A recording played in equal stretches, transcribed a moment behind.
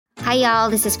Hi, y'all.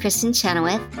 This is Kristen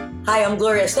Chenoweth. Hi, I'm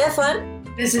Gloria Stefan.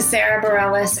 This is Sarah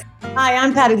Bareilles. Hi,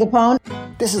 I'm Patti LuPone.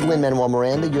 This is Lin-Manuel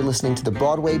Miranda. You're listening to the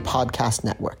Broadway Podcast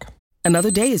Network.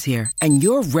 Another day is here, and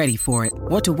you're ready for it.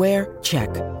 What to wear? Check.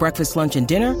 Breakfast, lunch, and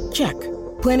dinner? Check.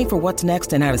 Planning for what's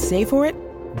next and how to save for it?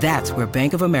 That's where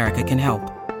Bank of America can help.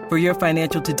 For your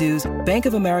financial to-dos, Bank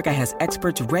of America has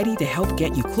experts ready to help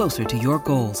get you closer to your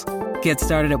goals. Get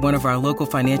started at one of our local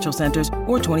financial centers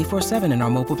or 24/7 in our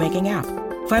mobile banking app.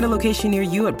 Find a location near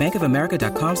you at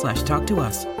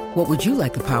bankofamerica.com/talktous. What would you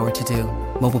like the power to do?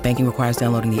 Mobile banking requires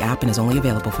downloading the app and is only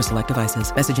available for select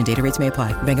devices. Message and data rates may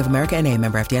apply. Bank of America N.A.,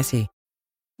 member FDIC.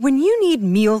 When you need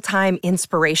mealtime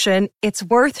inspiration, it's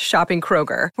worth shopping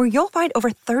Kroger, where you'll find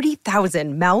over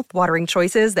 30,000 mouth-watering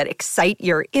choices that excite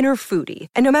your inner foodie.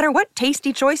 And no matter what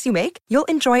tasty choice you make, you'll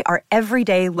enjoy our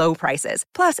everyday low prices,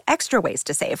 plus extra ways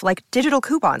to save, like digital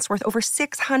coupons worth over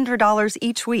 $600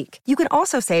 each week. You can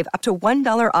also save up to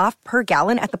 $1 off per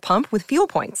gallon at the pump with fuel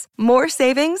points. More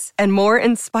savings and more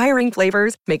inspiring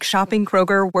flavors make shopping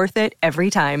Kroger worth it every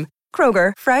time.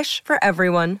 Kroger, fresh for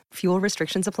everyone. Fuel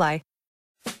restrictions apply.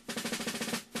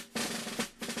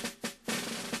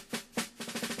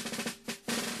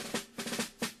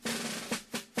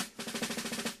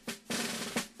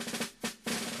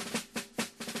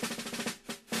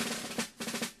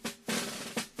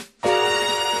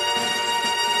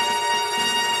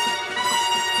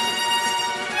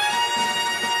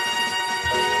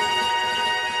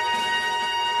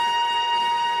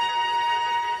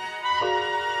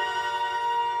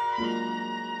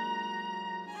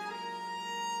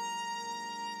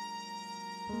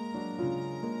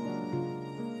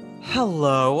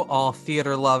 Hello, all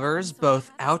theater lovers,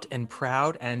 both out and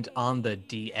proud and on the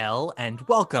DL, and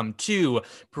welcome to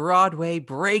Broadway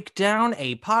Breakdown,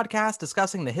 a podcast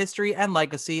discussing the history and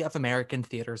legacy of American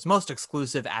theater's most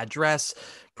exclusive address,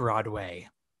 Broadway.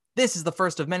 This is the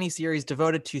first of many series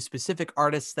devoted to specific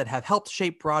artists that have helped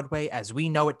shape Broadway as we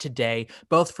know it today,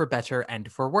 both for better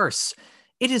and for worse.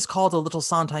 It is called A Little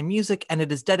Sondheim Music, and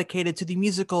it is dedicated to the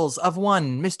musicals of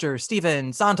one Mr.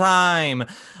 Stephen Sondheim.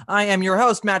 I am your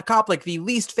host, Matt Koplik, the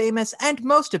least famous and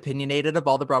most opinionated of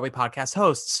all the Broadway podcast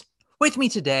hosts. With me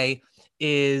today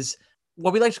is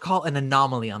what we like to call an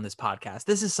anomaly on this podcast.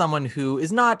 This is someone who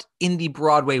is not in the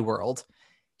Broadway world.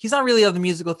 He's not really of the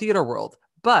musical theater world,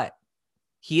 but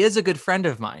he is a good friend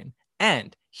of mine,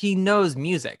 and he knows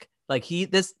music. Like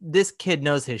this kid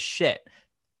knows his shit.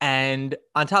 And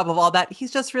on top of all that,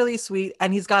 he's just really sweet,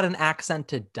 and he's got an accent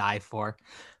to die for.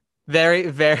 Very,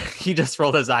 very, he just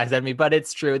rolled his eyes at me, but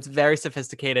it's true. It's very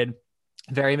sophisticated,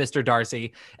 very Mr.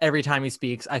 Darcy. Every time he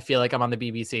speaks, I feel like I'm on the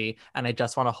BBC, and I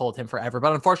just want to hold him forever.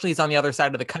 But unfortunately, he's on the other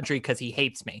side of the country because he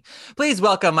hates me. Please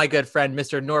welcome my good friend,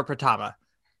 Mr. Noor Pratama.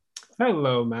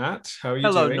 Hello, Matt. How are you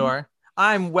doing? Hello, Noor.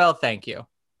 I'm well, thank you.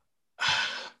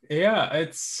 Yeah,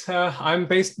 it's I'm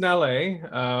based in LA.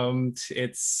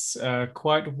 It's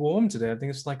quite warm today. I think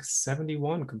it's like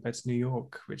 71 compared to New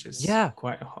York, which is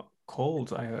quite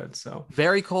cold, I heard. So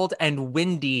very cold and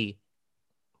windy.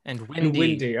 And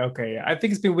windy. Okay, yeah. I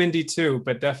think it's been windy too,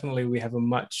 but definitely we have a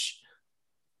much.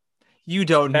 You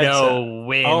don't know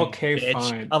wind. Okay, bitch,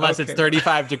 fine. Unless it's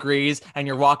 35 degrees and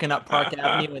you're walking up Park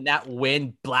Avenue and that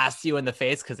wind blasts you in the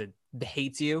face because it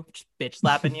hates you, just bitch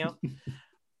slapping you.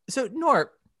 So,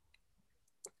 Noor,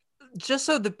 just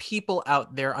so the people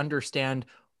out there understand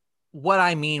what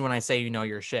I mean when I say you know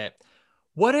your shit,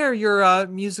 what are your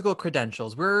musical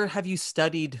credentials? Where have you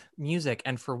studied music,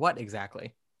 and for what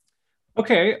exactly?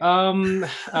 Okay,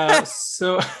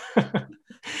 so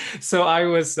so I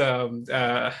was I'm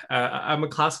a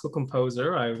classical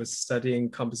composer. I was studying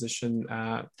composition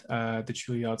at the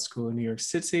Juilliard School in New York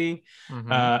City,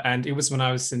 and it was when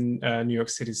I was in New York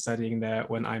City studying there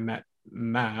when I met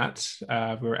Matt.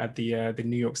 We were at the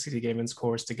New York City Gaymen's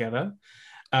Chorus together,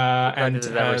 and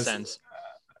ever since.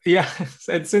 Yeah,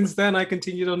 and since then I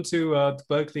continued on to the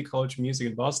Berklee College of Music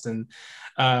in Boston,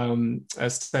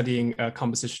 studying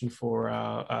composition for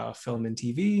film and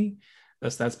TV.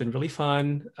 That's been really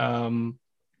fun.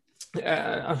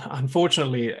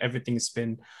 Unfortunately, everything's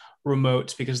been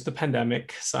remote because of the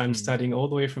pandemic, so I'm studying all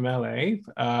the way from LA.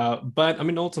 But I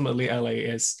mean, ultimately, LA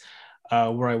is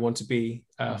where I want to be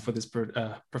for this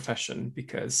profession,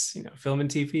 because film and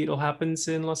TV, it all happens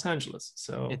in Los Angeles.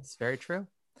 So it's very true.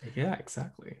 Yeah,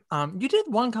 exactly. You did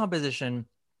one composition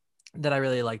that I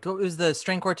really liked. What was the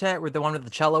string quartet, where the one with the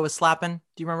cello was slapping?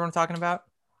 Do you remember what I'm talking about?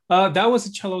 That was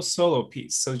a cello solo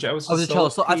piece. So that was a cello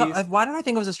solo. I thought, why did I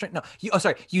think it was a string? No,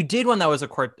 you did one that was a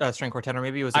string quartet, or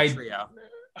maybe it was a trio.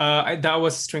 That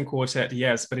was a string quartet,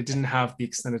 yes, but it didn't have the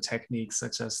extended techniques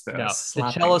such as the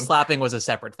slapping. The cello slapping was a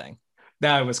separate thing.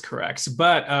 That was correct.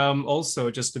 But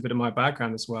also, just a bit of my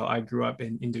background as well. I grew up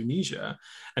in Indonesia,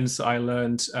 and so I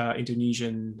learned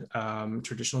Indonesian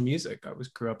traditional music.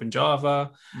 Grew up in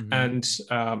Java, and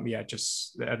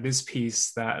just this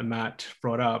piece that Matt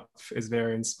brought up is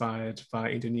very inspired by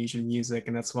Indonesian music,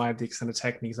 and that's why the extended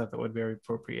techniques I thought were very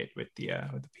appropriate with the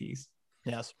piece.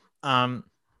 Yes. I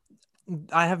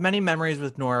have many memories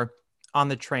with Noor on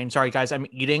the train. Sorry, guys, I'm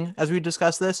eating as we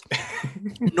discuss this.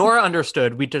 Nora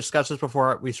understood. We discussed this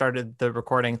before we started the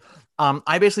recording.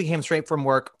 I basically came straight from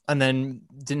work and then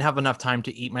didn't have enough time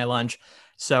to eat my lunch.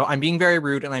 So I'm being very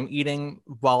rude and I'm eating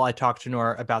while I talk to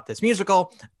Nora about this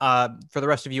musical. For the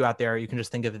rest of you out there, you can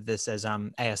just think of this as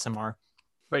ASMR.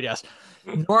 But yes,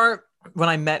 Nora, when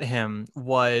I met him,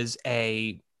 was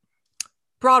a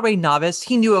Broadway novice.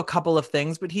 He knew a couple of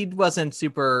things, but he wasn't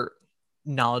super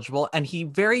knowledgeable. And he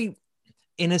very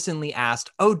innocently asked,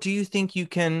 "Oh, do you think you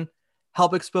can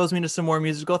help expose me to some more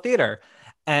musical theater?"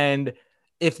 And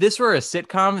if this were a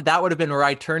sitcom, that would have been where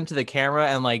I turned to the camera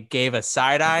and like gave a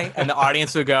side eye and the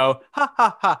audience would go, ha,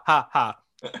 ha, ha, ha, ha.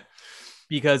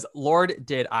 Because Lord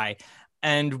did I.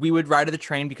 And we would ride the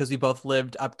train because we both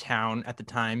lived uptown at the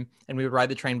time, and we would ride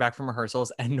the train back from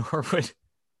rehearsals, and Nor would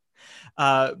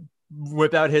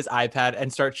whip out his iPad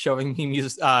and start showing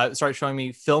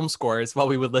me film scores while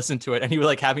we would listen to it, and he would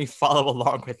like have me follow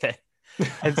along with it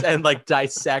and like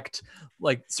dissect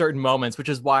like certain moments, which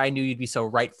is why I knew you'd be so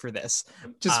right for this.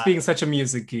 Just being such a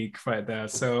music geek right there.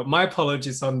 So my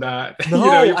apologies on that.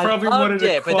 No, you probably wanted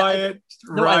a quiet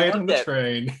ride on the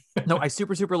train. No, I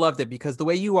super loved it because the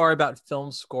way you are about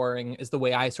film scoring is the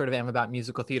way I sort of am about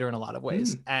musical theater in a lot of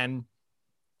ways. And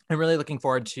I'm really looking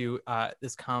forward to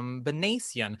this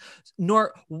combination.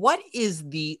 Nor, what is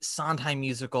the Sondheim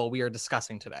musical we are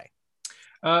discussing today?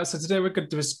 So today we're going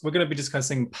to be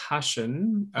discussing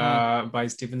Passion by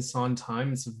Stephen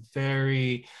Sondheim. It's a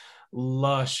very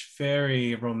lush,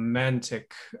 very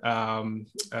romantic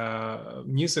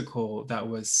musical that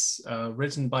was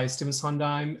written by Stephen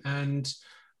Sondheim and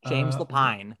James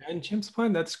Lapine. And James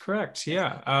Lapine, that's correct.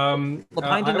 Yeah.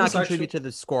 Lapine did not contribute to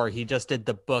the score. He just did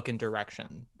the book and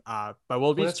direction. But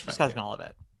we'll be discussing all of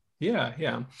it. Yeah.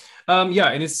 And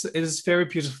it is very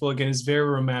beautiful. Again, it's very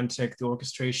romantic. The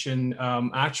orchestration,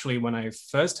 actually, when I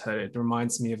first heard it,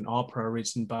 reminds me of an opera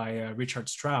written by Richard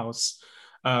Strauss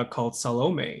called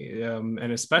Salome,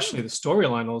 and especially the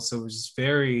storyline also was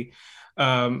very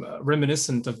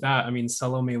reminiscent of that. I mean,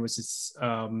 Salome was this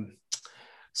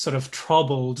sort of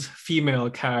troubled female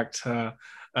character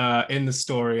in the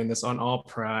story in this on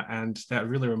opera, and that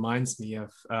really reminds me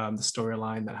of the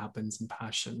storyline that happens in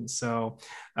Passion. So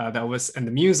that was, and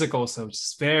the music also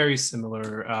just very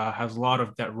similar, has a lot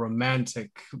of that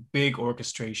romantic big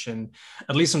orchestration,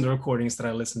 at least from the recordings that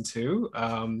I listened to,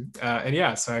 and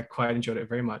yeah, so I quite enjoyed it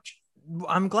very much.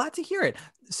 I'm glad to hear it.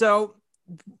 So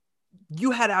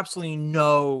you had absolutely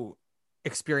no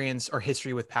experience or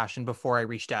history with Passion before I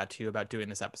reached out to you about doing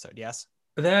this episode, yes?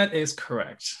 That is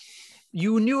correct.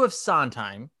 You knew of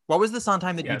Sondheim. What was the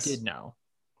Sondheim that you did know?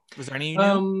 Was there any you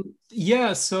knew?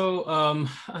 Yeah, so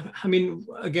I mean,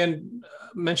 again,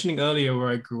 mentioning earlier where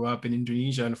I grew up in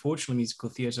Indonesia, unfortunately, musical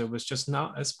theater was just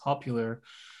not as popular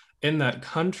in that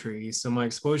country. So my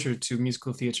exposure to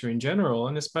musical theater in general,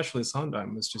 and especially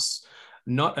Sondheim, was just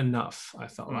not enough, I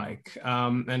felt like.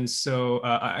 And so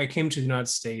I came to the United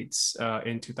States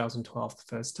in 2012 the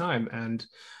first time. And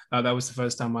that was the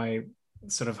first time I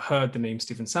sort of heard the name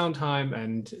Stephen Sondheim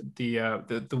and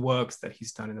the works that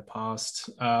he's done in the past.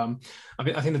 I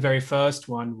think the very first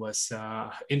one was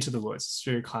Into the Woods. It's a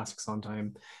very classic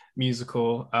Sondheim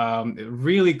musical.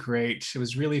 Really great. It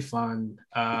was really fun.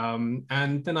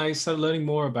 And then I started learning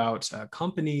more about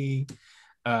company.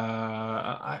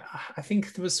 I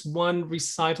think there was one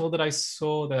recital that I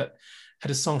saw that had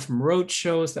a song from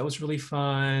Roadshows that was really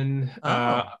fun.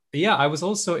 Yeah, I was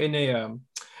also in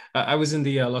I was in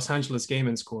the Los Angeles Gay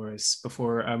Men's Chorus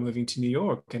before moving to New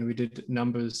York, and we did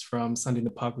numbers from Sunday in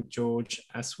the Park with George,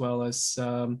 as well as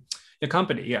the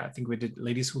company. Yeah, I think we did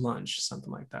Ladies Who Lunch, something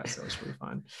like that. So it was really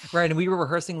fun. Right, and we were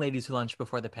rehearsing Ladies Who Lunch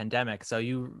before the pandemic, so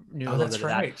you knew a little bit of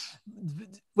that.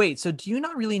 Wait, so do you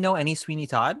not really know any Sweeney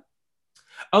Todd?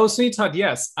 Oh, Sweeney Todd,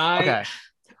 yes. Okay.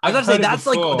 I was gonna say that's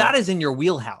like that is in your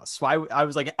wheelhouse. So I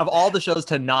was like, of all the shows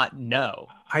to not know.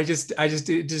 It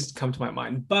just come to my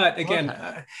mind. But again,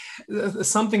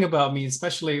 something about me,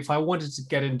 especially if I wanted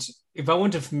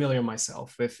to familiar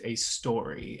myself with a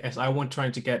story, as I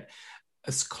trying to get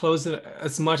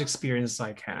as much experience as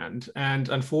I can. And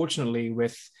unfortunately,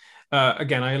 with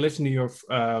again, I lived in New York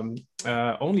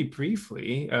only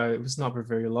briefly. It was not for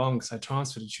very long because I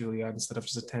transferred to Juilliard instead of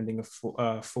just attending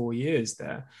 4 years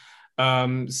there.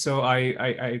 So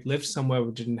I lived somewhere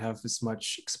where didn't have as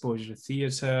much exposure to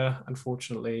theater,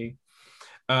 unfortunately.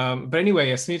 But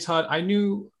anyway, Sweeney Todd, I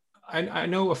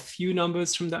know a few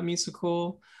numbers from that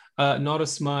musical, not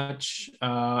as much,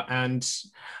 and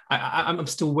I'm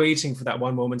still waiting for that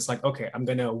one moment. It's like, okay, I'm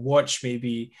gonna watch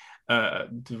maybe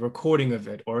the recording of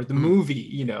it or the movie,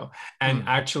 you know, and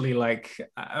actually like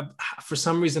for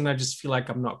some reason I just feel like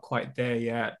I'm not quite there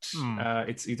yet.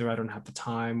 It's either I don't have the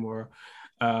time or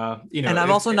you know, and I'm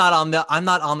also not on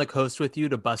the coast with you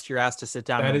to bust your ass to sit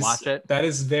down and watch it. That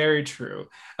is very true.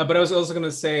 But I was also going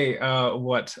to say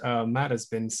what Matt has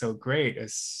been so great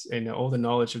is all the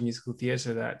knowledge of musical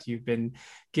theater that you've been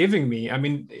giving me. I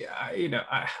mean,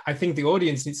 I think the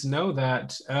audience needs to know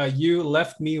that you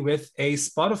left me with a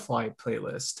Spotify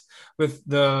playlist with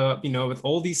with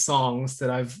all these songs that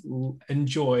I've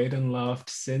enjoyed and loved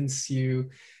since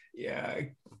you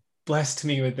blessed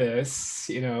me with this,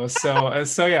 so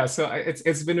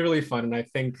it's been really fun, and I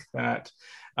think that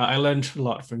I learned a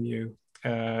lot from you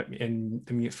from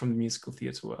the musical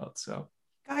theater world. So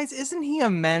guys, isn't he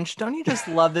a mensch? Don't you just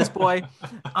love this boy?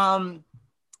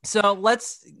 So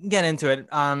let's get into it,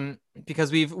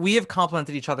 because we have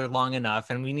complimented each other long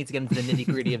enough, and we need to get into the nitty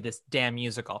gritty of this damn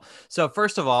musical. So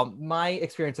first of all, my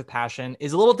experience with Passion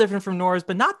is a little different from Nora's,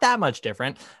 but not that much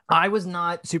different. I was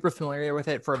not super familiar with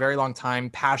it for a very long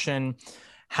time. Passion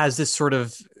has this sort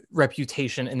of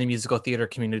reputation in the musical theater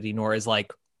community. Nora is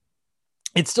like,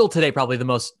 it's still today probably the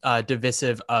most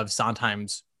divisive of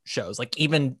Sondheim's shows. Like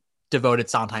even devoted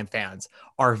Sondheim fans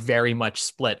are very much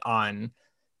split on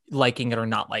liking it or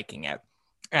not liking it.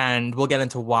 And we'll get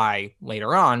into why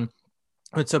later on.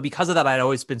 But so because of that, I'd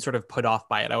always been sort of put off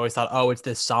by it. I always thought, oh, it's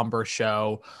this somber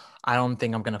show. I don't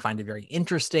think I'm going to find it very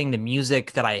interesting. The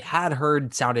music that I had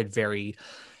heard sounded very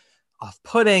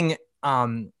off-putting.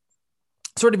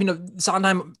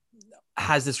 Sondheim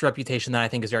has this reputation that I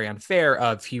think is very unfair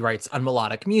of he writes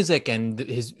unmelodic music and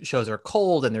his shows are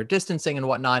cold and they're distancing and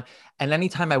whatnot. And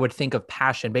anytime I would think of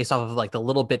Passion based off of like the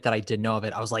little bit that I did know of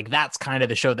it, I was like, that's kind of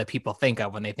the show that people think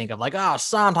of when they think of like, oh,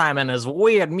 Sondheim and his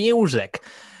weird music.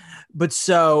 But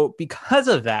so because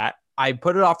of that, I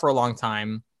put it off for a long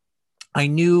time. I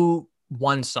knew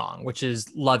one song, which is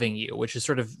Loving You, which is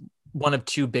sort of one of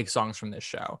two big songs from this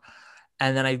show.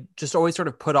 And then I just always sort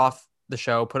of put off the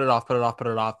show, put it off.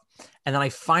 And then I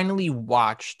finally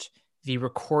watched the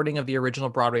recording of the original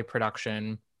Broadway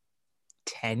production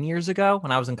 10 years ago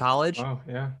when I was in college. Oh,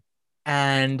 yeah.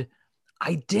 And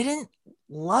I didn't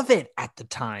love it at the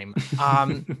time.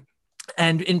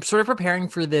 And in sort of preparing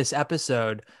for this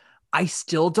episode, I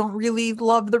still don't really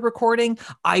love the recording.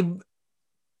 I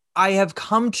have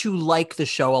come to like the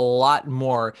show a lot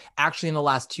more actually in the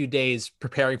last 2 days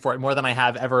preparing for it, more than I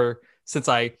have ever since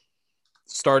I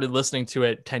started listening to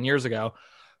it 10 years ago.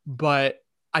 But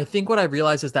I think what I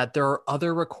realized is that there are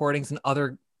other recordings and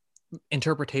other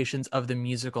interpretations of the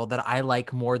musical that I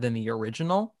like more than the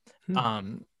original,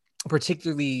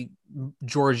 particularly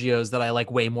Giorgio's that I like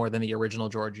way more than the original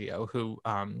Giorgio, who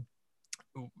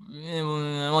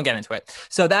we'll get into it.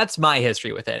 So that's my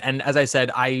history with it. And as I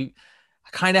said, I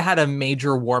kind of had a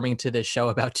major warming to this show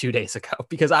about 2 days ago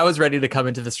because I was ready to come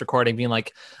into this recording being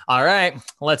like, all right,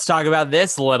 let's talk about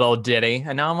this little ditty.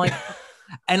 And now I'm like,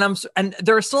 and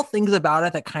there are still things about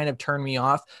it that kind of turn me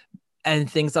off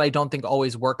and things that I don't think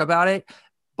always work about it.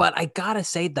 But I gotta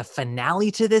say the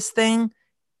finale to this thing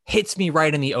hits me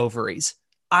right in the ovaries.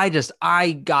 I was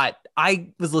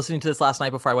listening to this last night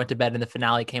before I went to bed and the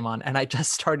finale came on and I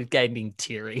just started getting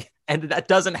teary. And that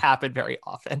doesn't happen very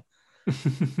often.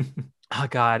 Oh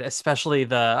God, especially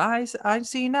the I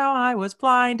see now I was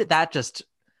blind. That just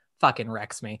fucking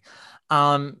wrecks me.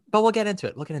 But we'll get into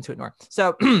it. We'll get into it more.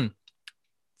 So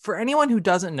for anyone who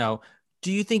doesn't know,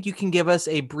 do you think you can give us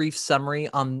a brief summary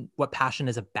on what Passion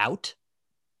is about?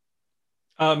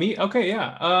 Me? Okay,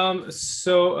 yeah.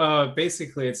 So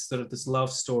basically it's sort of this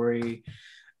love story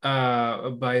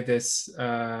by this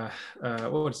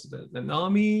what's an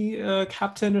army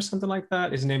captain or something like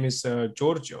that. His name is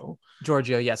Giorgio,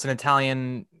 yes, an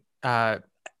Italian.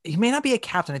 He may not be a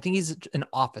captain. I think he's an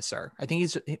officer. I think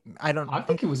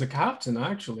he was a captain,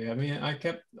 actually. I mean, I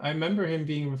remember him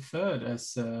being referred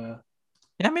as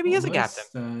maybe he is a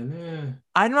captain.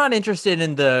 I'm not interested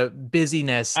in the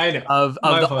busyness of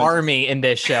the army in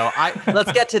this show.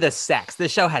 Let's get to the sex.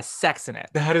 This show has sex in it.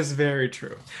 That is very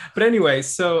true. But anyway,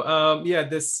 so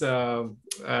this the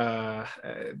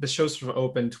show sort of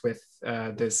opened with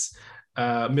this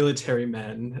military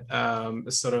man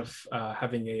sort of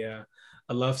having a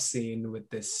love scene with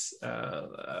this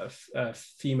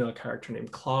female character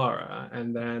named Clara,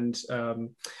 and then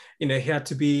he had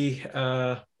to be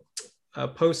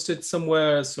posted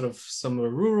somewhere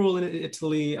rural in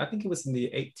Italy. I think it was in the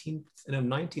 18th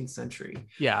and 19th century.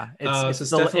 Yeah, So it's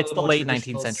definitely the more late 19th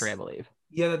traditional century, I believe.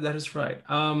 Yeah, that is right.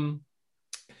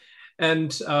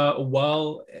 And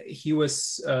while he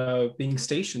was being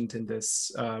stationed in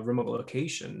this remote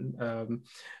location,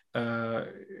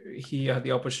 he had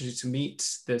the opportunity to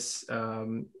meet this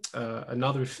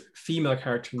another female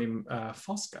character named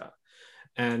Fosca.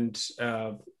 And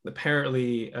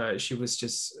apparently she was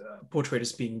just portrayed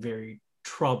as being very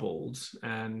troubled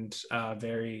and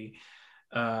very,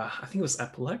 I think it was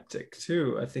epileptic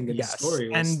too. I think in the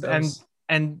story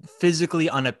and physically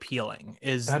unappealing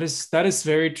that is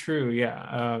very true.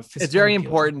 Yeah, it's very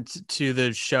important to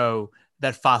the show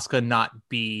that Fosca not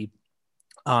be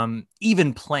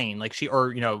even plain, like she,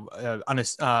 or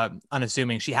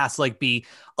unassuming. She has to like be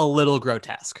a little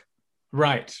grotesque.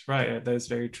 Right. That is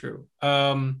very true.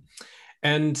 And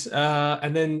then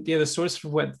the story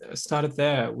sort of started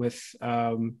there with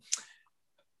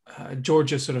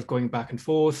Giorgio sort of going back and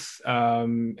forth,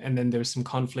 and then there's some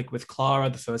conflict with Clara,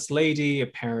 the first lady.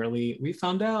 Apparently, we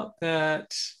found out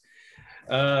that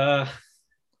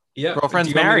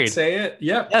girlfriend's married. Say it.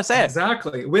 Yep. Yeah, say it.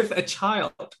 Exactly. With a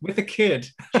child, with a kid.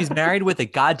 She's married with a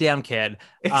goddamn kid.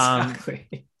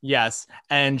 Exactly. Yes,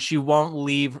 and she won't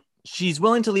leave. She's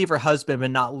willing to leave her husband,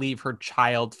 but not leave her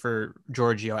child for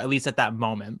Giorgio, at least at that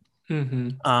moment.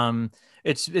 Mm-hmm.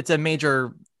 It's a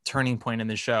major turning point in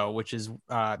the show, which is,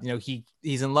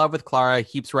 he's in love with Clara, he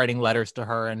keeps writing letters to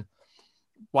her and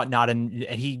whatnot. And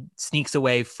he sneaks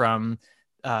away from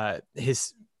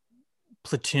his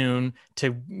platoon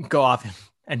to go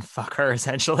off and fuck her,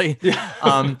 essentially.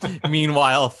 Yeah.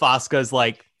 Meanwhile, Fosca's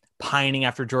like pining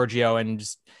after Giorgio and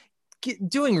just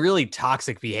doing really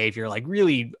toxic behavior, like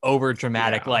really over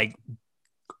dramatic, like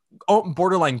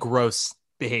borderline gross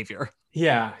behavior.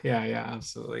 Yeah,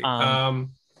 absolutely.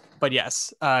 But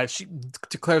yes, she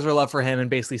declares her love for him and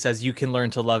basically says, "You can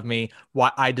learn to love me.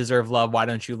 Why I deserve love. Why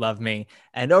don't you love me?"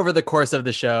 And over the course of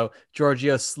the show,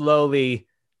 Giorgio slowly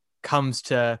comes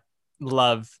to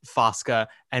love Fosca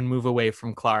and move away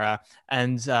from Clara.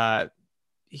 And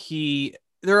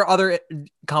there are other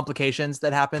complications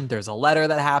that happen. There's a letter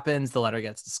that happens. The letter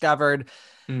gets discovered.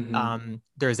 Mm-hmm.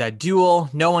 There's a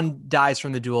duel. No one dies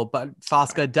from the duel, but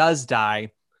Fosca does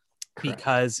die. Correct.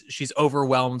 Because she's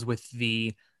overwhelmed with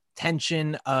the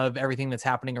tension of everything that's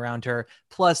happening around her.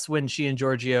 Plus, when she and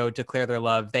Giorgio declare their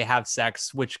love, they have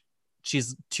sex, which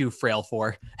she's too frail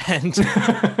for. And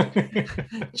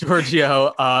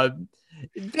Giorgio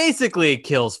basically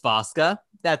kills Fosca.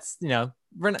 That's,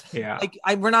 we're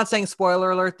not saying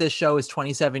spoiler alert. This show is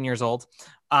 27 years old.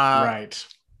 Right.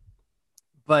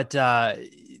 But and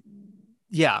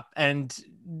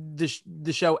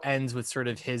the show ends with sort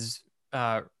of his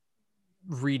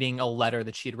reading a letter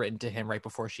that she had written to him right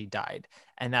before she died,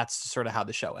 and that's sort of how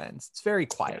the show ends. It's very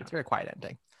quiet. It's a very quiet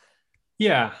ending.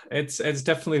 Yeah, it's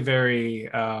definitely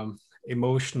very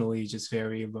emotionally just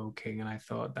very evoking, and I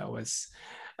thought that was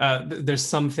there's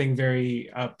something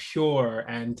very pure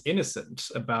and innocent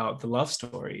about the love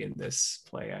story in this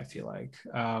play, I feel like.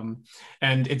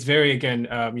 And it's very, again,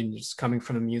 just coming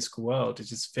from the musical world, it's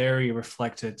just very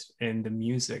reflected in the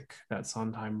music that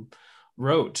Sondheim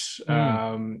wrote.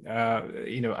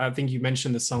 I think you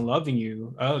mentioned the song Loving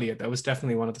You earlier. That was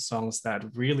definitely one of the songs that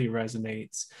really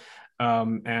resonates.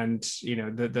 And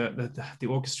the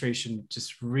orchestration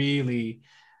just really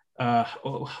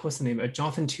what's the name?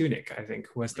 Jonathan Tunick, I think,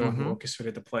 was the one who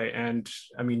orchestrated the play. And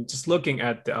I mean, just looking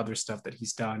at the other stuff that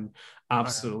he's done,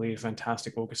 absolutely a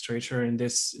fantastic orchestrator. And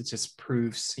this, it just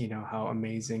proves, how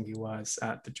amazing he was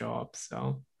at the job.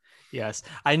 So yes,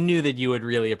 I knew that you would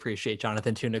really appreciate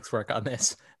Jonathan Tunick's work on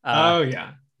this.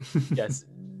 Yes.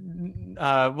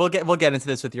 We'll get into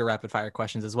this with your rapid fire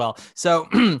questions as well. So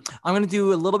I'm going to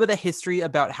do a little bit of history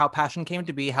about how Passion came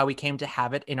to be, how we came to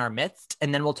have it in our midst,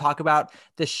 and then we'll talk about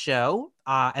the show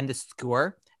and the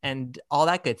score and all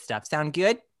that good stuff. Sound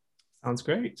good? Sounds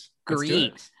great.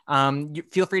 Great. You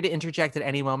feel free to interject at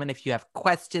any moment if you have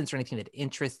questions or anything that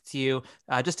interests you,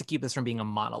 just to keep this from being a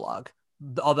monologue.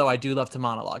 Although I do love to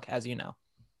monologue, as you know.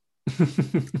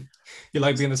 You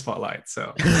like being in the spotlight,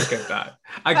 so I get that.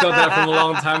 I got that from a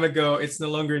long time ago. It's no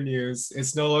longer news.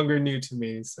 It's no longer new to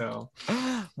me. So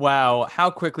wow, how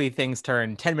quickly things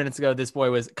turn. 10 minutes ago, this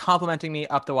boy was complimenting me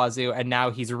up the wazoo, and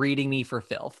now he's reading me for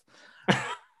filth.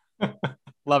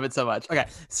 Love it so much. Okay,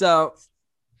 so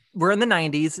we're in the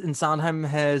 90s, and Sondheim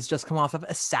has just come off of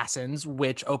Assassins,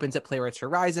 which opens at Playwrights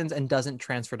Horizons and doesn't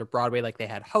transfer to Broadway like they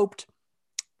had hoped.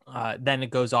 Then it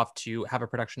goes off to have a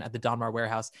production at the Donmar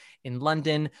Warehouse in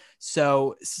London.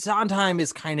 So Sondheim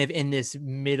is kind of in this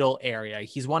middle area.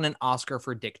 He's won an Oscar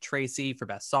for Dick Tracy for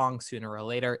Best Song, Sooner or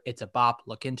Later. It's a bop.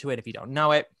 Look into it if you don't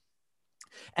know it.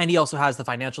 And he also has the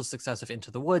financial success of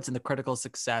Into the Woods and the critical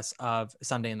success of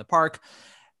Sunday in the Park.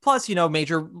 Plus,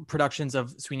 major productions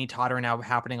of Sweeney Todd are now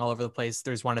happening all over the place.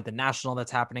 There's one at the National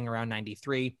that's happening around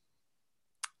 93.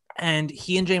 And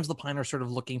he and James Lapine are sort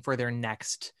of looking for their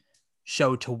next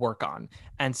show to work on.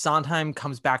 And Sondheim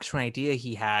comes back to an idea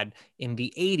he had in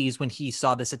the 80s when he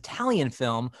saw this Italian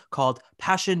film called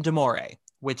Passion d'Amore,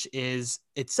 which is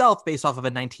itself based off of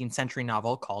a 19th century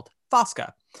novel called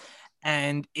Fosca.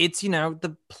 And it's,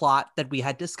 the plot that we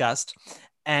had discussed.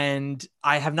 And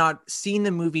I have not seen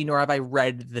the movie, nor have I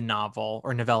read the novel,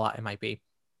 or novella it might be.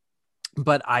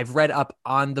 But I've read up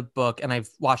on the book and I've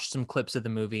watched some clips of the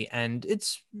movie. And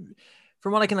it's,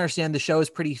 from what I can understand, the show is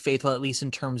pretty faithful, at least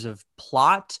in terms of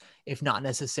plot, if not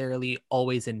necessarily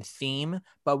always in theme,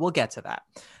 but we'll get to that.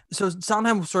 So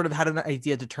Sondheim sort of had an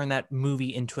idea to turn that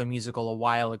movie into a musical a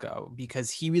while ago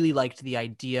because he really liked the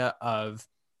idea of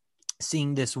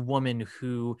seeing this woman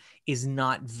who is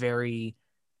not very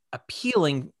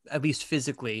appealing, at least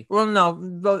physically. Well,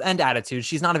 no, and attitude.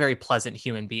 She's not a very pleasant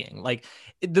human being. Like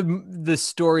the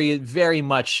story very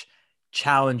much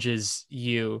challenges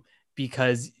you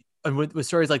because with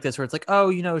stories like this, where it's like,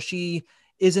 oh, she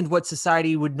isn't what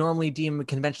society would normally deem a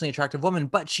conventionally attractive woman,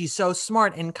 but she's so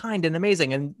smart and kind and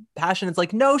amazing. And Passion, it's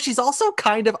like, no, she's also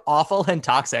kind of awful and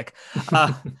toxic.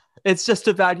 It's just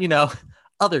about,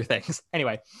 other things.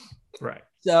 Anyway. Right.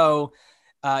 So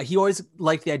he always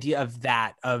liked the idea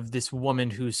of this woman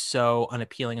who's so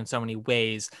unappealing in so many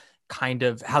ways, kind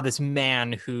of how this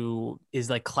man who is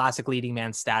like classic leading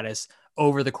man status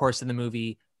over the course of the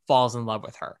movie falls in love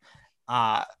with her.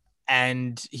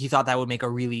 And he thought that would make a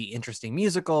really interesting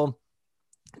musical,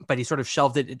 but he sort of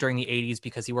shelved it during the 80s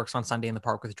because he works on Sunday in the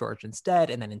Park with George instead.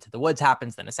 And then Into the Woods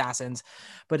happens, then Assassins.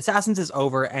 But Assassins is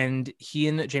over, and he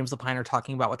and James Lapine are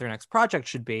talking about what their next project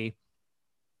should be.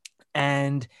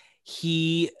 And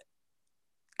he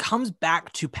comes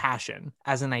back to Passion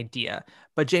as an idea,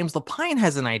 but James Lapine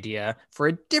has an idea for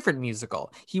a different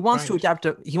musical. He wants to adapt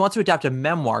a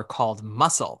memoir called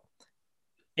Muscle.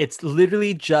 It's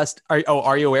literally just,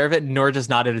 are you aware of it? Nor just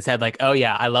nodded his head like, oh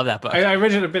yeah, I love that book. I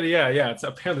read it a bit. Yeah. It's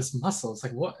apparently this Muscle. It's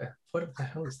like, what the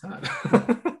hell is that?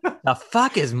 The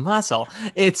fuck is Muscle?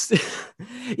 It's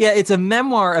a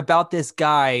memoir about this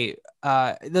guy.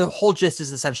 The whole gist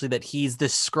is essentially that he's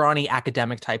this scrawny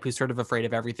academic type who's sort of afraid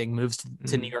of everything, moves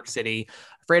to New York City,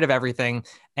 afraid of everything.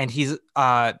 And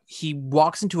he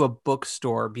walks into a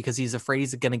bookstore because he's afraid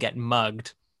he's going to get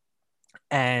mugged,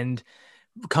 and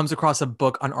comes across a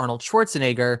book on Arnold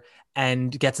Schwarzenegger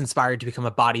and gets inspired to become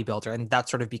a bodybuilder. And that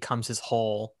sort of becomes his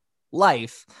whole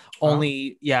life. Wow.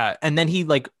 And then he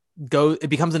it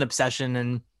becomes an obsession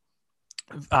and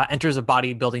enters a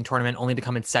bodybuilding tournament only to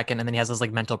come in second. And then he has this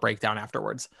mental breakdown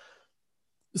afterwards.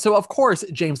 So of course,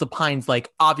 James Lapine's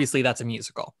obviously that's a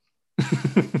musical.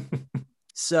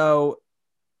 So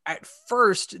at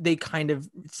first they kind of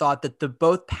thought that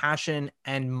both Passion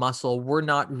and Muscle were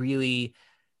not really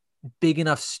big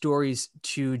enough stories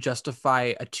to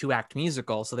justify a 2-act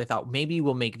musical. So they thought maybe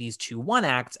we'll make these 2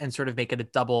 1-acts and sort of make it a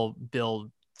double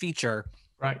bill feature.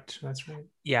 Right. That's right.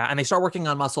 Yeah. And they start working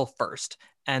on Muscle first.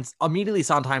 And immediately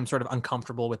Sondheim's sort of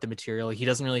uncomfortable with the material. He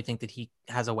doesn't really think that he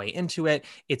has a way into it.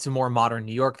 It's a more modern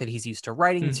New York that he's used to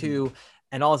writing to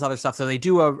and all this other stuff. So they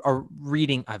do a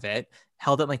reading of it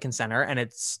held at Lincoln Center. And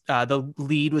it's the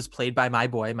lead was played by my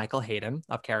boy, Michael Hayden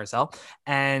of Carousel.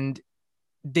 And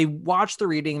they watch the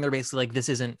reading. They're basically like, this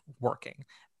isn't working.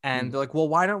 And they're like, well,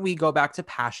 why don't we go back to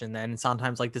Passion then? And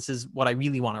sometimes this is what I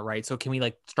really want to write. So can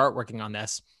we start working on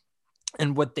this?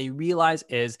 And what they realize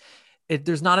is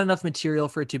there's not enough material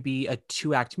for it to be a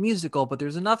 2-act musical, but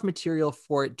there's enough material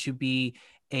for it to be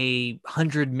a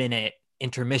 100-minute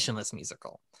intermissionless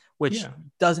musical, which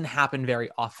doesn't happen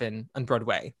very often on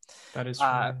Broadway. That is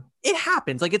true. It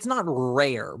happens. It's not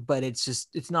rare, but it's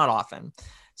not often.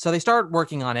 So they start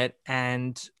working on it.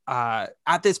 And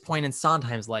at this point in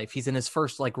Sondheim's life, he's in his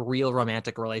first real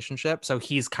romantic relationship. So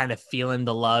he's kind of feeling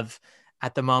the love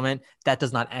at the moment. That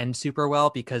does not end super well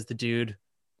because the dude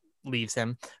leaves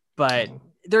him. But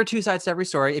there are 2 sides to every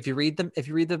story. If you read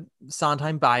the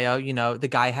Sondheim bio, the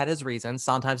guy had his reasons.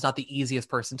 Sondheim's not the easiest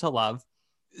person to love.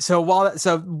 So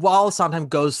while Sondheim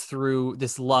goes through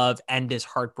this love and this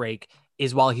heartbreak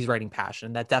is while he's writing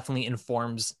Passion. That definitely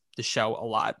informs the show a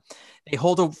lot. They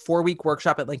hold a 4-week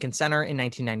workshop at Lincoln Center in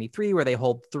 1993 where they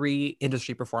hold 3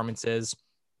 industry performances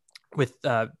with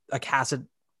a cast of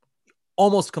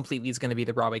almost completely is going to be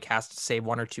the Broadway cast, save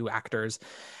one or two actors.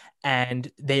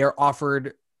 And they are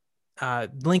offered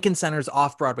Lincoln Center's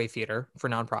off-Broadway theater for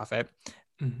nonprofit.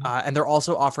 And they're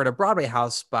also offered a Broadway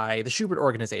house by the Schubert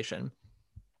Organization.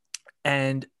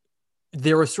 And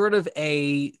there was sort of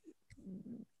a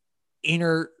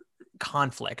inner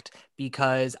conflict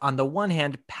because on the one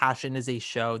hand, Passion is a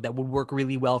show that would work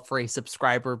really well for a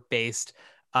subscriber-based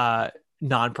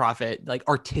nonprofit, like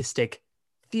artistic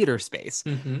theater space.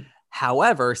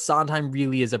 However, Sondheim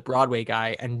really is a Broadway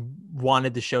guy and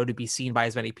wanted the show to be seen by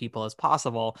as many people as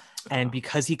possible. And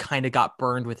because he kind of got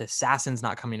burned with Assassins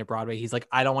not coming to Broadway, he's like,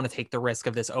 I don't want to take the risk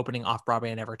of this opening off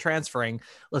Broadway and never transferring.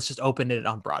 Let's just open it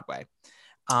on Broadway.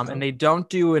 And they don't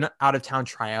do an out-of-town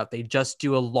tryout. They just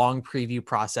do a long preview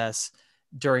process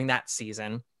during that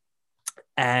season.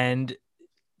 And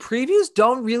previews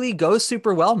don't really go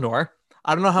super well, Nor.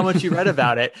 I don't know how much you read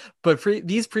about it, but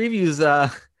these previews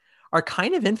are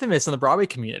kind of infamous in the Broadway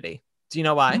community. Do you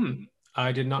know why?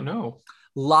 I did not know.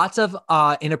 Lots of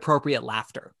inappropriate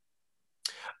laughter.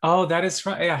 Oh, that is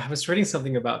right. Yeah, I was reading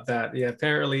something about that. Yeah,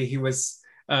 apparently he was...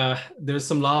 there's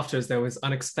some laughter that was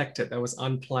unexpected, that was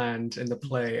unplanned in the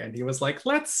play, and he was like,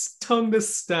 let's tone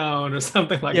this down or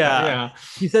something like that. Yeah,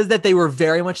 he says that they were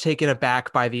very much taken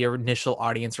aback by the initial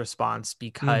audience response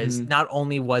because not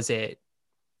only were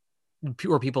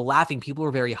people laughing, people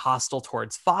were very hostile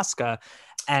towards Fosca,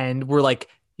 and were like,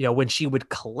 you know, when she would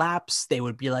collapse, they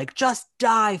would be like, just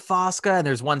die, Fosca. And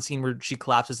there's one scene where she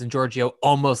collapses and Giorgio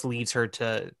almost leaves her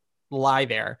to lie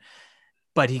there.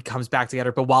 But he comes back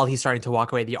together. But while he's starting to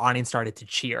walk away, the audience started to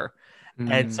cheer.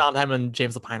 And Sondheim and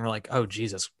James Lapine were like, oh,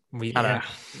 Jesus, we gotta.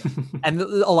 And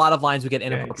a lot of lines would get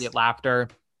inappropriate laughter.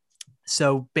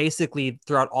 So basically,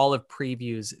 throughout all of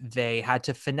previews, they had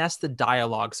to finesse the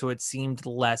dialogue so it seemed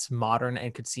less modern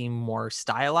and could seem more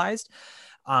stylized.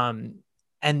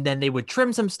 And then they would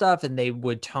trim some stuff and they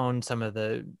would tone some of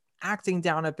the acting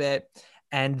down a bit.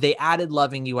 And they added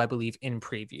Loving You, I believe, in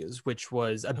previews, which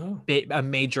was a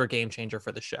major game changer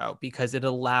for the show because it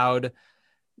allowed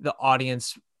the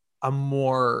audience a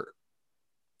more,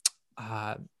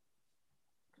 what's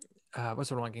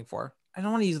what I'm looking for? I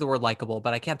don't want to use the word likable,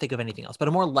 but I can't think of anything else, but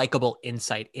a more likable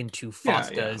insight into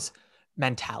Fosca's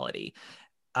mentality.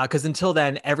 Because until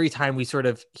then, every time we sort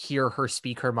of hear her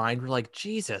speak her mind, we're like,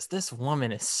 Jesus, this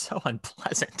woman is so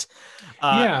unpleasant.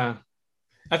 I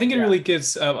think it really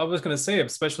gives, I was going to say,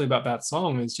 especially about that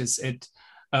song, it's just,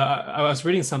 I was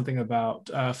reading something about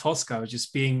Fosca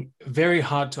just being very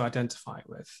hard to identify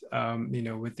with,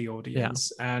 with the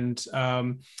audience. And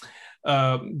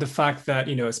the fact that,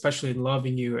 especially in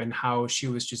Loving You and how she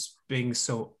was just being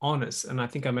so honest. And I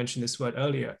think I mentioned this word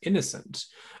earlier, innocent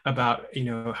about,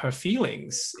 her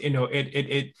feelings,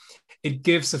 it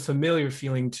gives a familiar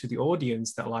feeling to the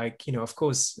audience that of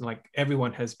course,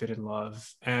 everyone has been in love.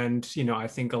 And, I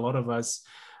think a lot of us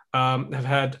have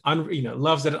had,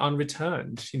 loves that are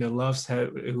unreturned, loves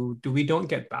who we don't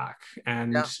get back.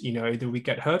 And, either we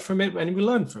get hurt from it and we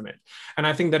learn from it. And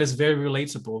I think that is very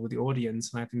relatable with the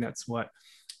audience. And I think that's what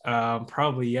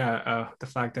the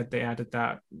fact that they added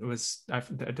that was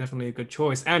definitely a good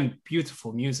choice, and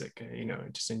beautiful music,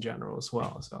 just in general as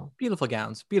well. So beautiful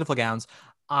gowns.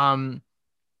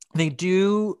 They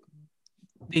do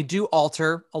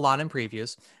alter a lot in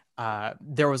previews.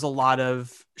 There was a lot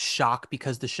of shock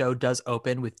because the show does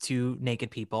open with two naked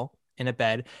people in a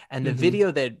bed, and the video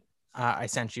that I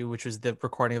sent you, which was the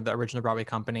recording of the original Broadway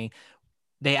company,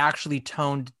 they actually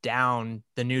toned down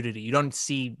the nudity. You don't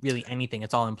see really anything.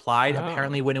 It's all implied.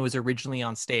 Apparently, when it was originally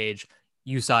on stage,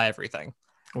 you saw everything.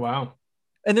 Wow.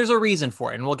 And there's a reason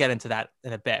for it, and we'll get into that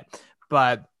in a bit.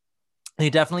 But they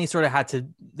definitely sort of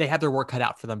had their work cut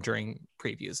out for them during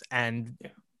previews and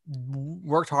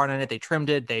worked hard on it. They trimmed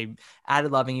it. They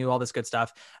added Loving You, all this good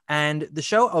stuff. And the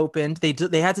show opened.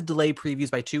 They had to delay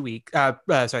previews by 2 weeks. They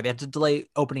had to delay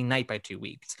opening night by 2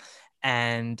 weeks.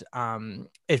 And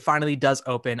it finally does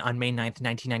open on May 9th,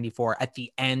 1994, at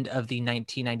the end of the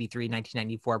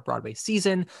 1993-1994 Broadway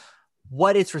season.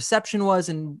 What its reception was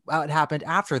and what happened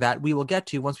after that, we will get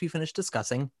to once we finish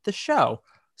discussing the show.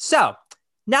 So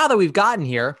now that we've gotten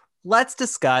here, let's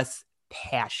discuss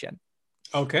Passion.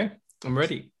 Okay, I'm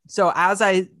ready. So as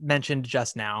I mentioned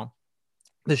just now,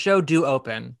 the show do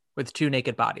open with two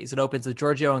naked bodies. It opens with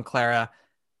Giorgio and Clara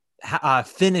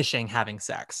finishing having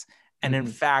sex. And in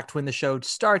fact, when the show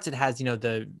starts, it has,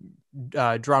 the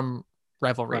drum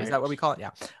revelry. Right. Is that what we call it? Yeah.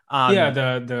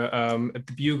 The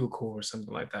bugle corps or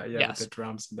something like that. Yeah, yes. The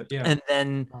drums. And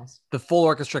then the full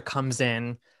orchestra comes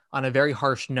in on a very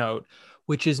harsh note,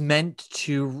 which is meant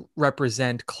to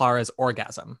represent Clara's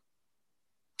orgasm.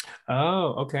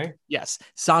 Oh, okay. Yes.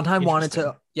 Sondheim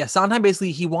Sondheim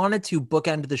basically, he wanted to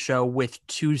bookend the show with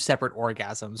two separate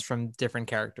orgasms from different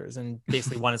characters. And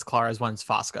basically one is Clara's, one is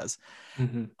Fosca's,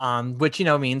 which,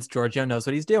 means Giorgio knows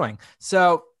what he's doing.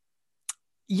 So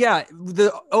yeah,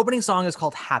 the opening song is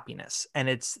called Happiness, and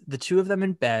it's the two of them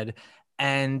in bed.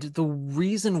 And the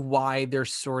reason why they're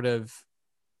sort of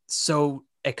so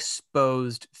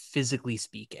exposed, physically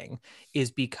speaking,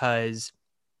 is because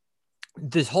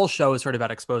this whole show is sort of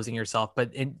about exposing yourself,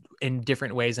 but in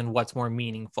different ways and what's more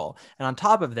meaningful. And on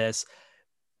top of this,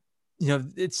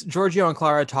 it's Giorgio and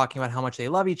Clara talking about how much they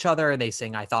love each other, and they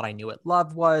sing, "I thought I knew what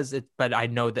love was, but I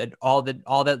know that all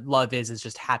that love is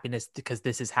just happiness, because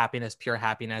this is happiness, pure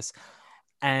happiness."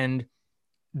 And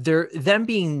them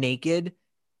being naked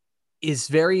is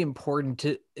very important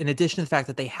to, in addition to the fact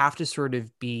that they have to sort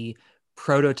of be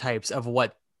prototypes of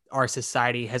what our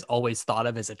society has always thought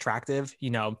of as attractive,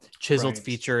 chiseled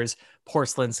features,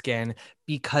 porcelain skin,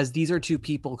 because these are two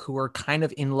people who are kind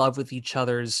of in love with each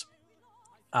other's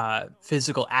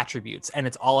physical attributes, and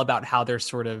it's all about how they're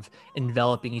sort of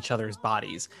enveloping each other's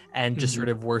bodies and just sort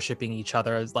of worshiping each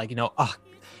other as like,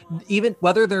 even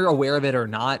whether they're aware of it or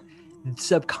not,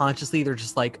 subconsciously they're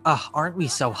just like, aren't we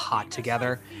so hot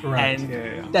together? Right.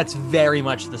 And that's very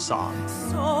much the song.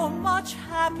 So much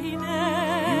happiness, you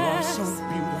are so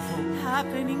beautiful,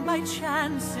 happening by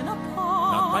chance in a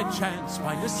pond. Not by chance,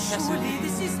 by necessity. Surely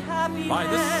this is happiness, by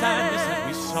the sadness that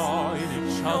we saw in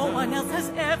each other. No one else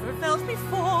has ever felt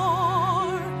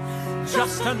before.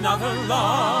 Just another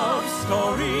love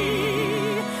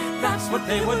story, that's what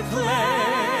they would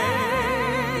play.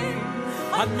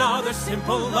 Another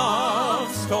simple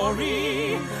love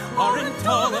story, aren't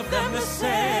all of them the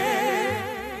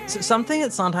same? So something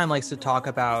that Sondheim likes to talk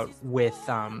about with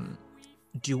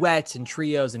duets and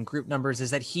trios and group numbers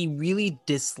is that he really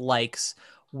dislikes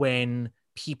when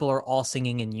people are all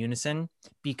singing in unison,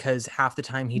 because half the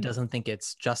time he doesn't think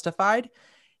it's justified.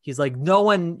 He's like,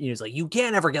 you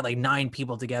can't ever get like 9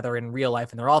 people together in real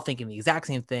life and they're all thinking the exact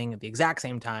same thing at the exact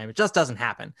same time. It just doesn't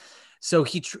happen. So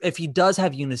if he does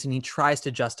have unison, he tries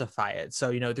to justify it.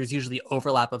 So, there's usually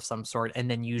overlap of some sort, and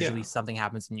then usually something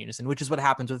happens in unison, which is what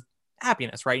happens with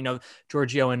Happiness, right?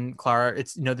 Giorgio and Clara,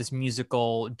 it's, this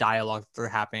musical dialogue that they're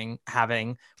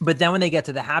having. But then when they get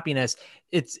to the Happiness,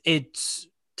 it's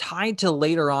tied to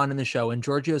later on in the show, and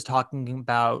Giorgio is talking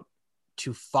about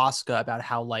to Fosca about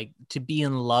how, like, to be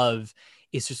in love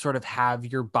is to sort of have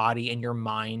your body and your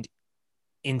mind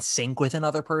in sync with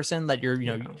another person, that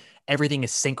everything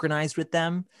is synchronized with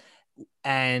them.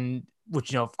 And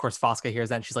which, of course, Fosca hears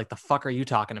that and she's like, the fuck are you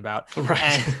talking about?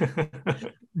 Right.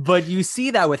 But you see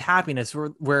that with Happiness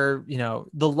where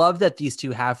the love that these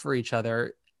two have for each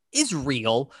other is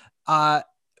real.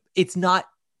 It's not,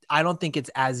 I don't think it's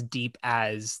as deep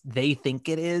as they think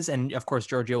it is. And of course,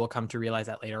 Giorgio will come to realize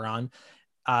that later on.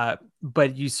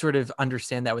 But you sort of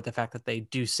understand that with the fact that they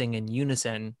do sing in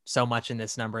unison so much in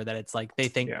this number that it's like they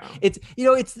think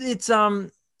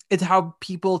it's how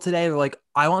people today are like,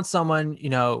 I want someone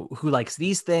who likes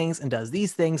these things and does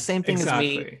these things, same thing as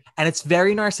me. And it's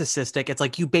very narcissistic. It's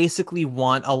like you basically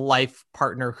want a life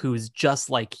partner who's just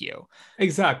like you.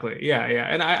 Exactly. Yeah.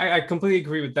 And I completely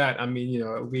agree with that. I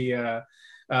mean, we I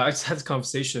just had this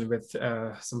conversation with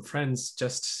some friends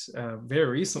just very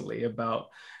recently about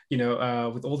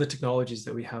with all the technologies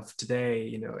that we have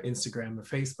today, Instagram or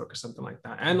Facebook or something like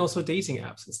that, and also dating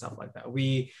apps and stuff like that,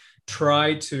 we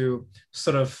try to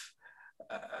sort of,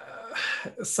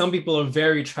 some people are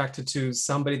very attracted to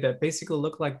somebody that basically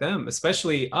look like them,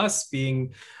 especially us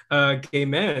being gay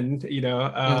men,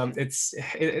 that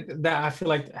I feel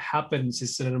like happens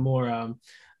just at a more a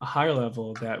higher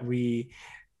level, that we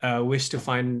wish to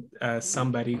find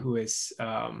somebody who is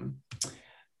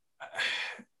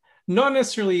not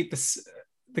necessarily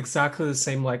exactly the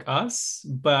same like us,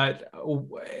 but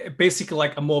basically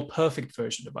like a more perfect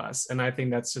version of us. And I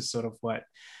think that's just sort of what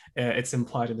it's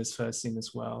implied in this first scene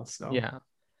as well. So yeah,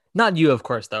 not you, of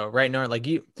course, though, right? No, like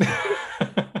you,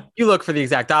 you look for the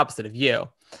exact opposite of you.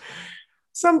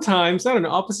 Sometimes, I don't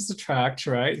know, opposites attract,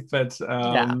 right? But it's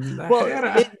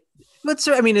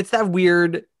that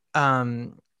weird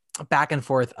back and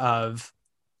forth of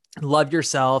love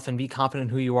yourself and be confident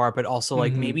in who you are, but also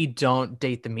like maybe don't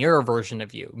date the mirror version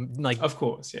of you. Like, of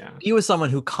course, yeah. Be with someone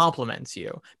who compliments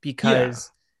you, because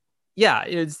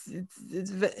it's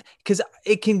because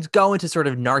it can go into sort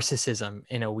of narcissism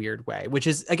in a weird way, which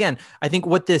is, again, I think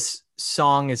what this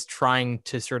song is trying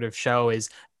to sort of show is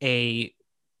a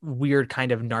weird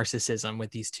kind of narcissism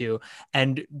with these two.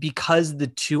 And because the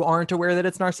two aren't aware that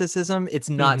it's narcissism, it's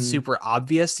not super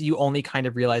obvious. You only kind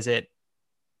of realize it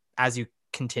as you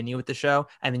continue with the show,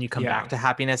 and then you come back to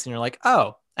Happiness and you're like,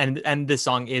 oh, And this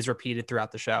song is repeated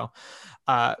throughout the show.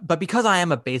 But because I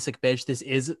am a basic bitch, this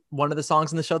is one of the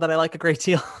songs in the show that I like a great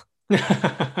deal.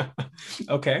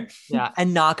 Okay. Yeah,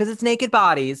 and not because it's naked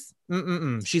bodies.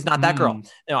 She's not that girl.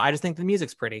 No, I just think the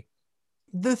music's pretty.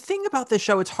 The thing about this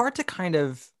show, it's hard to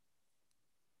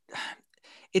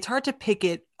pick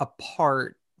it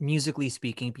apart musically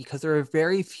speaking, because there are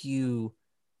very few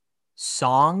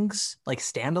songs, like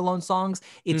standalone songs.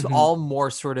 It's all more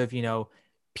sort of,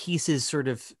 pieces sort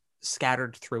of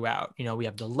scattered throughout. We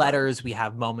have the letters, we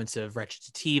have moments of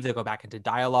recitative that go back into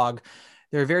dialogue.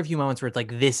 There are very few moments where it's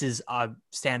like, this is a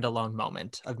standalone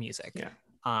moment of music.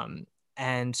 Yeah.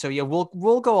 And so, yeah,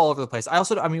 we'll go all over the place. I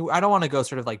don't want to go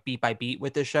sort of like beat by beat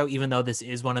with this show, even though this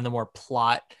is one of the more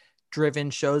plot driven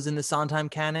shows in the Sondheim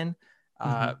canon.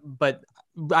 But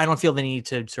I don't feel the need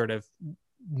to sort of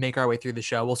make our way through the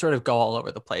show. We'll sort of go all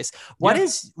over the place. What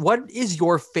is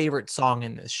your favorite song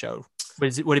in this show?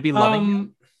 Would it be Loving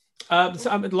You? So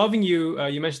I'm Loving You.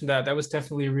 You mentioned that was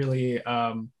definitely really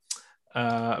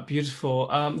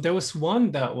beautiful. There was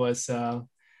one that was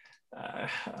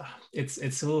it's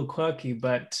a little quirky,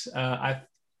 but I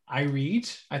Read,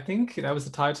 I think that was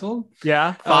the title.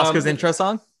 Yeah, Fosca's intro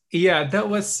song. Yeah, that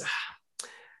was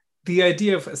the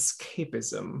idea of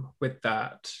escapism with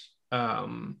that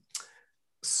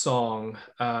song.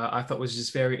 I thought was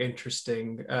just very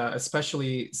interesting,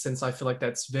 especially since I feel like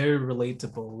that's very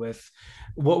relatable with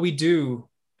what we do,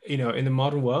 in the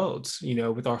modern world,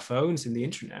 with our phones and the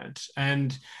internet.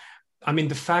 And I mean,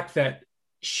 the fact that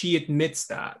she admits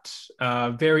that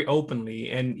very openly,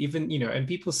 and even, and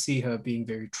people see her being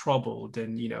very troubled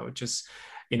and, just,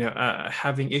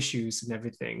 having issues and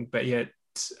everything, but yet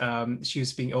she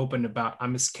was being open about,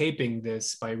 I'm escaping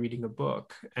this by reading a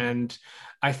book. And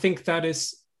I think that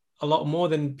is a lot more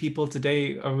than people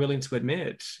today are willing to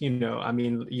admit.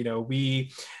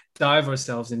 We dive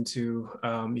ourselves into,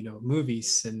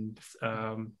 movies and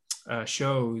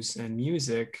shows and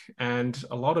music, and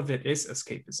a lot of it is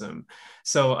escapism.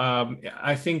 So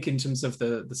I think in terms of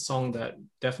the song that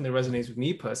definitely resonates with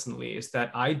me personally is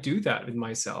that I do that with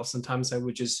myself. Sometimes I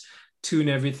would just tune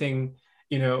everything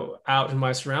out in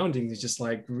my surroundings, just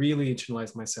like really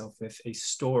internalize myself with a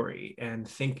story and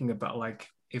thinking about like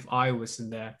if I was in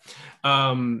there.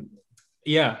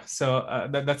 So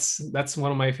that's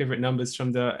one of my favorite numbers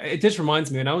from it just reminds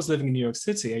me, when I was living in New York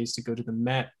City, I used to go to the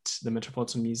Met, the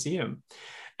Metropolitan Museum,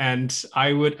 and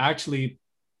I would actually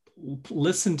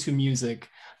listen to music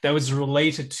that was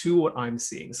related to what I'm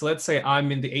seeing. So let's say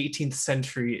I'm in the 18th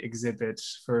century exhibit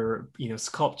for,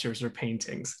 sculptures or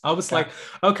paintings. I was like,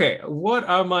 okay, what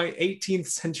are my 18th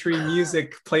century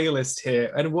music playlist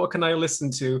here? And what can I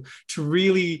listen to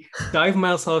really dive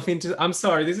myself into? I'm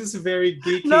sorry, this is a very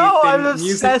geeky thing. I'm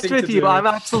obsessed with you. I'm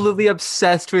absolutely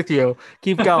obsessed with you.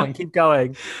 Keep going, keep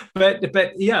going.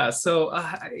 But yeah, so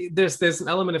there's an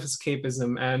element of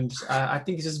escapism, and I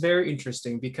think it's just very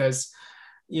interesting because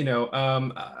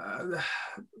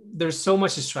there's so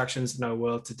much distractions in our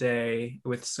world today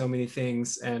with so many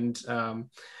things, and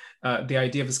the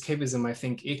idea of escapism, I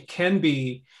think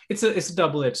it's a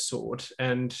double-edged sword.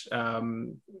 And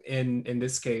in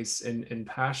this case, in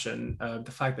Passion,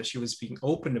 the fact that she was being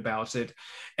open about it,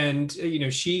 and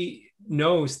she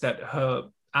knows that her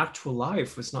actual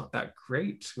life was not that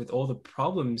great with all the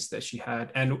problems that she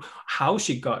had, and how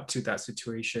she got to that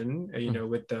situation,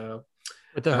 with the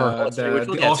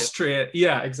Austria,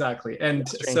 yeah, exactly. And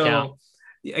so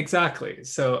exactly,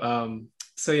 so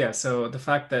so the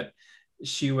fact that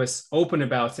she was open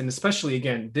about, and especially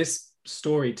again, this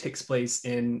story takes place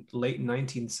in late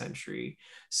 19th century,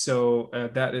 so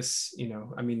that is,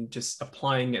 just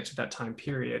applying it to that time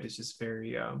period is just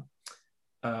very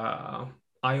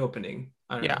eye-opening.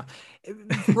 Yeah.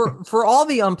 For all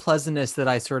the unpleasantness that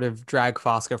I sort of drag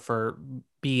Fosca for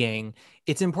being,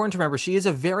 it's important to remember she is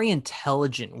a very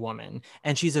intelligent woman,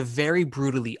 and she's a very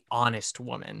brutally honest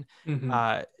woman.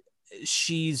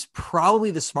 She's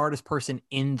probably the smartest person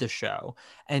in the show,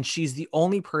 and she's the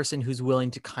only person who's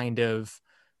willing to kind of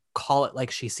call it like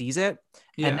she sees it.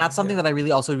 And that's something that I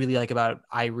really like about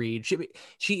I Read.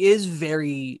 She is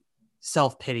very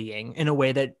self-pitying in a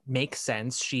way that makes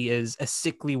sense. She is a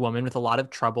sickly woman with a lot of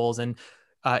troubles, and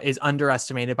is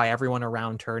underestimated by everyone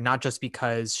around her, not just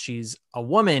because she's a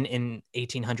woman in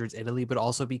 1800s Italy, but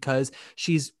also because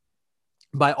she's,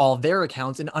 by all their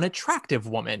accounts, an unattractive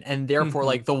woman, and therefore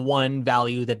like the one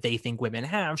value that they think women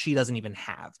have, she doesn't even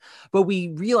have. But we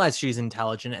realize she's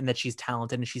intelligent and that she's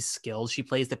talented and she's skilled. She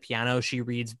plays the piano, she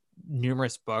reads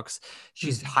numerous books,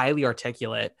 she's highly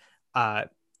articulate,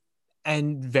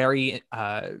 and very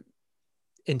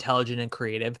intelligent and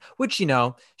creative, which,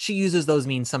 she uses those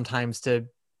means sometimes to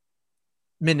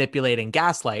manipulate and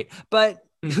gaslight, but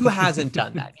who hasn't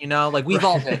done that? Like we've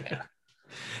all been there.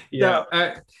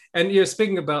 Yeah. And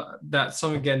speaking about that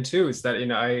song again too, is that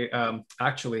I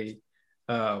actually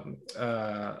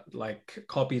like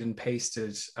copied and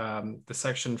pasted the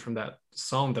section from that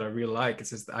song that I really like. It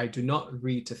says, I do not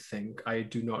read to think, I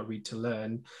do not read to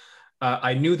learn.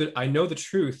 I know the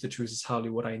truth is hardly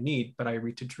what I need, but I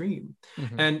read to dream.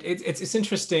 Mm-hmm. And it's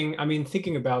interesting. I mean,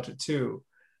 thinking about it too,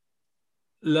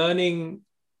 learning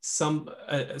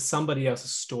somebody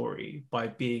else's story by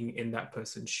being in that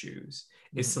person's shoes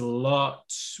is a lot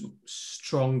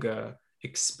stronger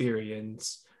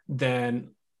experience than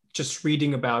just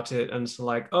reading about it and it's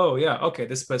like, oh yeah, okay,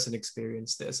 this person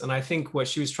experienced this. And I think what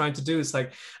she was trying to do is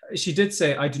like, she did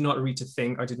say, I do not read to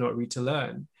think, I do not read to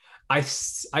learn. I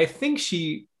think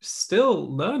she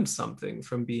still learned something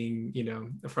from being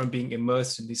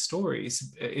immersed in these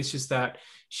stories. It's just that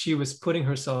she was putting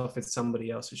herself in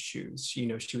somebody else's shoes. She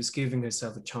was giving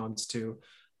herself a chance to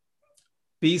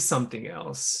be something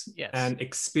else. Yes. And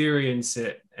experience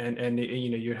it. And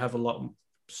you have a lot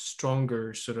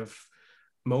stronger sort of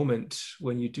moment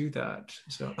when you do that.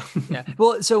 So yeah.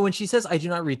 Well, so when she says I do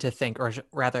not read to think, or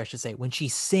rather I should say when she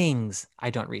sings I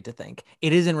don't read to think,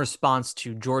 it is in response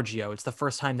to Giorgio. It's the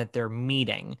first time that they're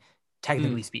meeting,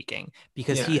 technically speaking,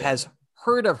 because he has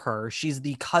heard of her. She's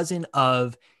the cousin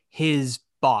of his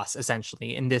boss,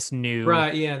 essentially, in this new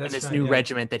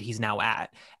regiment that he's now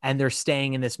at, and they're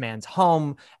staying in this man's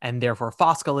home, and therefore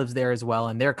Fosca lives there as well,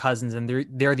 and they're cousins, and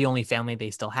they're the only family they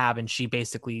still have, and she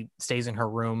basically stays in her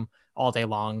room all day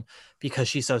long because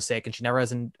she's so sick and she never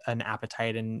has an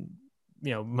appetite, and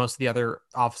most of the other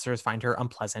officers find her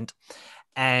unpleasant.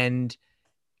 And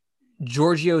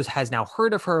Giorgio has now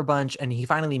heard of her a bunch, and he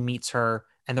finally meets her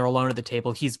and they're alone at the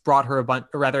table. He's brought her a bunch,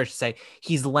 or rather I should say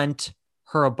he's lent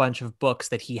her a bunch of books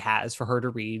that he has for her to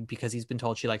read because he's been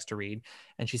told she likes to read.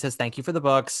 And she says, thank you for the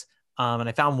books. And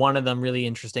I found one of them really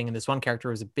interesting. And this one character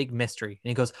was a big mystery. And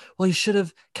he goes, well, you should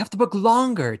have kept the book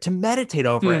longer to meditate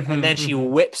over it. And then she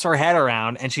whips her head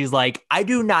around and she's like, I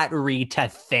do not read to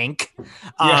think.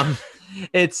 And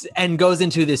goes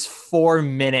into this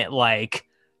 4-minute, like,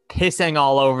 pissing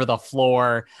all over the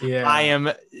floor. Yeah. I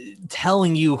am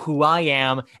telling you who I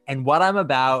am and what I'm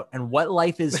about and what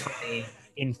life is for me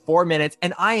in 4 minutes,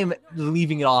 and I am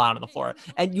leaving it all out on the floor.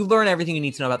 And you learn everything you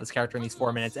need to know about this character in these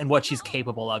 4 minutes and what she's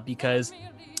capable of, because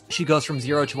she goes from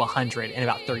 0 to 100 in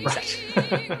about 30 seconds.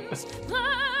 There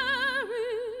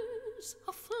is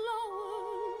a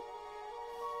flower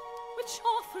which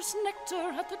offers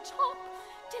nectar at the top,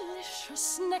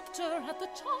 delicious nectar at the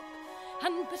top,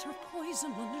 and bitter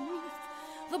poison underneath.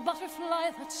 The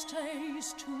butterfly that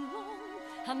stays too long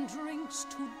and drinks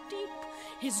too deep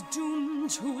is doomed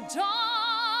to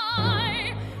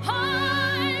die.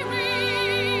 I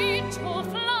read to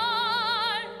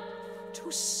fly,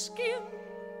 to skim.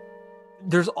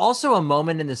 There's also a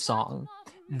moment in the song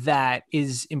that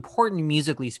is important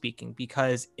musically speaking,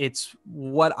 because it's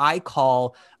what I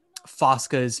call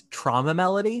Fosca's trauma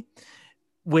melody,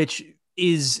 which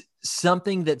is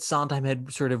something that Sondheim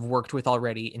had sort of worked with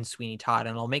already in Sweeney Todd,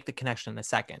 and I'll make the connection in a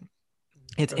second.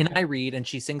 It's in I Read, and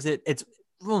she sings it. It's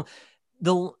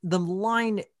the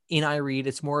line in I Read,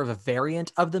 it's more of a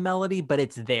variant of the melody, but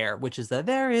it's there, which is that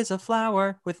there is a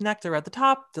flower with nectar at the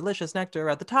top, delicious nectar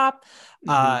at the top.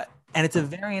 And it's a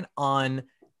variant on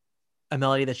a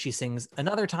melody that she sings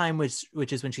another time, which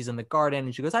is when she's in the garden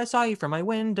and she goes, I saw you from my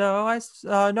window.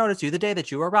 I noticed you the day that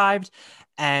you arrived.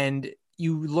 And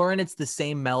you learn it's the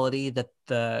same melody that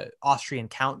the Austrian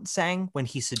count sang when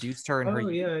he seduced her.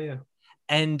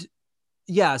 And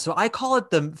yeah, so I call it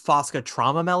the Fosca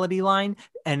trauma melody line.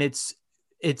 And it's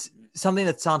something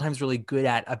that Sondheim's really good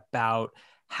at, about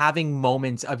having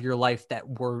moments of your life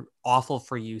that were awful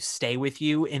for you stay with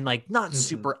you in like not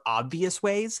super obvious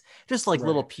ways, just like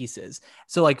little pieces.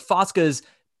 So like Fosca's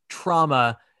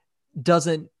trauma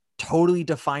doesn't totally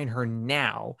define her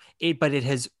now, but it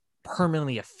has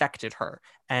permanently affected her.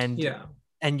 And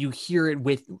you hear it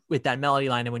with that melody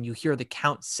line, and when you hear the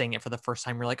count sing it for the first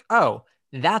time, you're like, oh,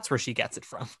 that's where she gets it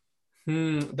from.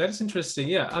 That is interesting.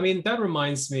 Yeah, I mean, that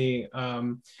reminds me,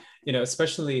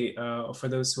 especially for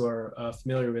those who are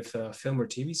familiar with film or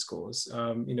TV scores,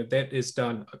 that is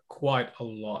done quite a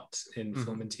lot in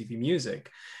film and TV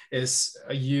music, is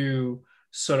you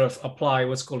sort of apply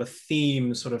what's called a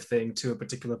theme sort of thing to a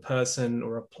particular person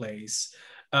or a place.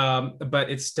 But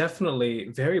it's definitely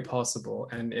very possible,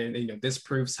 and this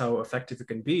proves how effective it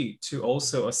can be, to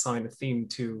also assign a theme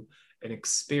to an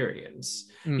experience,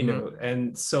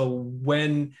 and so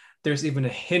when there's even a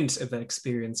hint of that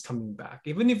experience coming back,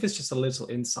 even if it's just a little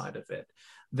inside of it,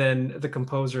 then the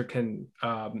composer can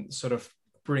sort of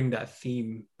bring that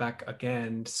theme back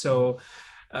again. So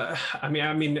from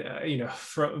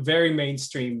very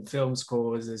mainstream film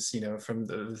scores is, from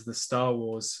the Star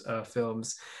Wars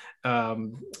films,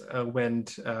 when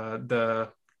the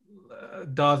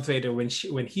Darth Vader, when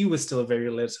he was still very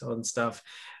little and stuff,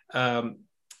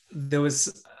 there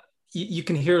was, you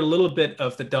can hear a little bit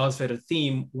of the Darth Vader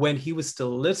theme when he was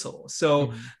still little.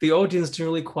 So the audience didn't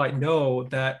really quite know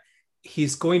that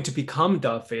he's going to become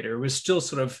Darth Vader. We're still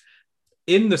sort of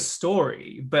in the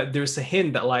story, but there's a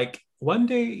hint that like one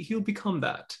day he'll become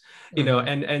that,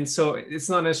 and so it's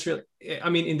not necessarily,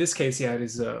 I mean, in this case, yeah, it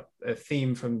is a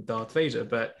theme from Darth Vader,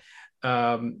 but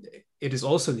it is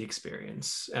also the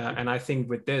experience. And I think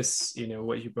with this,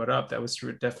 what you brought up, that was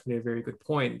definitely a very good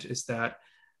point, is that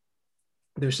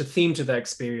there's a theme to that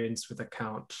experience with the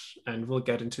Count, and we'll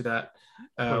get into that,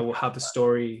 how the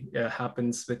story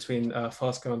happens between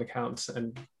Fosco and the Count,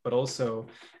 but also,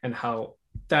 and how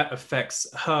that affects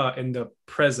her in the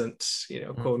present,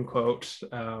 quote unquote,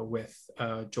 with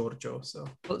Giorgio.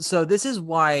 So this is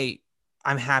why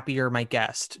I'm happy you're my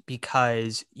guest,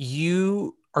 because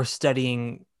you are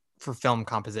studying for film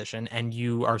composition and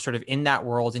you are sort of in that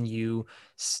world and you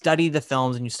study the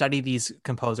films and you study these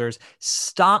composers.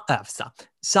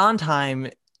 Sondheim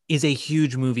is a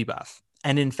huge movie buff.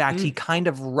 And in fact, he kind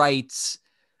of writes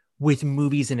with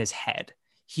movies in his head.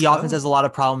 He often says a lot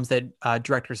of problems that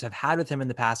directors have had with him in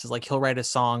the past is like, he'll write a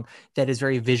song that is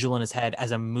very visual in his head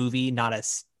as a movie, not a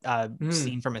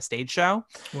scene from a stage show.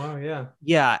 Wow. Yeah.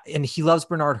 Yeah. And he loves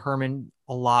Bernard Herrmann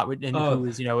a lot, and who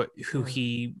is, who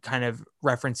he kind of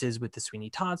references with the Sweeney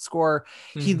Todd score.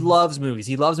 He loves movies.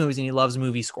 He loves movies and he loves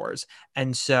movie scores.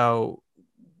 And so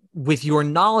with your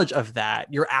knowledge of that,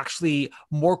 you're actually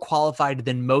more qualified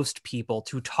than most people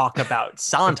to talk about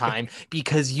Sondheim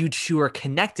because you two are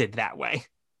connected that way.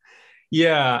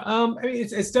 Yeah. I mean,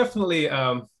 it's definitely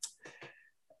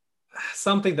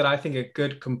something that I think a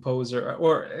good composer,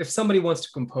 or if somebody wants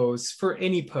to compose for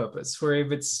any purpose, for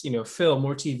if it's, film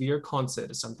or TV or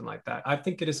concert or something like that, I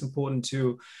think it is important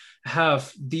to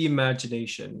have the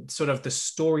imagination, sort of the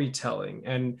storytelling,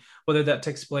 and whether that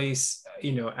takes place,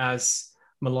 as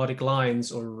melodic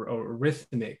lines or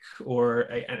rhythmic, or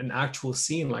an actual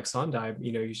scene like Sondheim,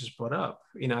 you just brought up.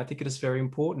 I think it is very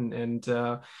important. And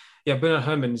Bernard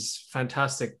Herrmann is a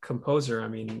fantastic composer. I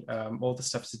mean, all the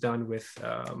stuff he's done with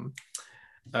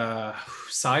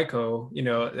Psycho,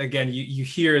 again, you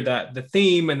hear that the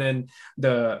theme, and then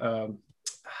I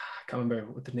can't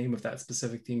remember what the name of that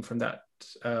specific theme from that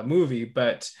movie,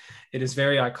 but it is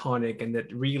very iconic, and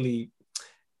it really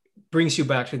brings you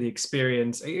back to the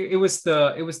experience. It was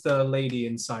the lady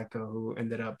in Psycho who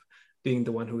ended up being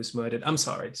the one who was murdered. I'm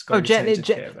sorry. It's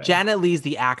Janet Leigh's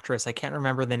the actress. I can't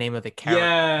remember the name of the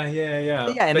character.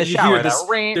 Yeah. In the shower.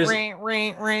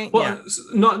 Ring. Well,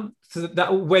 not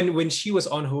that when she was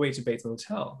on her way to Bates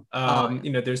Motel.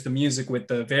 There's the music with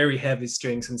the very heavy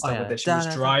strings and stuff like that. She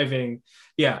was driving.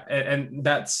 Yeah, and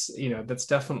that's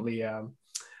definitely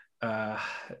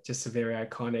just a very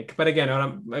iconic. But again,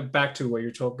 I'm back to what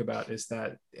you're talking about, is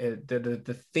that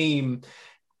the theme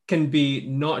can be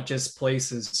not just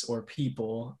places or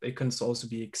people, it can also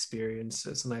be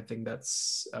experiences. And I think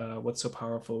that's what's so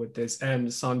powerful with this.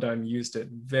 And Sondheim used it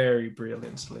very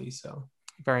brilliantly. So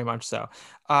very much so.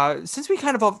 Since we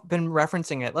kind of have been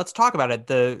referencing it, let's talk about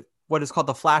it. What is called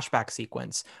the flashback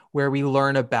sequence, where we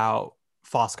learn about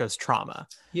Fosco's trauma.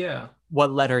 Yeah.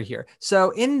 What led her here.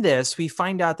 So in this, we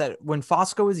find out that when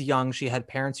Fosco was young, she had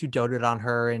parents who doted on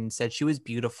her and said she was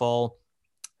beautiful.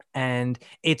 And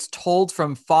it's told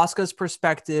from Fosco's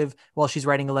perspective while she's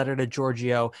writing a letter to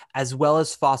Giorgio, as well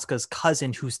as Fosco's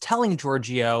cousin who's telling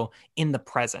Giorgio in the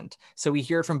present. So we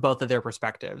hear it from both of their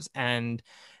perspectives and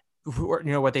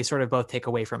what they sort of both take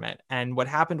away from it. And what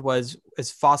happened was,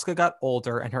 as Fosco got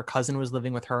older and her cousin was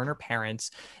living with her and her parents,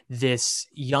 this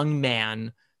young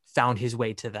man found his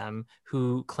way to them,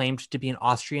 who claimed to be an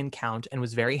Austrian count and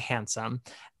was very handsome,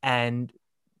 and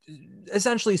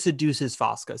essentially seduces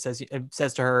Fosco,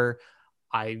 says to her,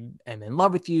 I am in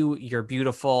love with you. You're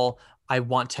beautiful. I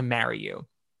want to marry you.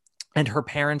 And her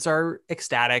parents are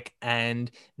ecstatic,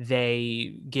 and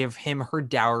they give him her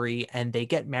dowry, and they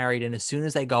get married. And as soon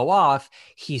as they go off,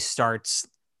 he starts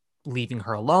leaving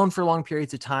her alone for long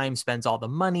periods of time, spends all the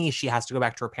money. She has to go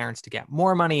back to her parents to get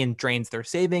more money, and drains their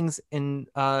savings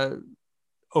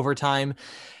over time.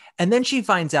 And then she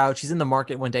finds out, she's in the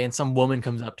market one day and some woman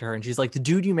comes up to her and she's like, the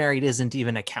dude you married isn't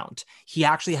even a count. He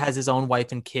actually has his own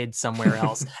wife and kids somewhere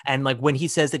else. And like when he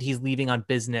says that he's leaving on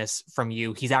business from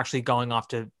you, he's actually going off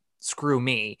to screw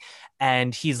me,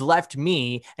 and he's left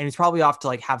me, and he's probably off to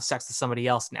like have sex with somebody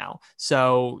else now.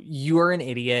 So you're an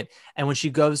idiot. And when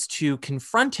she goes to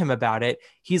confront him about it,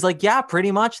 he's like, yeah,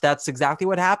 pretty much. That's exactly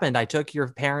what happened. I took your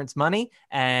parents' money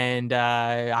and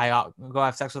I go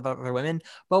have sex with other women.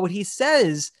 But what he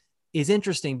says is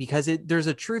interesting because there's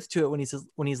a truth to it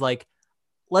when he's like,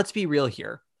 let's be real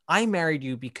here. I married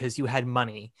you because you had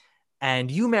money,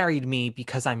 and you married me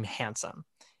because I'm handsome.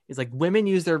 It's like women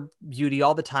use their beauty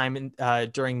all the time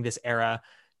during this era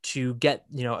to get,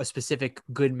 a specific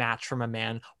good match from a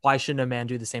man. Why shouldn't a man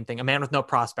do the same thing? A man with no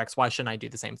prospects, why shouldn't I do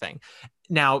the same thing?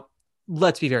 Now,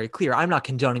 let's be very clear. I'm not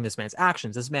condoning this man's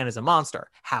actions. This man is a monster.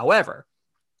 However,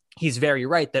 he's very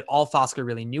right that all Fosca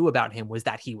really knew about him was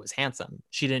that he was handsome.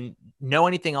 She didn't know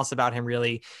anything else about him,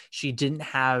 really. She didn't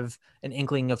have an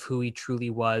inkling of who he truly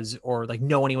was or like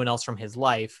know anyone else from his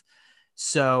life.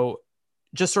 So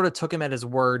just sort of took him at his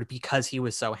word because he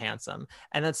was so handsome.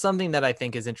 And that's something that I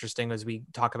think is interesting as we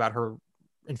talk about her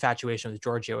infatuation with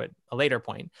Giorgio at a later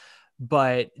point.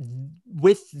 But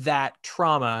with that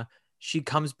trauma, she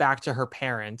comes back to her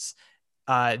parents.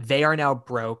 They are now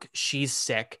broke. She's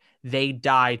sick. They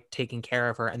die taking care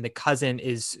of her. And the cousin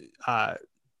is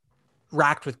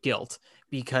racked with guilt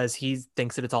because he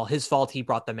thinks that it's all his fault. He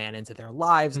brought the man into their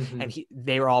lives. Mm-hmm. And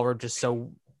they all were just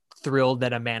so thrilled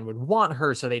that a man would want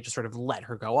her, so they just sort of let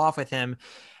her go off with him,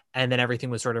 and then everything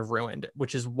was sort of ruined,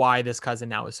 which is why this cousin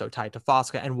now is so tied to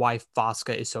Fosca and why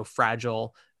Fosca is so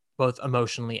fragile both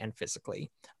emotionally and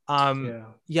physically. Talk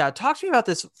to me about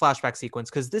this flashback sequence,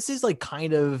 because this is like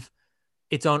kind of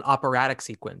its own operatic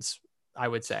sequence, I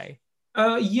would say.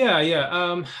 I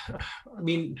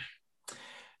mean,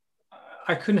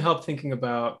 I couldn't help thinking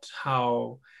about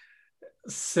how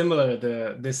similar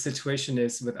this situation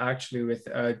is with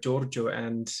Giorgio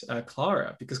and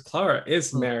Clara, because Clara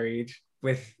is married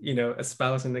with a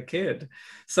spouse and a kid.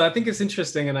 So I think it's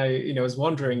interesting, and I was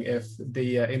wondering if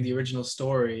the in the original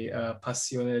story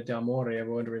Passione d'amore, I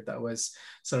wonder if that was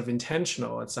sort of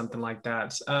intentional or something like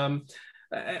that.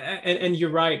 And you're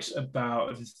right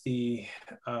about the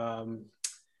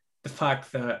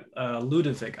fact that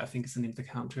Ludovic, I think is the name of the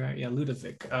count, right? Yeah,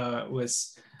 Ludovic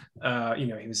was,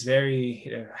 he was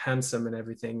very handsome and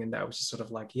everything, and that was just sort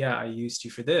of like, yeah, I used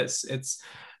you for this. It's,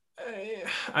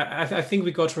 I think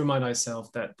we got to remind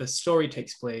ourselves that the story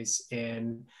takes place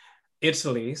in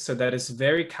Italy, so that is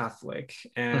very Catholic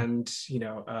and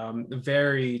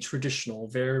very traditional,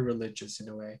 very religious in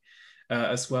a way,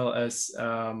 as well as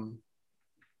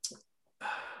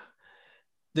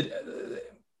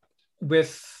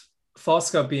with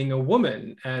Fosca being a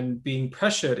woman and being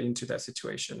pressured into that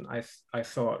situation, I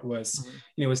thought was,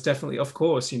 was definitely, of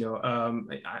course,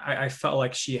 I felt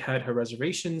like she had her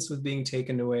reservations with being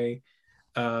taken away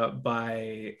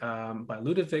by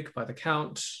Ludovic, by the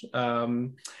Count.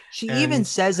 She even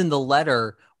says in the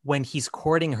letter when he's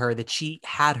courting her that she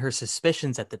had her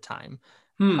suspicions at the time.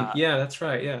 Yeah, that's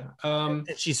right. Yeah.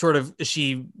 She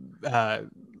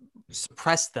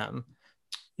suppressed them.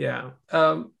 Yeah.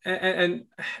 And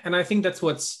I think that's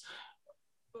what's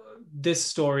this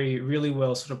story really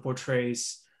well sort of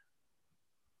portrays,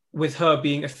 with her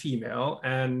being a female.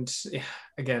 And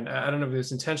again, I don't know if it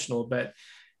was intentional, but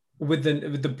with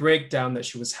the breakdown that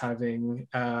she was having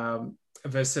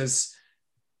versus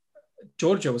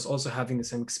Giorgio was also having the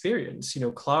same experience.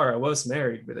 Clara was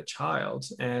married with a child,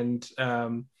 and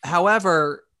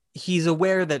however, he's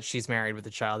aware that she's married with a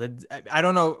child. I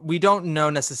don't know. We don't know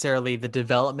necessarily the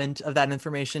development of that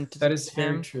information. That is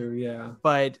very true. Yeah.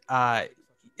 But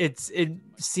it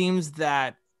seems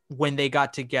that when they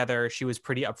got together, she was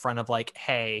pretty upfront of like,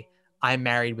 hey, I'm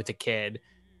married with a kid.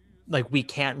 Like, we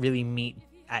can't really meet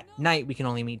at night. We can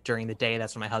only meet during the day.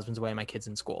 That's when my husband's away, my kid's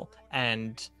in school.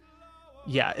 And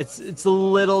yeah, it's a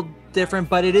little different,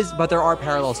 but there are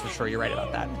parallels for sure. You're right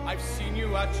about that. I've seen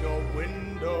you at your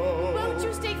window. Won't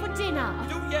you stay for dinner?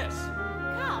 Yes.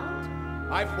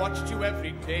 Count? I've watched you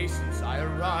every day since I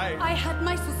arrived. I had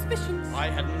my suspicions. I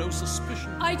had no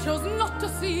suspicion. I chose not to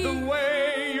see. The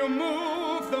way you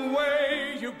move, the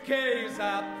way you gaze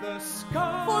at the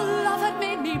sky. For love had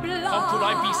made me blind. How could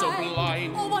I be so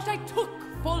blind? Oh, what I took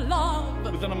for love.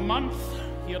 Within a month,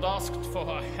 he had asked for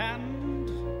her hand.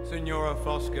 Signora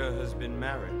Fosca has been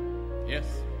married. Yes.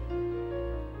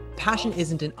 Passion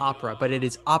isn't an opera, but it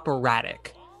is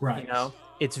operatic. Right.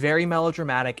 It's very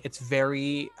melodramatic. It's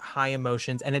very high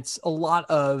emotions, and it's a lot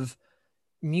of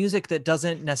music that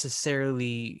doesn't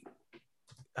necessarily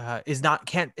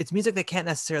it's music that can't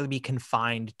necessarily be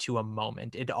confined to a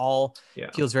moment. It all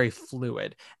feels very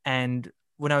fluid. And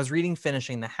when I was reading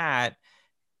Finishing the Hat,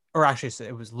 or actually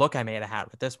it was Look, I Made a Hat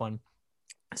with this one,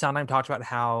 Sondheim talked about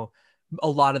how a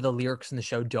lot of the lyrics in the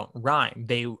show don't rhyme.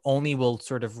 They only will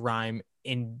sort of rhyme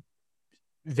in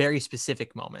very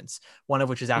specific moments, one of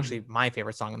which is actually my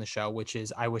favorite song in the show, which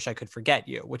is I Wish I Could Forget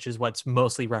You, which is what's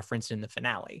mostly referenced in the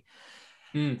finale.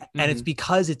 And it's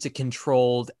because it's a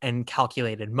controlled and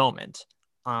calculated moment.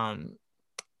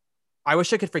 I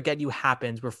Wish I Could Forget You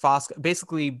happens where Fosca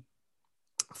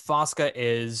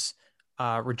is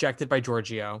rejected by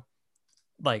Giorgio,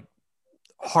 like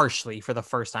harshly for the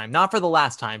first time. Not for the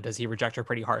last time does he reject her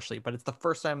pretty harshly, but it's the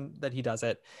first time that he does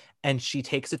it. And she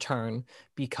takes a turn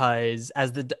because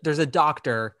there's a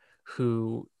doctor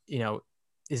who, you know,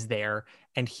 is there,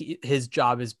 and his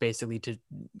job is basically to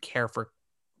care for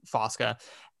Fosca.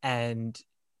 And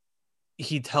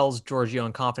he tells Giorgio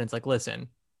in confidence, like, listen,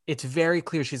 it's very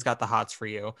clear she's got the hots for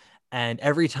you. And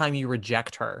every time you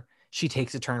reject her, she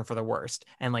takes a turn for the worst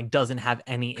and like doesn't have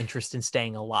any interest in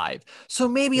staying alive. So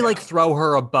maybe like throw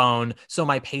her a bone so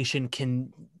my patient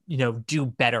can, you know, do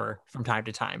better from time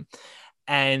to time.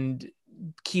 And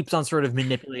keeps on sort of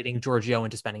manipulating Giorgio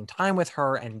into spending time with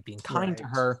her and being kind to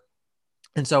her.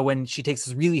 And so when she takes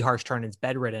this really harsh turn and is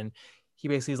bedridden, he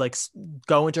basically is like,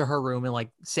 go into her room and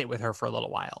like sit with her for a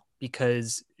little while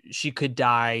because she could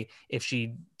die if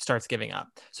she starts giving up.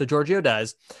 So Giorgio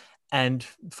does. And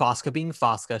Fosca being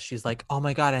Fosca, she's like, oh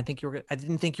my God, I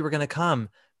didn't think you were going to come.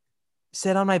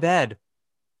 Sit on my bed.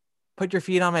 Put your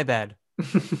feet on my bed.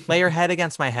 Lay your head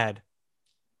against my head.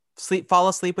 Fall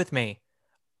asleep with me.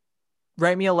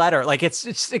 Write me a letter. Like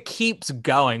it keeps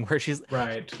going where she's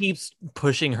keeps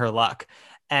pushing her luck.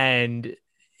 And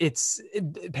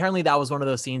apparently that was one of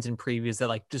those scenes in previews that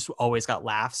like just always got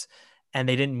laughs, and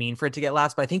they didn't mean for it to get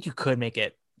laughs, but I think you could make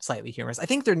it slightly humorous. I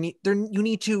think you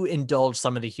need to indulge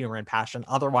some of the humor and passion.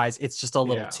 Otherwise it's just a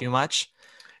little too much.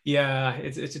 Yeah,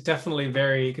 it's definitely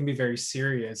it can be very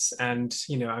serious. And,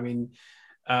 you know, I mean,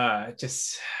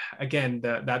 just again,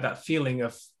 that feeling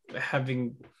of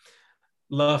having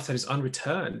love that is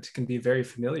unreturned can be a very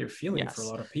familiar feeling for a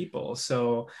lot of people.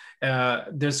 So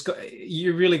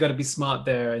you really got to be smart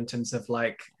there in terms of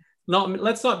like,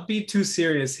 let's not be too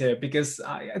serious here, because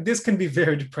this can be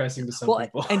very depressing to some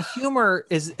people. And humor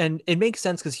and it makes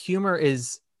sense because humor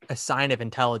is a sign of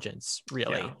intelligence,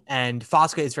 really. Yeah. And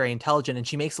Fosca is very intelligent and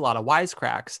she makes a lot of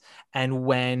wisecracks. And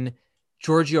when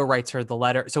Giorgio writes her the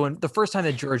letter, so when the first time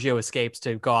that Giorgio escapes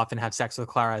to go off and have sex with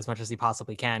Clara as much as he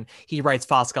possibly can, he writes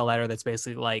Fosca a letter that's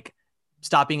basically like,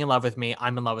 stop being in love with me,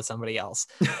 I'm in love with somebody else.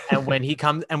 And when he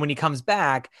comes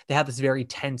back, they have this very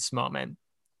tense moment.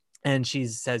 And she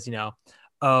says, you know,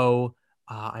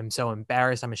 I'm so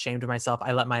embarrassed. I'm ashamed of myself.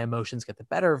 I let my emotions get the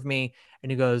better of me.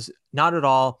 And he goes, not at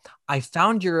all. I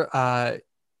found your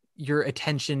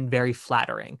attention very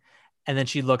flattering. And then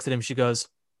she looks at him. She goes,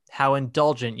 how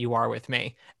indulgent you are with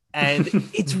me. And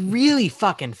it's really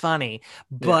fucking funny.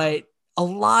 But a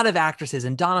lot of actresses,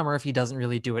 and Donna Murphy doesn't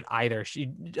really do it either.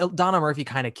 Donna Murphy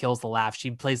kind of kills the laugh.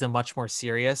 She plays them much more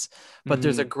serious, but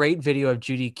there's a great video of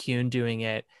Judy Kuhn doing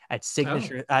it at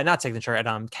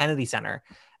at Kennedy Center.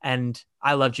 And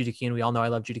I love Judy Kuhn. We all know I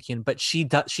love Judy Kuhn, but she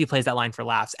plays that line for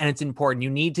laughs, and it's important. You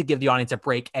need to give the audience a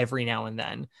break every now and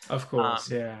then. Of course.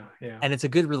 Yeah. And it's a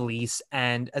good release.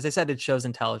 And as I said, it shows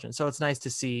intelligence. So it's nice to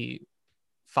see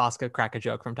Fosca crack a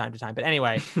joke from time to time. But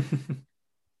anyway,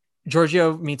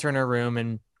 Giorgio meets her in her room,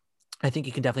 and I think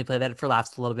you can definitely play that for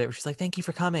laughs a little bit, where she's like, thank you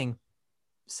for coming.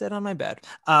 Sit on my bed.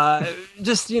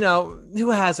 Just, you know,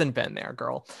 who hasn't been there,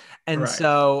 girl? And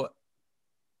so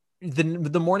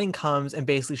the morning comes, and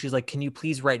basically she's like, can you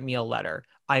please write me a letter?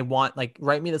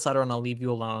 Write me this letter and I'll leave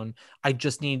you alone. I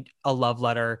just need a love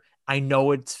letter. I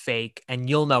know it's fake and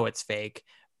you'll know it's fake,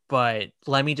 but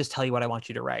let me just tell you what I want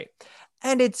you to write.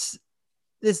 And it's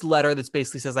this letter that's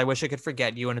basically says, I wish I could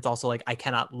forget you. And it's also like, I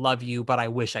cannot love you, but I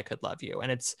wish I could love you.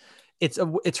 And it's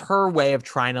her way of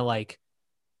trying to like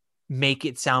make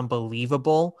it sound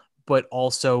believable, but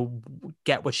also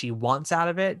get what she wants out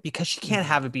of it, because she can't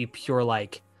have it be pure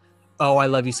like, oh, I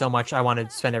love you so much, I want to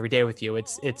spend every day with you.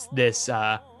 It's this, you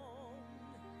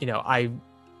know, I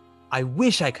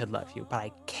wish I could love you, but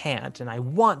I can't, and I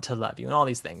want to love you, and all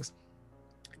these things.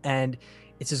 And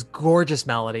it's this gorgeous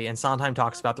melody, and Sondheim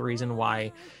talks about the reason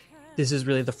why this is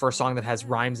really the first song that has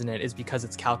rhymes in it is because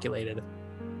it's calculated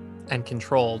and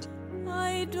controlled.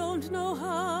 I don't know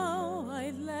how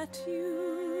I let you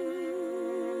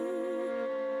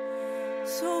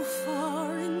so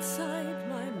far inside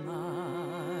my mind,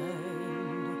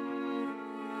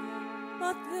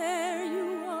 but there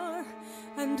you are,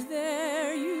 and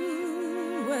there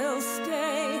you will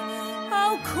stay.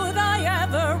 How could I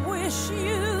ever wish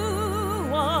you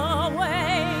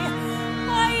away?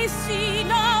 I see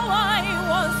now I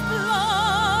was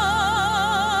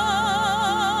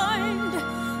blind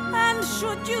and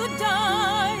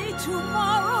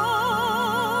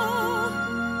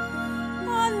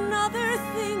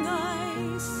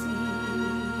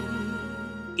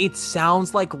it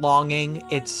sounds like longing.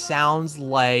 It sounds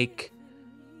like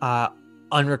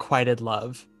unrequited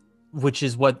love, which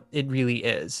is what it really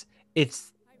is.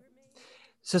 It's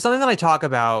so something that I talk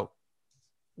about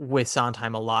with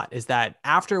Sondheim a lot is that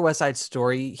after West Side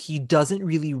Story, he doesn't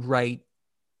really write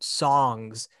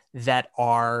songs that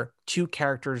are two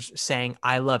characters saying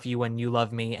I love you and you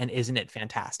love me and isn't it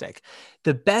fantastic.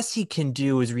 The best he can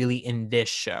do is really in this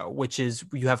show, which is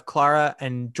you have Clara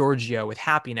and Giorgio with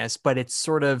Happiness, but it's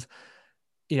sort of,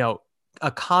 you know,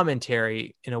 a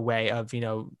commentary in a way of, you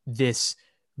know, this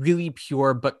really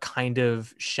pure but kind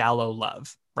of shallow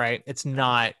love, right? It's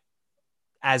not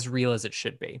as real as it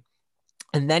should be.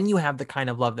 And then you have the kind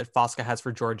of love that Fosca has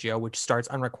for Giorgio, which starts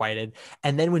unrequited.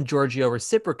 And then when Giorgio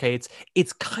reciprocates,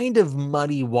 it's kind of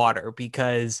muddy water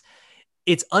because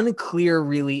it's unclear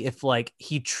really if like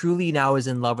he truly now is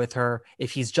in love with her,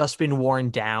 if he's just been worn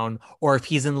down, or if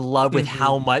he's in love with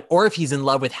how much, or if he's in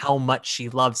love with how much she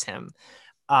loves him.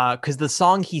 Because the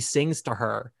song he sings to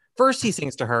her, first he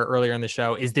sings to her earlier in the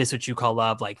show, is this what you call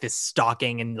love? Like this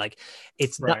stalking, and like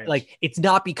it's not like it's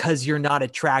not because you're not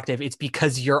attractive, it's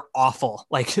because you're awful.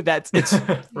 Like it's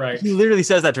right. He literally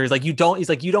says that to her. He's like you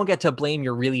don't get to blame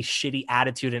your really shitty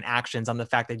attitude and actions on the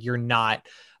fact that you're not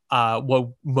what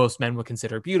most men would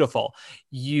consider beautiful.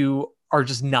 You are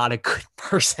just not a good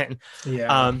person.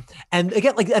 Yeah. And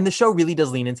again, like, and the show really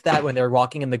does lean into that when they're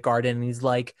walking in the garden and he's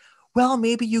like, well,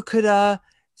 maybe you could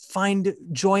find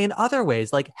joy in other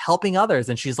ways, like helping others.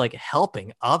 And she's like,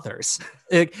 helping others?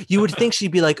 You would think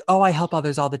she'd be like, oh, I help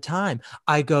others all the time.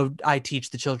 I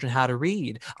teach the children how to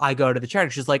read. I go to the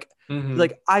charity. She's like,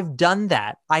 like, I've done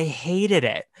that. I hated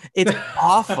it. It's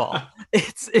awful.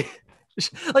 It's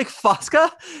like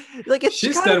Fosca, like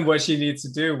she's done what she needs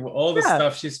to do. All the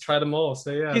stuff, she's tried them all.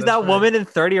 So yeah, she's that woman in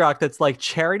 30 Rock that's like,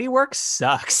 charity work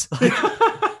sucks.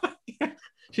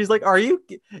 She's like,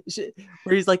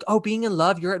 where he's like, oh, being in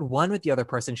love, you're at one with the other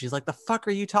person. She's like, the fuck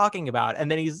are you talking about? And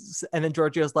then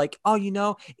Giorgio's like, oh, you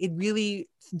know, it really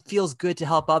feels good to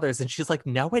help others. And she's like,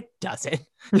 no, it doesn't.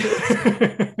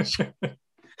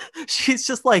 She's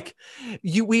just like,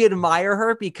 we admire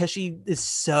her because she is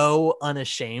so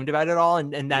unashamed about it all.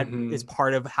 And that is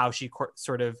part of how she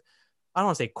sort of, I don't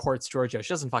want to say courts Giorgio. She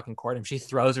doesn't fucking court him. She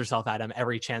throws herself at him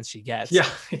every chance she gets. Yeah,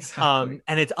 exactly.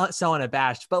 And it's so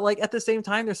unabashed. But like at the same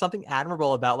time, there's something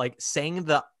admirable about like saying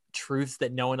the truths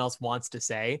that no one else wants to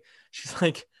say. She's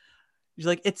like,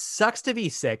 it sucks to be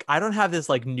sick. I don't have this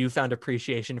like newfound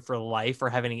appreciation for life or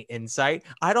have any insight.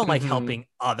 I don't like helping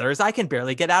others. I can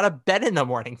barely get out of bed in the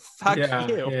morning. Fuck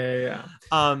you. Yeah.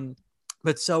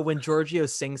 But so when Giorgio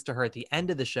sings to her at the end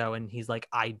of the show and he's like,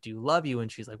 I do love you.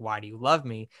 And she's like, why do you love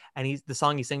me? And the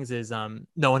song he sings is,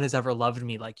 no one has ever loved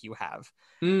me like you have.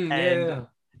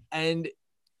 And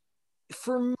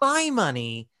for my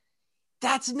money,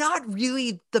 that's not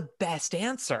really the best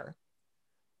answer.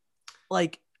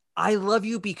 Like, I love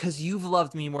you because you've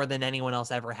loved me more than anyone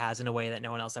else ever has in a way that no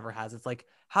one else ever has. It's like,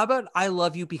 how about I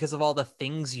love you because of all the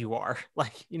things you are?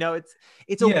 Like, you know,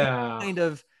 it's a kind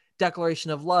of declaration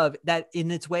of love that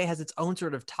in its way has its own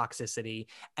sort of toxicity.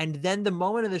 And then the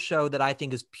moment of the show that I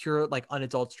think is pure, like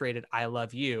unadulterated I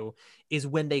love you is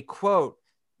when they quote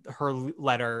her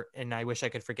letter, and I wish I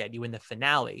could forget you, in the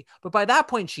finale. But by that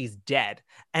point she's dead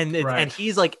and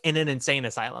he's like in an insane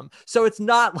asylum. So it's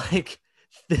not like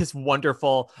this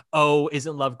wonderful, oh,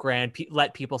 isn't love grand?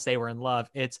 Let people say we're in love.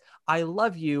 It's I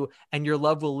love you and your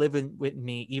love will live with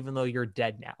me even though you're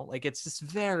dead now. Like it's just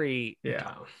very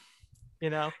dumb. You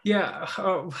know? Yeah.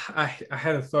 Oh, I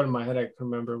had a thought in my head. I can't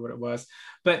remember what it was,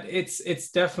 but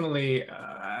it's definitely,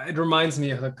 it reminds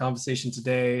me of the conversation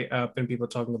today when people are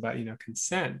talking about, you know,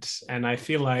 consent. And I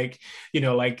feel like, you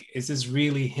know, like, is this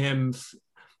really him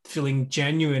feeling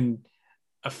genuine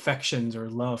affections or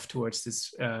love towards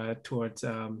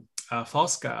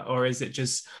Fosca, or is it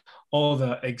just all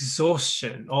the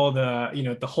exhaustion, all the, you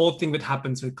know, the whole thing that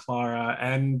happens with Clara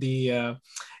and the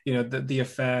you know, the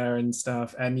affair and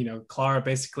stuff, and you know, Clara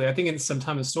basically, I think in some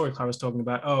time in the story, Clara's talking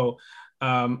about,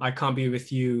 I can't be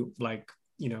with you, like,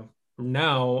 you know,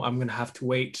 now I'm gonna have to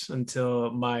wait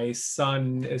until my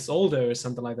son is older or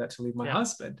something like that to leave my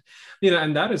husband, you know,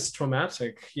 and that is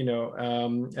traumatic, you know,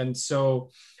 and so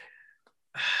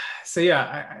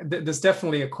yeah, there's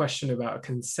definitely a question about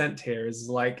consent here. Is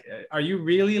like, are you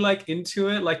really like into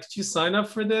it? Like, did you sign up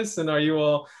for this? And are you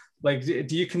all like,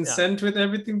 do you consent with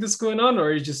everything that's going on? Or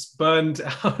are you just burned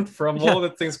out from all the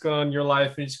things going on in your life?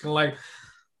 And you're just kind of like,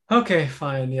 okay,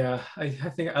 fine. Yeah, I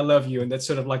think I love you. And that's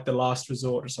sort of like the last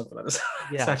resort or something like this.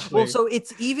 Yeah. Well, so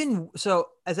it's even, so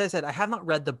as I said, I have not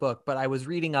read the book, but I was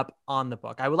reading up on the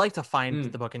book. I would like to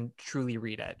find the book and truly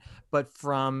read it. But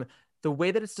from the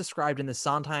way that it's described in the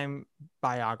Sondheim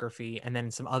biography and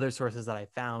then some other sources that I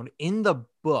found in the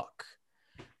book,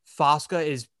 Fosca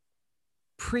is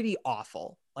pretty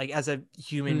awful, like as a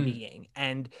human being,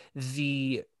 and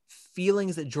the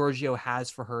feelings that Giorgio has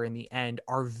for her in the end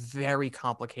are very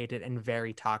complicated and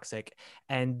very toxic.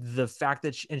 And the fact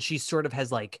that she sort of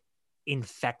has like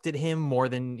infected him more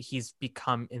than he's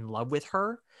become in love with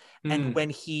her. And when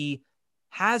he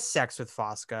has sex with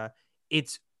Fosca,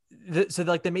 so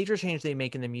like the major change they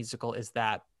make in the musical is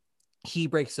that he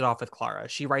breaks it off with Clara.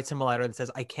 She writes him a letter that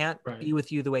says, I can't be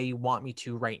with you the way you want me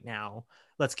to right now.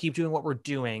 Let's keep doing what we're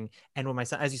doing. And when my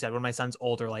son, as you said, when my son's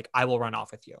older, like I will run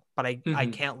off with you, but I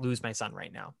can't lose my son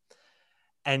right now.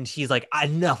 And he's like,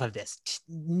 enough of this.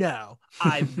 No,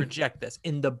 I reject this.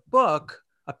 In the book,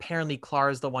 apparently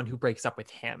Clara's the one who breaks up with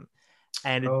him.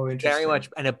 And very much,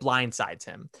 and it blindsides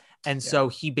him. And so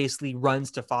he basically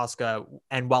runs to Fosca,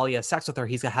 and while he has sex with her,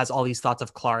 he has all these thoughts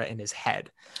of Clara in his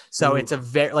head. So it's a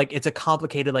very, like, it's a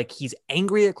complicated, like he's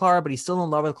angry at Clara, but he's still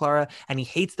in love with Clara. And he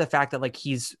hates the fact that like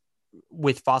he's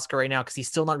with Fosca right now because he's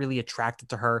still not really attracted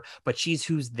to her, but she's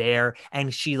who's there,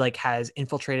 and she like has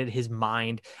infiltrated his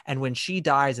mind. And when she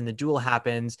dies and the duel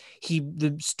happens,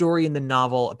 the story in the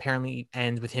novel apparently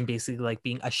ends with him basically like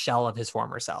being a shell of his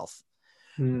former self.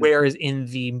 Whereas in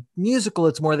the musical,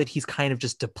 it's more that he's kind of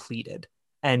just depleted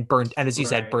and burnt, and as you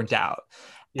said, burnt out.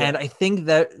 And I think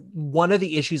that one of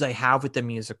the issues I have with the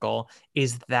musical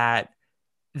is that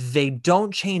they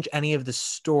don't change any of the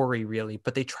story really,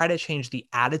 but they try to change the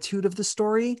attitude of the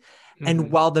story.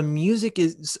 And while the music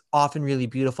is often really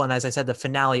beautiful, and as I said, the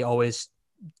finale always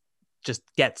just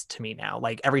gets to me now.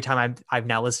 Like every time I've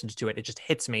now listened to it, it just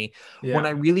hits me. When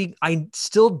I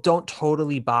still don't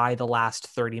totally buy the last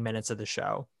 30 minutes of the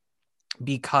show,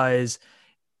 because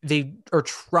they are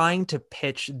trying to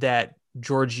pitch that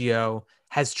Giorgio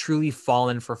has truly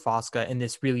fallen for Fosca in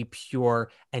this really pure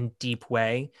and deep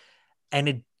way. And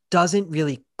it doesn't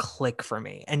really click for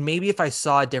me. And maybe if I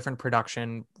saw a different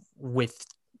production with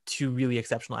two really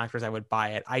exceptional actors, I would buy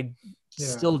it. I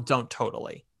still don't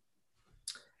totally.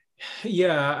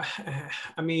 Yeah,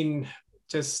 I mean,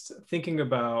 just thinking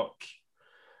about,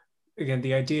 again,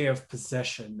 the idea of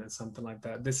possession and something like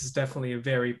that. This is definitely a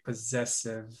very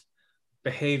possessive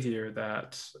behavior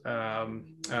that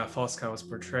Fosca was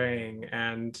portraying.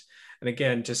 And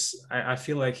again, just I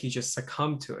feel like he just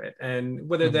succumbed to it. And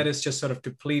whether that is just sort of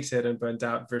depleted and burnt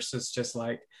out versus just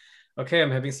like, okay, I'm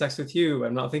having sex with you,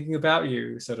 I'm not thinking about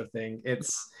you sort of thing. I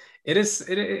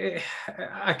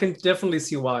can definitely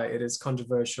see why it is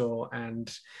controversial.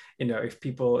 And, you know,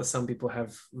 some people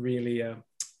have really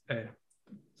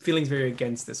feelings very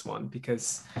against this one,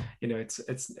 because, you know,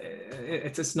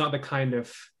 it's not the kind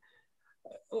of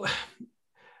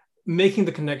making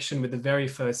the connection with the very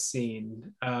first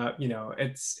scene. You know,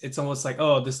 it's almost like,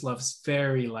 oh, this love's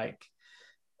very like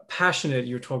passionate.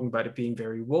 You're talking about it being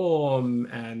very warm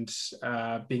and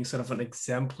being sort of an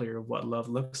exemplar of what love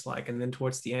looks like. And then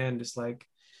towards the end, it's like,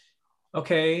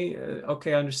 okay,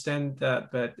 I understand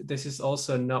that, but this is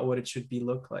also not what it should be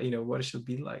what it should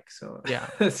be like. So yeah,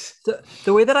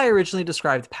 the way that I originally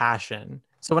described passion.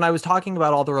 So when I was talking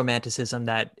about all the romanticism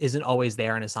that isn't always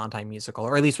there in a Sondheim musical,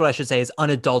 or at least what I should say is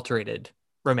unadulterated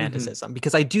romanticism,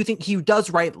 because I do think he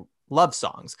does write love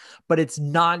songs, but it's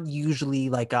not usually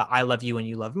like a I love you and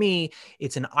you love me.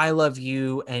 It's an I love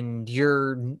you and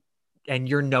you're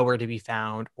nowhere to be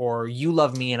found, or you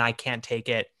love me and I can't take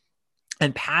it.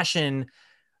 And passion,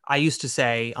 I used to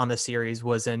say on the series,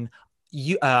 was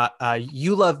you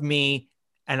love me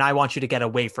and I want you to get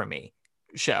away from me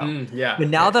show. But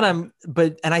now that and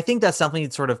I think that's something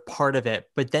that's sort of part of it.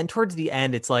 But then towards the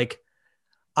end, it's like,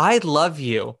 I love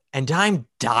you and I'm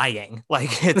dying. Like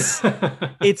it's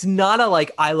not a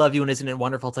like, I love you and isn't it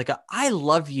wonderful? It's like I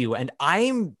love you and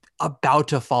I'm about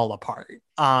to fall apart.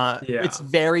 It's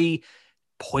very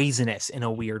poisonous in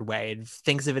a weird way. It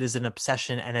thinks of it as an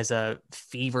obsession and as a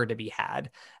fever to be had.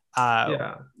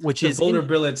 Which is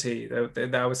vulnerability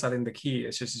that was I think the key.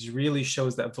 It really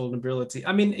shows that vulnerability.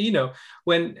 I mean, you know,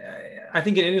 when I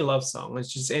think in any love song,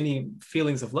 it's just any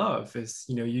feelings of love is,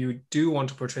 you know, you do want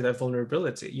to portray that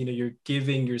vulnerability. You know, you're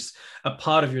giving a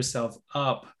part of yourself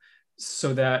up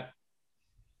so that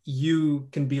you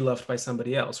can be loved by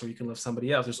somebody else, or you can love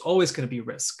somebody else. There's always going to be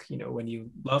risk, you know, when you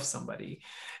love somebody.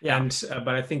 And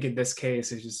but I think in this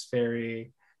case it's just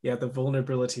very the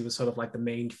vulnerability was sort of like the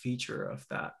main feature of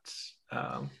that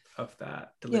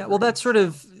delivery. Well, that's sort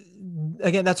of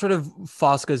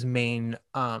Fosca's main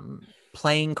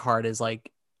playing card, is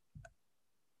like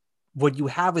what you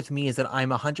have with me is that I'm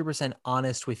 100%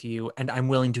 honest with you and I'm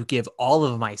willing to give all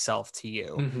of myself to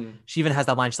you. Mm-hmm. She even has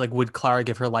that line. She's like, would Clara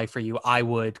give her life for you? I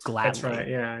would gladly. That's right.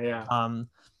 Yeah.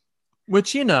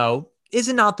 Which, you know,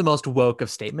 is not the most woke of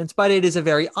statements, but it is a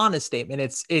very honest statement.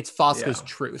 It's Fosca's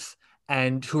truth.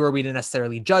 And who are we to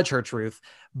necessarily judge her truth?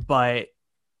 But,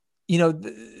 you know,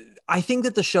 I think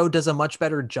that the show does a much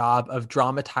better job of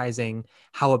dramatizing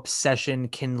how obsession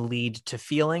can lead to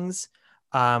feelings,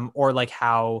 or like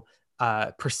how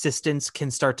persistence can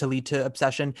start to lead to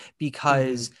obsession,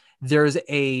 because there's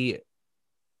a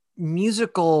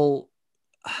musical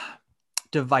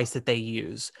device that they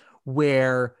use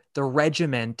where the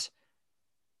regiment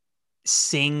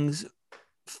sings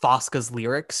Fosca's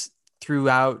lyrics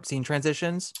throughout scene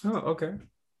transitions. Oh, okay.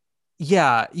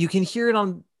 Yeah, you can hear it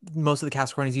on most of the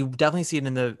cast recordings. You definitely see it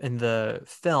in the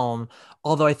film.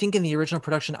 Although I think in the original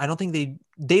production, I don't think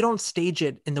they don't stage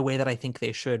it in the way that I think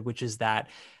they should, which is that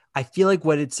I feel like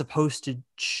what it's supposed to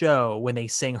show when they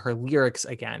sing her lyrics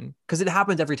again, because it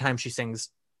happens every time she sings,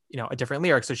 you know, a different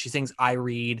lyric. So she sings "I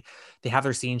Read," they have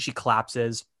their scene, she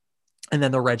collapses, and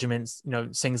then the regiment, you know,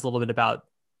 sings a little bit about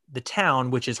the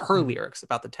town, which is her lyrics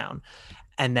about the town.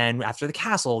 And then after the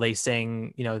castle, they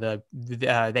sing, you know,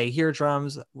 they hear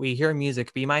drums, we hear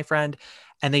music, be my friend.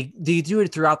 And they do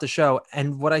it throughout the show.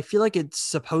 And what I feel like it's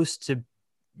supposed to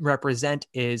represent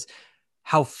is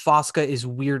how Fosca is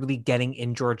weirdly getting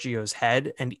in Giorgio's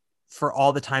head. And for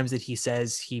all the times that he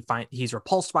says he's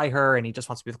repulsed by her and he just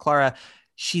wants to be with Clara,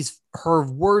 her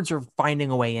words are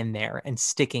finding a way in there and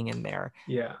sticking in there.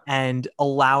 Yeah. And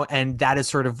that is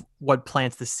sort of what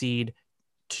plants the seed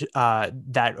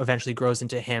that eventually grows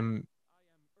into him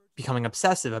becoming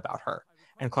obsessive about her.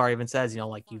 And Clara even says, you know,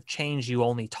 like, you've changed. You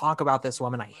only talk about this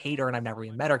woman. I hate her and I've never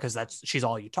even met her because she's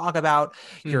all you talk about.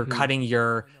 You're cutting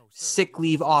your sick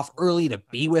leave off early to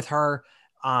be with her.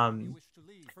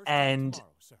 And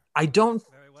I don't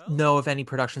know if any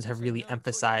productions have really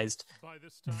emphasized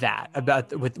that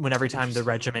when every time the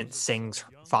regiment sings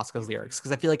Fosca's lyrics,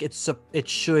 because I feel like it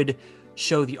should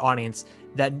show the audience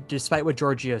that despite what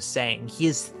Giorgio is saying, he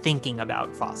is thinking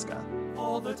about Fosca.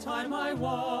 All the time I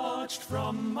watched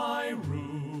from my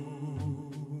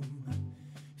room,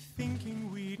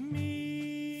 thinking we'd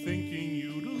meet, thinking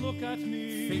you'd look at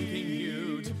me, thinking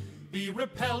you'd be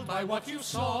repelled by what you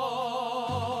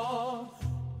saw.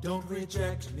 Don't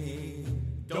reject me,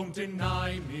 don't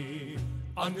deny me,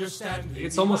 understand me.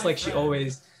 It's almost like she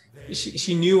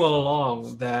knew all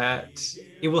along that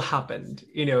it will happen.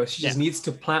 You know, she just needs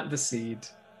to plant the seed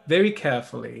very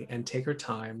carefully and take her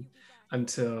time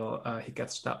until he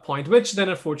gets to that point, which then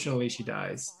unfortunately she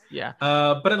dies. Yeah.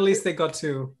 But at least they got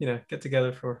to, you know, get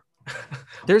together for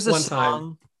There's a one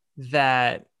song time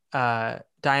that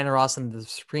Diana Ross and the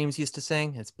Supremes used to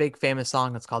sing. It's a big famous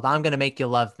song. It's called "I'm Gonna Make You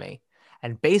Love Me."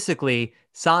 And basically,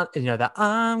 you know, that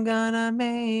 "I'm gonna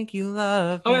make you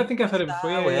love me." Oh, I think I've heard it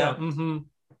before. Yeah. Mm-hmm.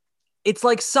 It's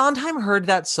like Sondheim heard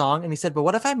that song and he said, but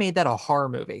what if I made that a horror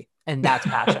movie? And that's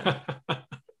Passion.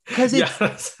 Because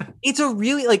it's a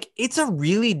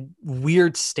really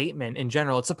weird statement in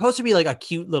general. It's supposed to be like a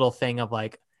cute little thing of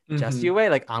like, just you wait,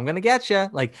 like, I'm going to get you.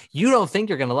 Like, you don't think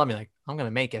you're going to love me. Like, I'm going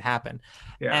to make it happen.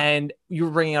 Yeah. And you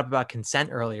were bringing up about consent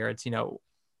earlier. It's, you know,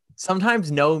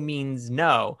 sometimes no means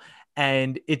no.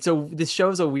 And this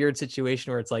shows a weird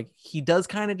situation where it's like, he does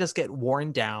kind of just get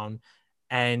worn down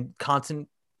and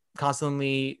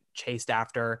constantly chased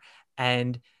after.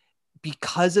 And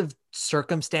because of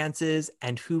circumstances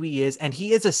and who he is, and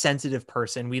he is a sensitive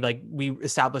person. We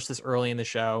established this early in the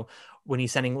show when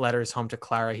he's sending letters home to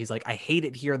Clara. He's like, I hate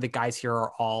it here. The guys here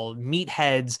are all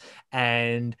meatheads.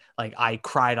 And like, I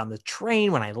cried on the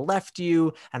train when I left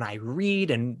you, and I read.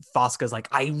 And Fosca's like,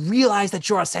 I realize that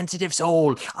you're a sensitive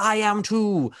soul. I am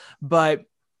too. But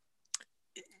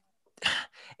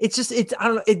it's just, I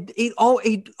don't know.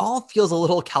 It all feels a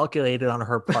little calculated on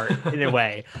her part in a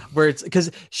way where it's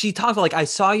because she talked about like, I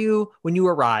saw you when you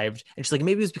arrived, and she's like,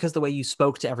 maybe it was because the way you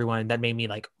spoke to everyone that made me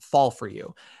like fall for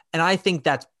you. And I think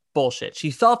that's bullshit. She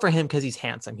fell for him because he's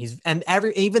handsome.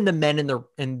 Even the men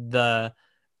in the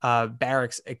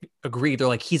barracks agree. They're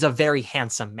like, he's a very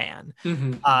handsome man.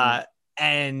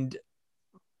 And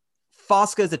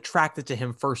Fosca is attracted to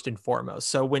him first and foremost.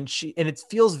 So and it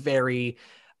feels very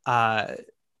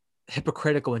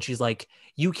hypocritical when she's like,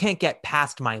 you can't get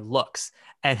past my looks.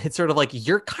 And it's sort of like,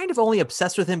 you're kind of only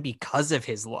obsessed with him because of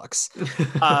his looks.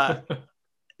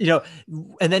 You know,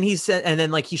 and then he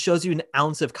shows you an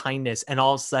ounce of kindness, and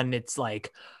all of a sudden it's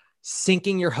like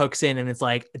sinking your hooks in, and it's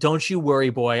like, don't you worry,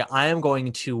 boy, I am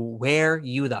going to wear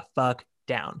you the fuck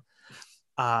down.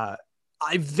 I'd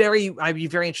be very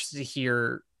interested to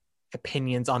hear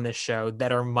opinions on this show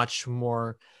that are much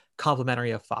more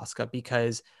complimentary of Fosca,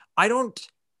 because I don't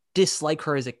dislike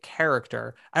her as a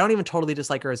character. I don't even totally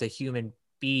dislike her as a human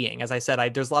being. As I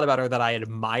said, there's a lot about her that I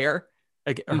admire.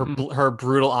 Like, her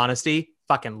brutal honesty,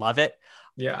 fucking love it.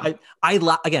 Yeah. I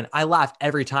laugh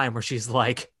every time where she's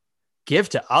like, give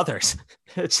to others.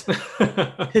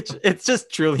 It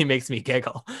just truly makes me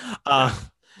giggle.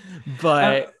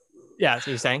 But yeah, so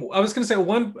you're saying? I was going to say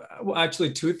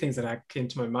actually two things that came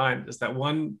to my mind is that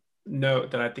one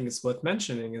note that I think is worth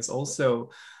mentioning is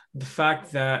also the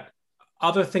fact that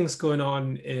other things going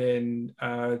on in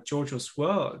Giorgio's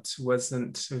world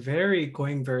wasn't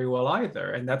going very well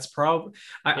either. And that's probably,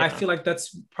 I feel like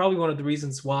that's probably one of the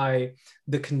reasons why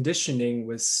the conditioning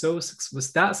was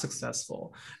that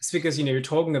successful. It's because, you're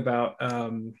talking about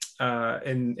in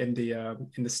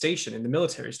the station, in the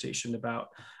military station, about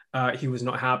he was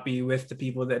not happy with the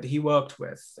people that he worked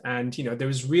with. And, there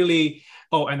was really,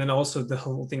 and then also the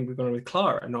whole thing we're going with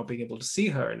Clara and not being able to see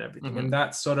her and everything. And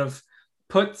that sort of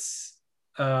puts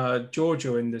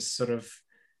Giorgio in this sort of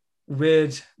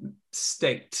weird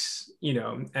state,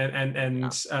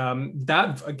 and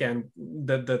that again,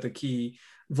 the key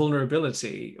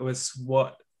vulnerability was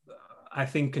what I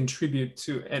think contribute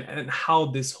to and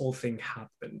how this whole thing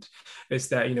happened is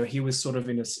that he was sort of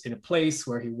in a place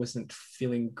where he wasn't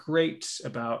feeling great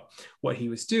about what he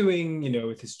was doing,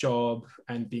 with his job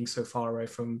and being so far away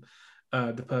from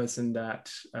the person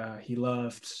that he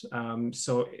loved.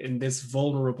 So in this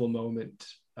vulnerable moment,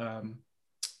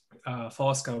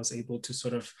 Fosca was able to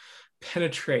sort of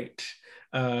penetrate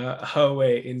her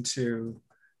way into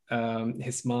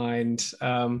his mind.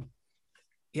 So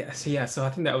I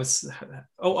think that was.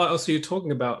 Also you're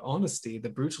talking about honesty, the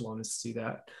brutal honesty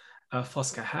that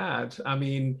Fosca had. I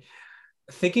mean,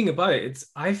 thinking about it,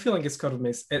 I feel like it's got to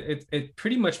make it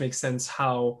pretty much makes sense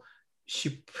how she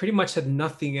pretty much had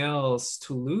nothing else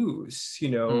to lose,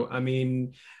 I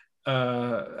mean,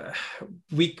 I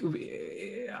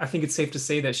think it's safe to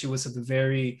say that she was at the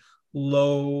very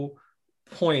low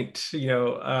point,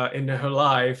 in her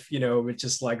life, with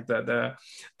just like the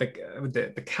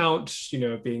count,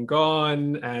 being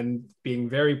gone and being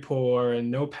very poor and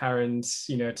no parents,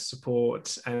 to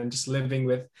support, and just living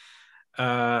with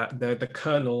the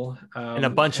colonel and a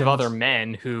bunch of other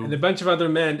men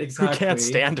exactly, who can't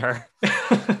stand her.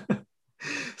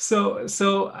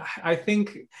 so I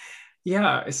think,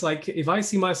 it's like if I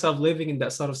see myself living in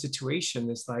that sort of situation,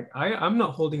 it's like I'm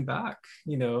not holding back,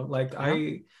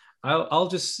 I'll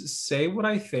just say what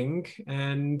I think,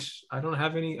 and I don't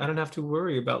have to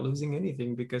worry about losing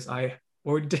anything because I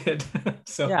already did.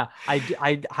 So yeah,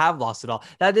 I have lost it all.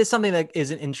 That is something that is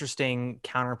an interesting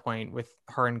counterpoint with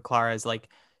her and Clara, is like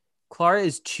Clara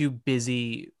is too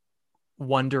busy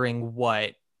wondering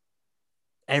what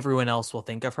everyone else will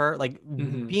think of her. Like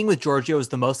being with Giorgio is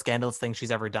the most scandalous thing she's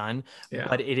ever done,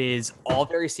 but it is all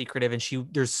very secretive, and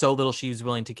there's so little she's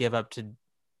willing to give up to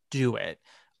do it.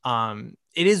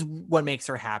 It is what makes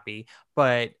her happy,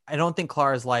 but I don't think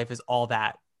Clara's life is all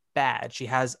that bad. She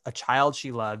has a child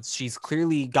she loves. She's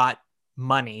clearly got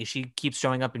money. She keeps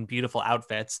showing up in beautiful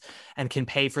outfits and can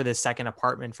pay for this second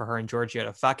apartment for her and Giorgio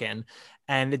to fuck in.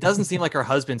 And it doesn't seem like her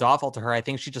husband's awful to her. I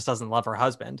think she just doesn't love her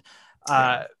husband,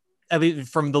 at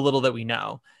least from the little that we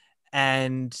know.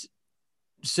 And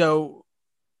so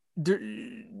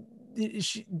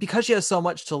because she has so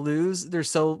much to lose, there's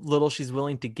so little she's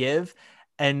willing to give.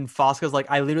 And Fosca's like,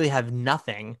 I literally have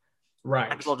nothing. Right. I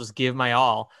might as well just give my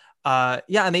all.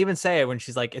 And they even say it when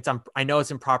she's like, I know it's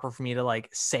improper for me to like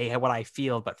say what I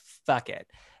feel, but fuck it.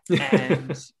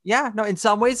 And in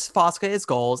some ways Fosca is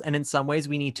goals, and in some ways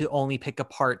we need to only pick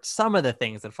apart some of the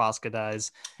things that Fosca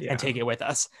does and take it with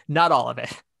us, not all of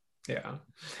it.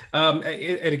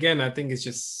 And again, I think it's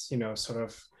just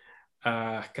sort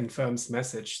of confirms the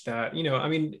message that I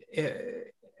mean,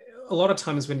 a lot of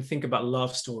times when you think about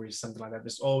love stories, something like that,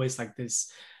 there's always like this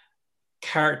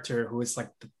character who is like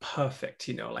the perfect,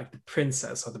 like the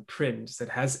princess or the prince that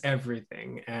has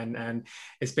everything and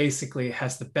it's basically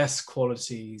has the best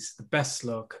qualities, the best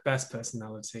look, best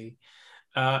personality.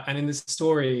 And in this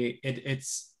story,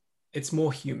 it's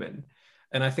more human.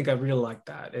 And I think I really like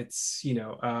that. It's,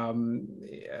 all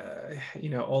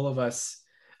of us,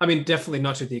 I mean, definitely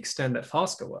not to the extent that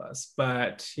Fosca was,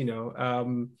 but,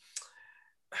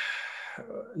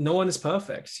 no one is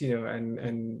perfect,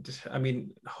 and I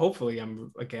mean, hopefully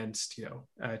I'm against,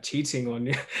 cheating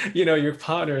on, your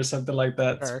partner or something like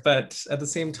that. Sure. But at the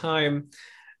same time,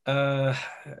 like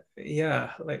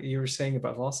you were saying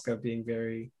about Fosca being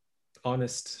very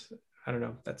honest, I don't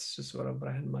know, that's just what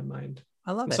I had in my mind.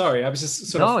 I love it. Sorry, I was just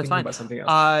sort of thinking about something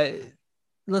else.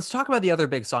 Let's talk about the other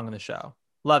big song on the show,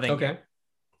 Loving. Okay.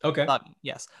 Loving,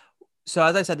 yes. So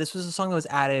as I said, this was a song that was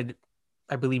added,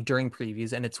 I believe, during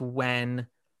previews, and it's when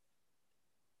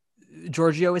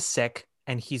Giorgio is sick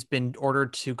and he's been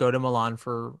ordered to go to Milan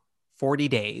for 40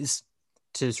 days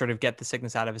to sort of get the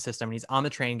sickness out of his system. And he's on the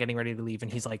train getting ready to leave.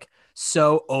 And he's like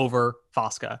so over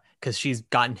Fosca because she's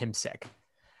gotten him sick.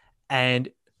 And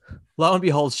lo and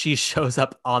behold, she shows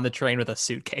up on the train with a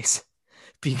suitcase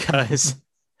because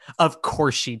of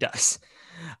course she does.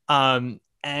 And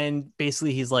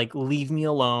basically he's like, leave me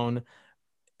alone.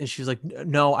 And she was like,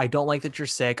 no, I don't like that you're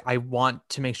sick. I want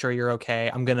to make sure you're okay.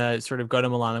 I'm going to sort of go to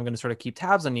Milan. I'm going to sort of keep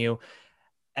tabs on you.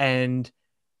 And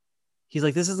he's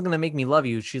like, this isn't going to make me love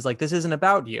you. She's like, this isn't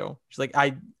about you. She's like,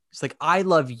 I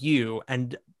love you.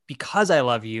 And because I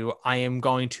love you, I am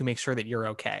going to make sure that you're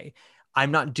okay. I'm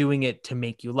not doing it to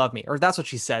make you love me. Or that's what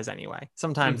she says anyway.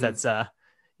 Sometimes that's,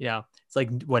 it's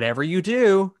like, whatever you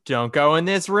do, don't go in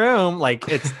this room. Like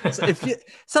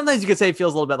sometimes you could say it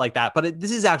feels a little bit like that, but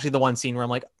this is actually the one scene where I'm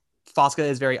like, Fosca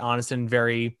is very honest and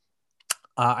very,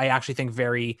 I actually think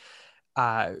very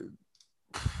on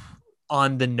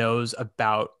the nose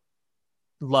about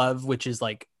love, which is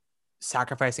like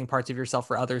sacrificing parts of yourself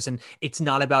for others. And it's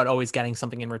not about always getting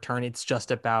something in return. It's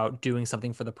just about doing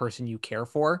something for the person you care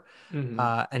for,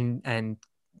 and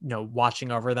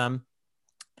watching over them.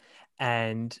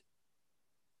 And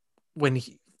when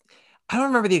I don't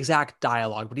remember the exact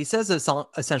dialogue, but he says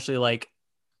essentially like,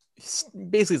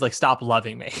 basically he's like, stop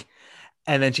loving me.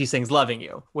 And then she sings loving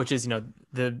you, which is,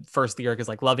 the first lyric is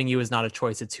like, loving you is not a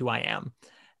choice. It's who I am.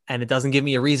 And it doesn't give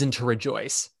me a reason to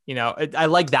rejoice. I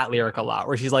like that lyric a lot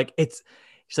where she's like,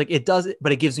 it does,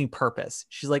 but it gives me purpose.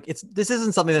 She's like, this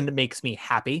isn't something that makes me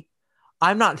happy.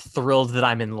 I'm not thrilled that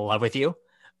I'm in love with you,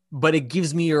 but it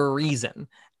gives me a reason.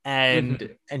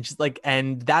 And she's like,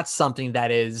 and that's something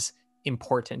that is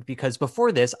important because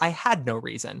before this I had no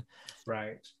reason.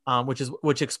 Right.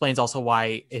 Which explains also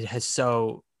why it has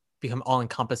so become all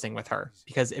encompassing with her,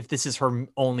 because if this is her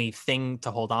only thing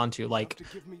to hold on to, like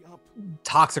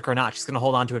toxic or not, she's going to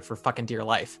hold on to it for fucking dear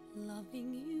life.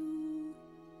 Loving you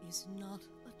is not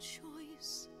a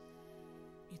choice.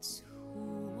 It's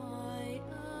who I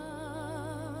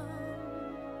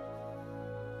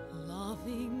am.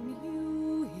 Loving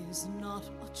you is not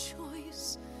a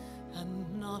choice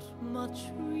and not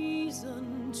much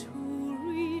reason to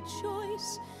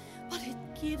rejoice, but it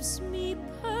gives me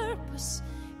purpose,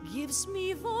 gives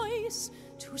me voice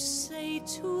to say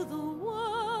to the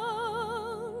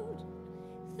world,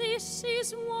 this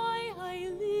is why I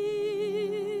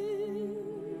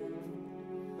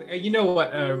live. You know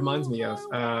what reminds me of?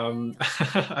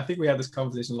 I think we had this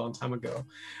conversation a long time ago.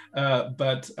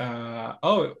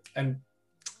 And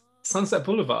Sunset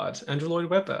Boulevard, Andrew Lloyd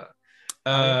Webber.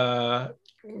 Patti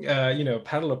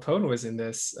LuPone was in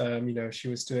this. She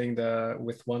was doing the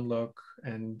With One Look,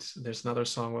 and there's another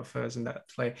song of hers in that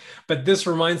play. But this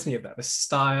reminds me of that, the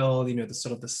style, the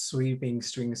sort of the sweeping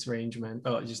strings arrangement,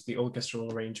 just the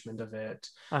orchestral arrangement of it.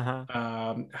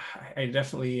 I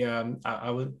definitely, I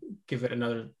would give it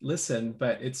another listen,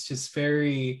 but it's just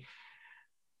it's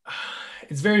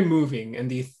very moving, and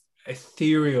the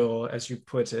ethereal, as you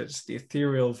put it, the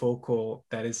ethereal vocal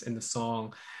that is in the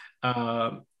song.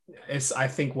 Is I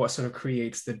think what sort of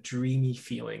creates the dreamy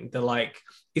feeling,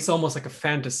 it's almost like a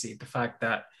fantasy, the fact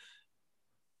that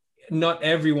not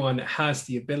everyone has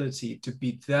the ability to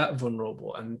be that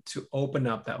vulnerable and to open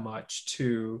up that much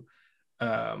to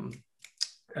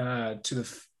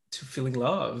feeling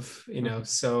love,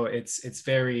 so it's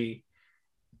very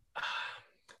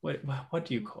what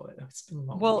do you call it? It's been a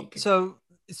long week. So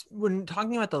when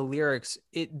talking about the lyrics,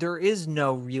 there is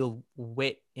no real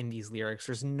wit in these lyrics.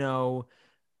 There's no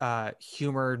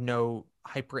humor, no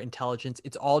hyper intelligence.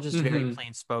 It's all just very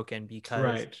plain spoken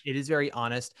because it is very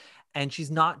honest, and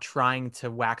she's not trying to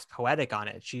wax poetic on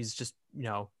it. She's just,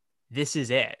 this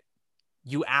is it.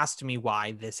 You asked me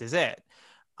why, this is it.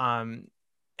 And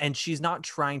she's not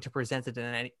trying to present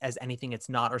it as anything it's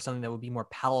not, or something that would be more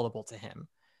palatable to him,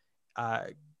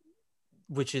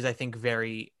 which is, I think,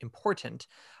 very important.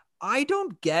 I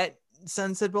don't get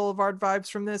Sunset Boulevard vibes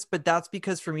from this, but that's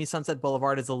because for me Sunset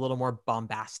Boulevard is a little more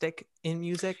bombastic in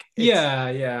music.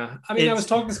 I mean, I was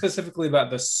talking specifically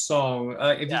about the song.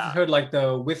 If you've heard like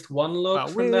the With One Look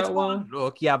from that one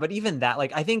look, but even that,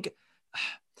 I think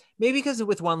maybe because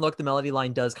With One Look the melody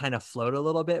line does kind of float a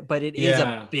little bit, but it is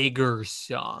a bigger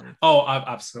song.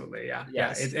 Absolutely.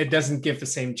 It doesn't give the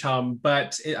same charm,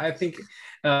 but I think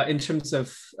in terms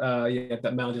of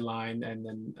that melody line, and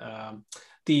then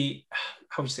the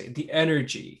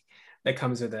energy that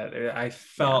comes with it, I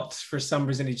felt for some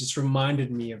reason it just reminded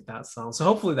me of that song. So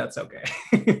hopefully that's okay.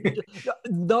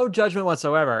 No judgment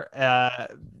whatsoever.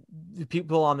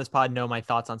 people on this pod know my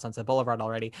thoughts on Sunset Boulevard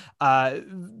already.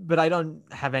 But I don't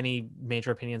have any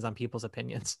major opinions on people's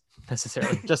opinions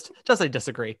necessarily. just I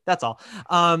disagree. That's all.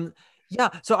 Yeah.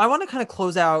 So I want to kind of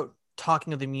close out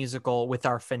talking of the musical with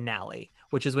our finale,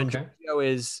 which is when Giorgio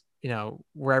is,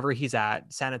 wherever he's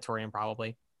at, sanitarium, I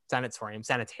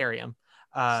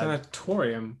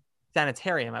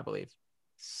believe.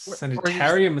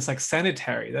 Sanitarium is like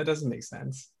sanitary. That doesn't make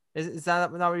sense. Is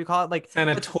that not what you call it? Like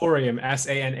sanatorium,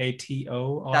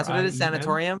 SANATO. That's what it is,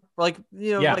 sanatorium? Or like,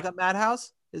 like a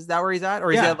madhouse? Is that where he's at?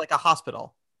 Or is it like a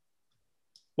hospital?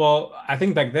 Well, I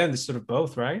think back then it's sort of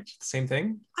both, right? Same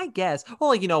thing? I guess. Well,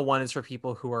 like, one is for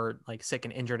people who are like sick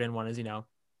and injured, and one is,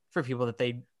 for people that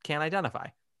they can't identify.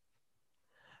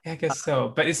 Yeah, I guess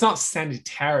so. But it's not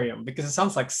sanitarium because it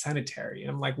sounds like sanitary.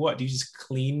 I'm like, what? Do you just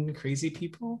clean crazy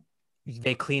people?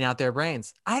 They clean out their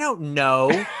brains. I don't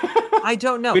know. I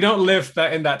don't know. We don't live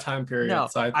in that time period. No,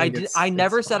 so I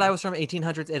never said I was from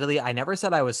 1800s Italy. I never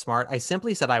said I was smart. I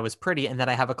simply said I was pretty and that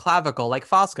I have a clavicle like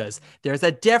Fosca's. There's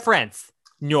a difference.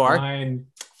 Fine.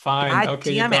 God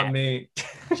okay, you got me.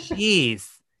 Jeez.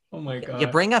 Oh my God. You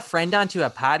bring a friend onto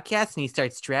a podcast and he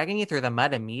starts dragging you through the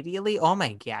mud immediately. Oh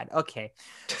my God. Okay.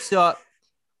 So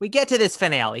we get to this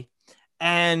finale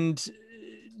and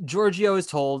Giorgio is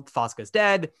told Fosca's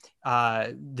dead.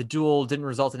 The duel didn't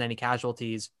result in any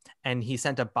casualties. And he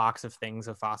sent a box of things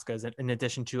of Fosca's in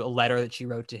addition to a letter that she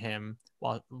wrote to him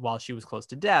while she was close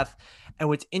to death. And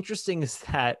what's interesting is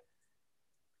that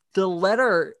the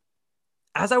letter,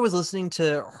 as I was listening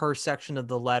to her section of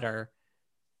the letter,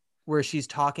 where she's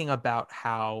talking about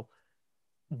how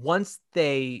once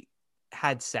they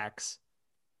had sex,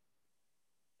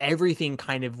 everything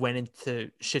kind of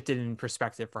shifted in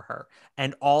perspective for her,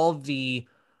 and all the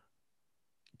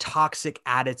toxic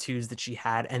attitudes that she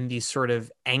had and the sort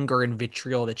of anger and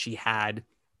vitriol that she had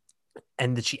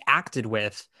and that she acted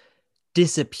with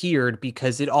disappeared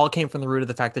because it all came from the root of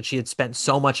the fact that she had spent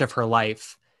so much of her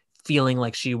life feeling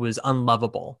like she was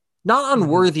unlovable. Not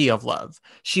unworthy of love.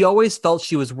 She always felt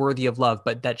she was worthy of love,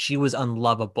 but that she was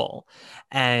unlovable.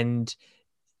 And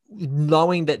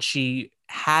knowing that she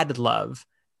had love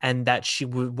and that she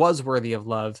was worthy of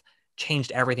love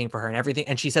changed everything for her and everything.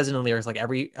 And she says in the lyrics, like,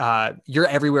 you're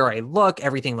everywhere I look,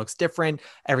 everything looks different.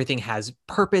 Everything has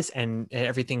purpose and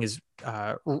everything is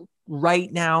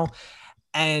right now.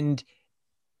 And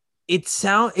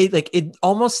it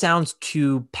almost sounds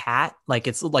too pat, like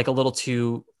it's like a little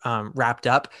too wrapped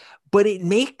up, but it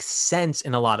makes sense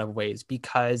in a lot of ways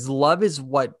because love is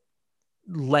what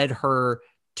led her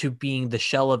to being the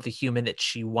shell of the human that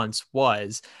she once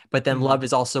was. But then love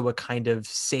is also what kind of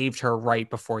saved her right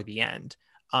before the end.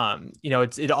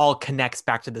 It all connects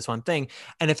back to this one thing.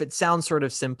 And if it sounds sort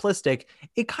of simplistic,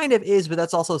 it kind of is, but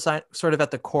that's also sort of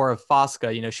at the core of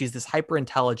Fosca. She's this hyper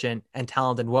intelligent and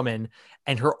talented woman,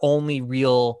 and her only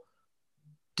real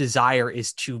desire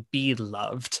is to be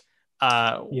loved.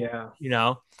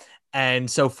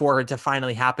 And so for it to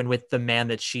finally happen with the man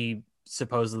that she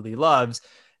supposedly loves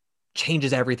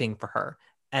changes everything for her.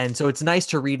 And so it's nice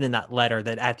to read in that letter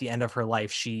that at the end of her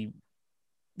life, she,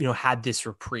 had this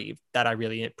reprieve that I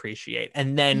really appreciate.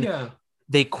 And then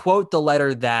they quote the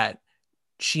letter that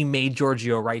she made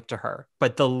Giorgio write to her,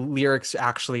 but the lyrics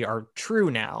actually are true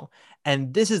now.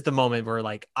 And this is the moment where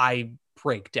I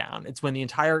break down. It's when the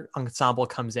entire ensemble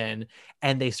comes in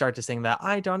and they start to sing that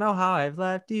I don't know how I've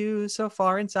left you so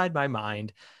far inside my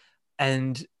mind.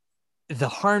 And the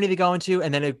harmony they go into,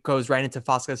 and then it goes right into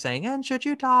Fosca saying, and should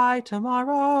you die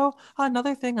tomorrow,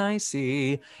 another thing I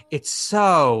see. It's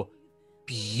so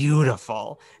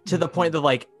beautiful to the point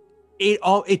that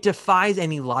it defies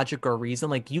any logic or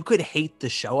reason. You could hate the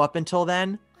show up until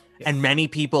then, and many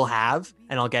people have,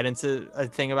 and I'll get into a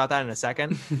thing about that in a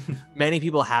second. Many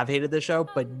people have hated the show,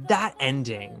 but that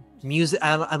ending, music,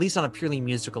 at least on a purely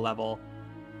musical level,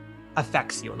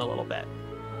 affects you in a little bit.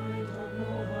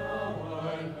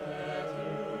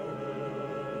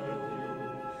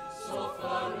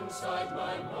 Inside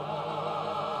my mind,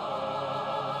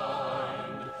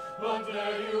 but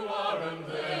there you are and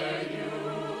there you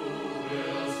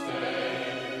will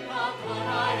stay. How could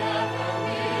I ever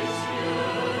wish you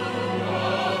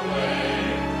away?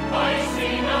 I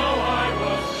see now I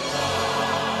was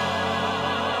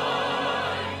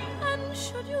blind. And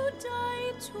should you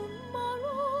die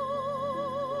tomorrow,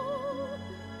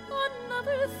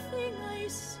 another thing I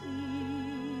see.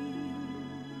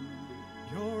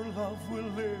 Your love will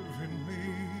live in me.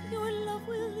 Your love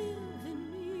will live in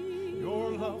me.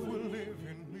 Your love will live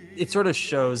in me. It sort of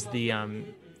shows the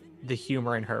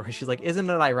humor in her, where she's like, isn't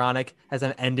it ironic as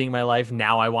I'm ending my life,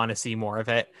 now I want to see more of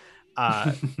it.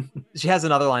 She has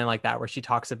another line like that where she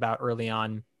talks about early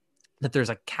on that there's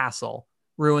a castle,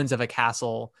 ruins of a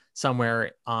castle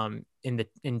somewhere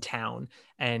in town,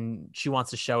 and she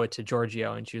wants to show it to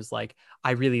Giorgio, and she was like,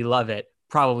 I really love it,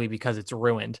 probably because it's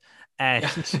ruined. And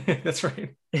that's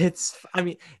right. I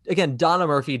mean, again, Donna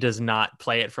Murphy does not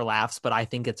play it for laughs, but I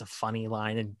think it's a funny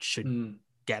line and should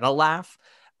get a laugh.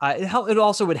 It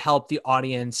also would help the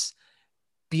audience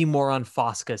be more on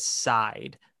Fosca's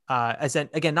side.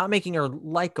 Again, not making her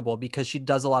likable, because she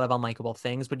does a lot of unlikable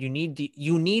things, but you need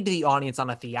the audience on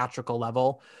a theatrical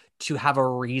level to have a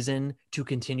reason to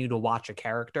continue to watch a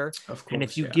character. Of course, and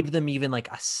if you give them even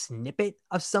like a snippet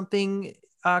of something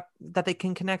that they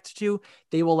can connect to,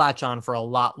 they will latch on for a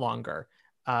lot longer.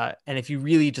 And if you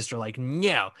really just are like,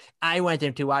 no, I want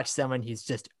them to watch someone who's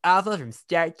just awful from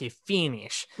start to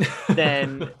finish,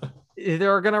 then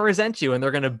they're going to resent you, and they're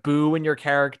going to boo when your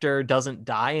character doesn't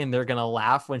die, and they're going to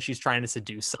laugh when she's trying to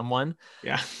seduce someone.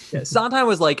 Yeah. Sondheim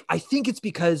was like, I think it's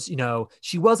because,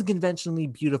 she wasn't conventionally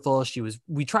beautiful.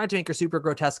 We tried to make her super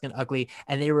grotesque and ugly,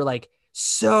 and they were like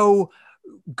so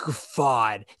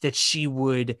guffawed that she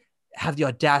would have the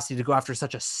audacity to go after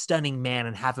such a stunning man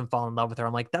and have him fall in love with her.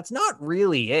 I'm like, that's not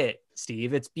really it,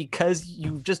 Steve. It's because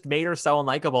you just made her so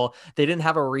unlikable. They didn't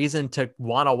have a reason to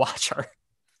want to watch her.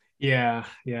 Yeah,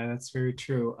 that's very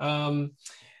true.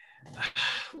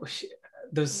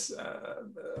 There's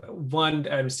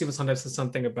one, Stephen Sondheim says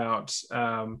something about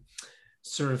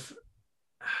sort of,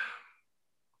 I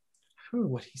don't know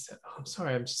what he said. Oh, I'm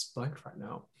sorry, I'm just blank right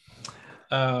now.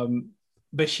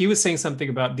 But he was saying something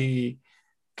about the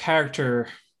character,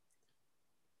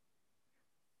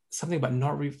 something about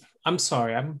I'm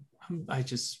sorry, I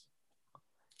just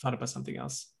thought about something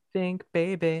else. Think,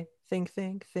 baby.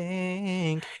 Think.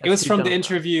 It was from the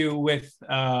interview with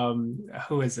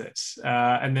who is it?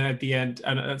 And then at the end,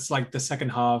 and it's like the second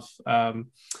half,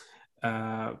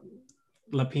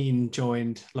 Lapine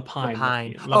joined.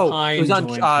 Lapine. It was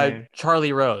on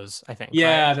Charlie Rose, I think.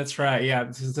 Yeah, right? That's right. Yeah,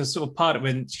 this sort of part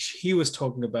when he was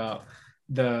talking about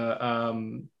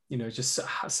the just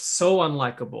so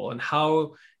unlikable, and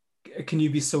how can you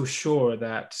be so sure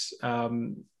that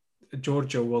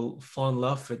Giorgio will fall in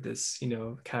love with this,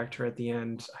 character at the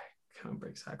end. I can't remember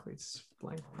exactly. It's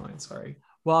blank mind. Sorry.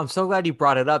 Well, I'm so glad you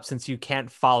brought it up, since you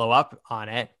can't follow up on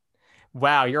it.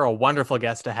 Wow, you're a wonderful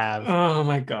guest to have. Oh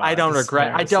my God. I don't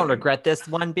regret this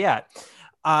one bit.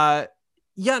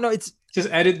 It's just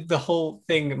edit the whole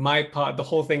thing, the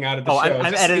whole thing out of the show.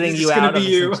 I'm editing you out of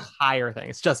this entire thing.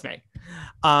 It's just me.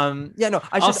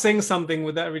 I'll sing something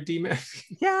with that redeemer.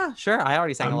 Yeah, sure. I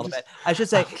already sang a little bit. I should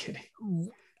say,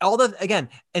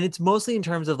 and it's mostly in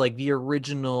terms of like the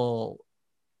original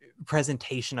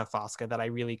presentation of Fosca that I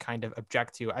really kind of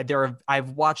object to. I've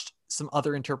watched some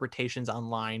other interpretations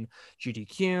online, Judy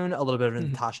Kuhn, a little bit of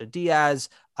Natasha Diaz.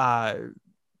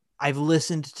 I've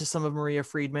listened to some of Maria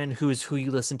Friedman, who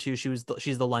you listen to. She's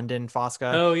the London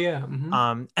Fosca. Oh yeah.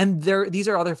 Mm-hmm. And these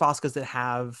are other Foscas that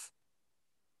have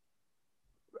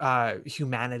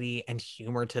humanity and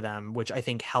humor to them, which I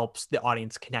think helps the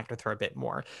audience connect with her a bit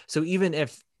more. So even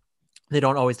if they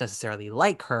don't always necessarily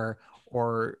like her,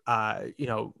 or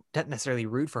don't necessarily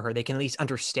root for her, they can at least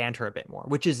understand her a bit more,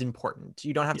 which is important.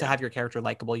 You don't have to have your character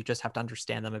likable. You just have to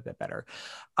understand them a bit better.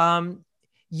 I don't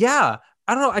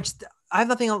know. I have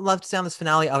nothing left to say on this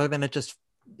finale other than it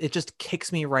just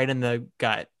kicks me right in the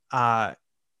gut.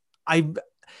 And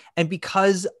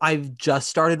because I've just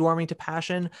started warming to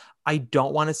Passion, I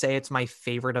don't want to say it's my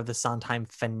favorite of the Sondheim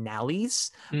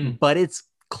finales, but it's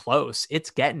close. It's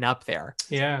getting up there.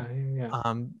 Yeah.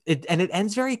 It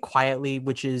ends very quietly,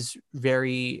 which is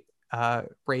very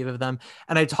brave of them.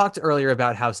 And I talked earlier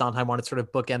about how Sondheim wanted to sort of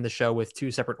bookend the show with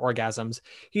two separate orgasms.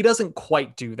 He doesn't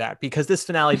quite do that, because this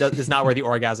finale is not where the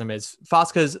orgasm is.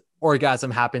 Fosca's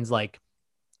orgasm happens like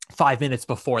 5 minutes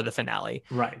before the finale.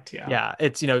 Right. Yeah. Yeah.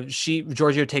 It's,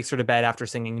 Giorgio takes her to bed after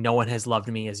singing "No One Has Loved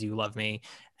Me As You Love Me."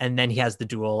 And then he has the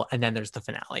duel, and then there's the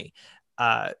finale.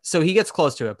 So he gets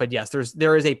close to it, but yes,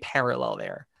 there is a parallel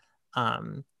there.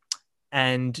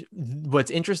 And what's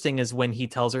interesting is when he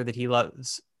tells her that he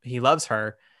loves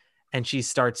her, and she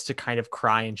starts to kind of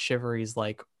cry and shiver. He's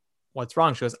like, "What's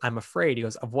wrong?" She goes, "I'm afraid." He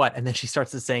goes, "Of what?" And then she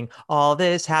starts to sing "All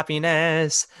This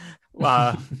Happiness,"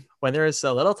 when there is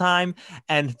so little time.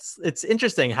 And it's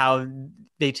interesting how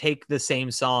they take the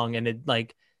same song, and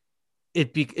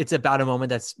it's about a moment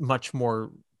that's much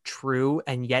more true,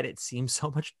 and yet it seems so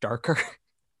much darker.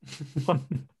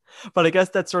 But I guess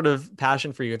that's sort of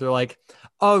Passion for you. They're like,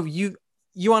 "Oh, you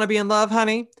want to be in love,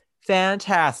 honey?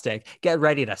 Fantastic. Get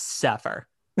ready to suffer."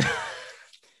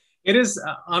 It is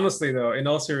honestly though, in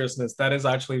all seriousness, that is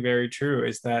actually very true.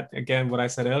 Is that again what I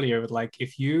said earlier? Like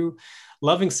if you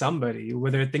loving somebody,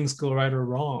 whether things go right or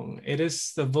wrong, it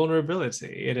is the vulnerability.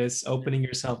 It is opening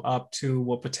yourself up to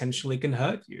what potentially can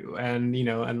hurt you, and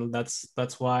and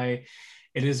that's why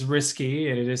it is risky.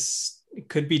 And it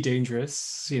could be dangerous.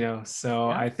 So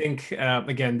Yeah. I think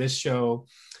again, this show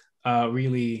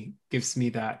really gives me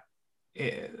that.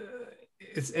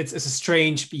 It's a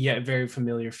strange yet very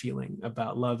familiar feeling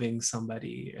about loving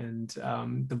somebody, and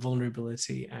the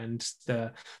vulnerability and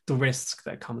the risk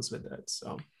that comes with it.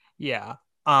 So Yeah.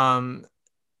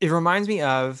 It reminds me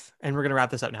of, and we're gonna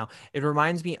wrap this up now. It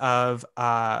reminds me of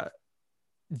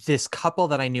this couple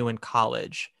that I knew in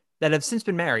college that have since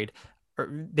been married.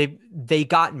 Or they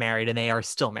got married and they are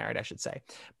still married, I should say.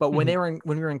 But when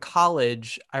when we were in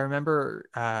college, I remember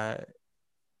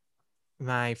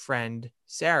my friend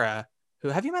Sarah, who,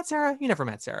 have you met Sarah? You never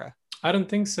met Sarah. I don't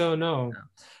think so, no.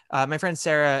 My friend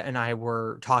Sarah and I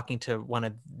were talking to one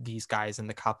of these guys in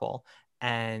the couple,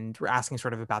 and we're asking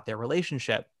sort of about their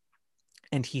relationship.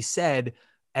 And he said,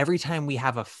 every time we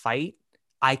have a fight,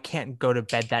 I can't go to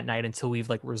bed that night until we've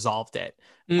like resolved it.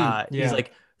 He's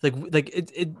like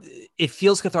it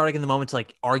feels cathartic in the moment to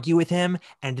like argue with him,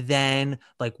 and then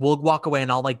like we'll walk away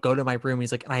and I'll like go to my room.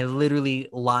 He's like, and I literally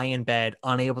lie in bed,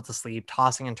 unable to sleep,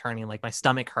 tossing and turning, like my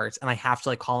stomach hurts, and I have to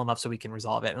like call him up so we can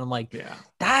resolve it. And I'm like, yeah,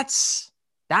 that's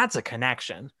a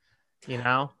connection,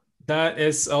 That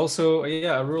is also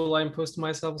a rule I imposed to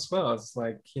myself as well. It's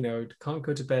like, can't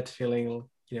go to bed feeling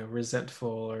resentful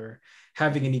or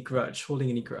having any grudge, holding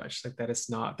any grudge. Like that's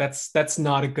not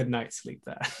a good night's sleep.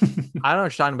 That I don't know what you're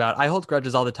talking about. I hold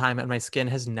grudges all the time and my skin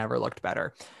has never looked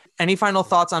better. Any final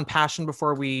thoughts on Passion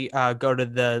before we go to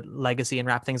the legacy and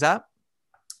wrap things up?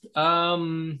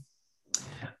 I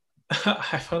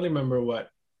finally remember what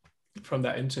from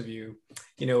that interview,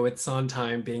 with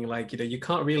Sondheim being like, you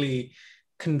can't really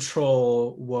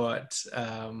control what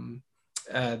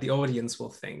the audience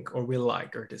will think or will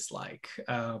like or dislike,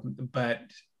 but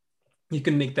you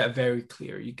can make that very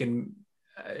clear. You can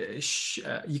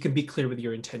be clear with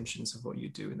your intentions of what you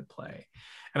do in the play,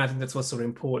 and I think that's what's sort of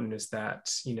important, is that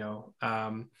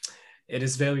it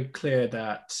is very clear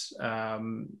that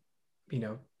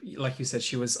like you said,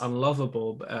 she was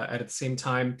unlovable, but at the same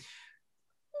time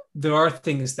there are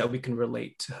things that we can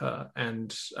relate to her,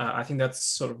 and I think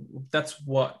that's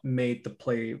what made the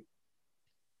play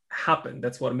happen.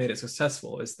 That's what made it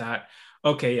successful, is that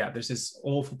there's this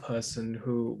awful person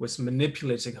who was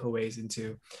manipulating her ways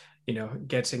into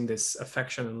getting this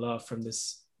affection and love from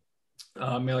this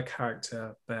male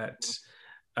character, but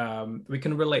we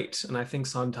can relate. And I think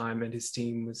Sondheim and his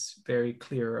team was very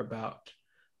clear about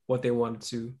what they wanted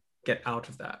to get out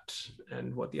of that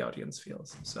and what the audience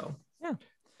feels. So yeah,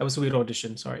 that was a weird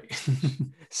audition, sorry.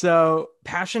 So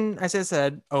Passion, as I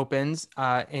said, opens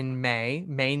in May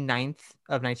 9th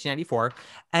of 1994,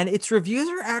 and its reviews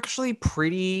are actually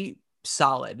pretty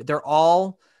solid. They're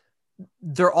all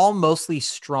mostly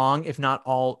strong, if not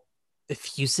all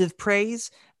effusive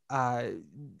praise.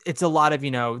 It's a lot of,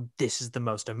 this is the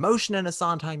most emotion in a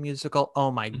Sondheim musical. Oh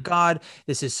my God,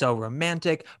 this is so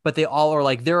romantic. But they all are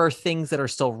like, there are things that are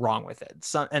still wrong with it.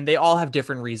 And they all have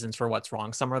different reasons for what's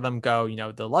wrong. Some of them go,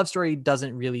 the love story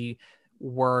doesn't really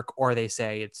work, or they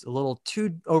say it's a little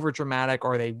too over dramatic,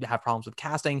 or they have problems with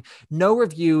casting. No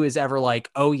review is ever like,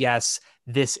 oh yes,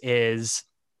 this is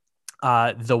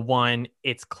the one,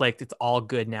 it's clicked, it's all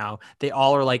good now. They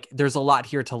all are like, there's a lot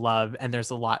here to love, and there's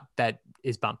a lot that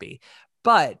is bumpy.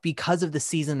 But because of the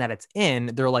season that it's in,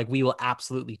 they're like, we will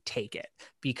absolutely take it,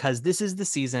 because this is the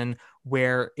season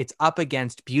where it's up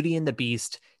against Beauty and the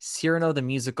Beast, Cyrano the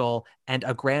Musical, and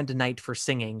A Grand Night for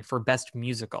Singing for Best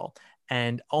Musical,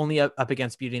 and only up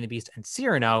against Beauty and the Beast and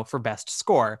Cyrano for Best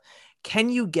Score. Can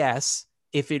you guess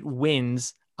if it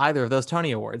wins either of those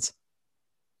Tony Awards?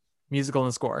 Musical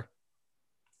and score.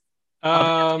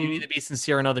 Beauty and the Beast and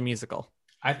Cyrano the Musical.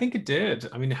 I think it did.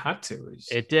 I mean, it had to.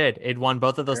 It did. It won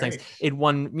both of those things. It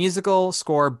won musical,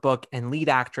 score, book, and lead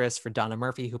actress for Donna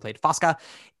Murphy, who played Fosca.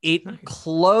 It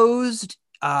closed,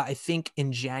 I think,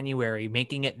 in January,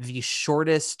 making it the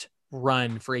shortest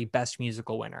run for a Best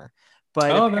Musical winner.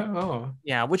 But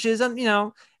yeah, which is,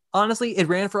 honestly, it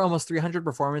ran for almost 300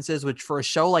 performances, which for a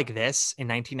show like this in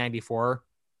 1994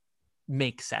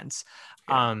 makes sense.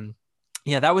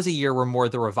 Yeah, that was a year where more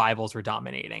the revivals were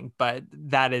dominating, but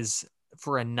that is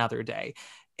for another day.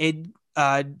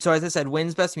 So as I said,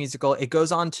 wins Best Musical. It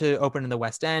goes on to open in the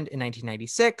West End in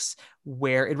 1996,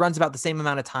 where it runs about the same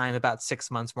amount of time, about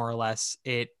 6 months more or less.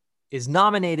 It is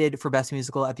nominated for Best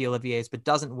Musical at the Olivier's, but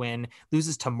doesn't win,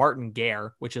 loses to Martin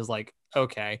Guerre, which is like,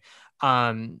 okay.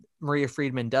 Maria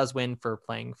Friedman does win for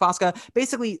playing Fosca.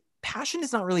 Basically, Passion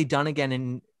is not really done again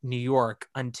in New York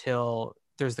until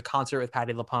there's the concert with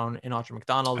Patti LuPone and Audra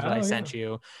McDonald that I sent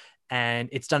you. And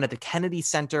it's done at the Kennedy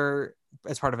Center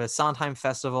as part of a Sondheim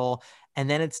Festival. And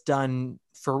then it's done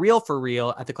for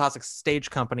real at the Classic Stage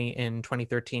Company in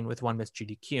 2013 with one Miss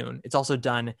Judy Kuhn. It's also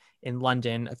done in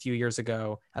London a few years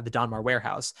ago at the Donmar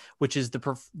Warehouse, which is the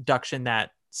production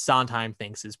that Sondheim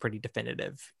thinks is pretty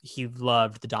definitive. He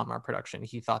loved the Donmar production.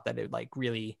 He thought that it like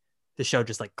really, the show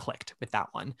just like clicked with that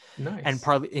one. Nice.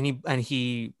 And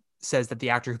he says that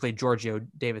the actor who played Giorgio,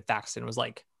 David Thaxton, was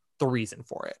like the reason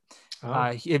for it.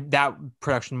 That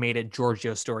production made it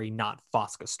Giorgio's story, not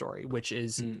Fosca's story, which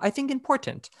is, I think,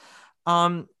 important.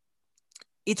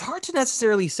 It's hard to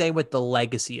necessarily say what the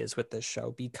legacy is with this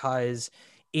show because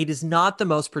it is not the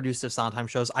most produced of Sondheim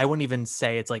shows. I wouldn't even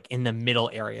say it's like in the middle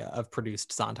area of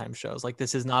produced Sondheim shows. Like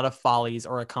this is not a Follies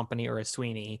or a Company or a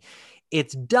Sweeney.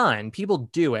 It's done. People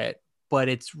do it, but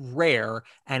it's rare.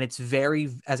 And it's very,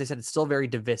 as I said, it's still very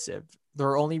divisive. There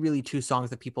are only really two songs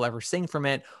that people ever sing from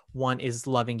it. One is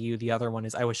Loving You. The other one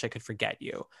is I Wish I Could Forget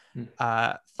You.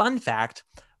 Fun fact,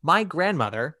 my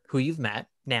grandmother, who you've met,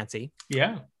 Nancy.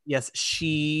 Yeah. Yes,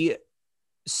 she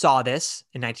saw this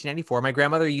in 1994. My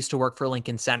grandmother used to work for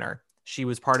Lincoln Center. She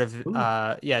was part of,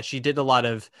 she did a lot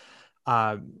of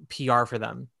PR for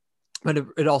them. But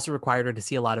it also required her to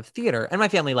see a lot of theater. And my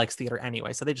family likes theater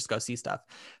anyway, so they just go see stuff.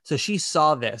 So she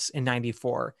saw this in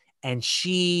 94 and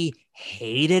she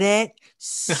hated it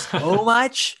so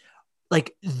much,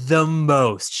 like the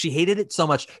most. She hated it so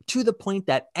much to the point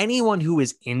that anyone who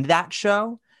was in that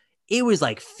show, it was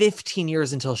like 15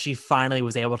 years until she finally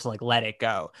was able to like let it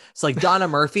go. So like Donna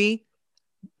Murphy,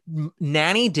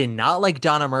 Nanny did not like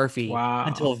Donna Murphy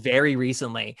until very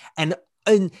recently. And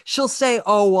she'll say,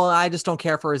 oh, well, I just don't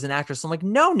care for her as an actress. I'm like,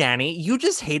 no, Nanny, you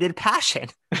just hated Passion.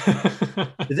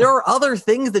 There are other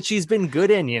things that she's been good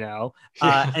in, you know?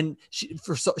 And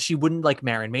she wouldn't like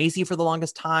Marin Maisie for the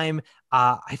longest time.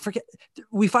 I forget.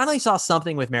 We finally saw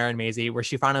something with Marin Maisie where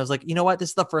she finally was like, you know what? This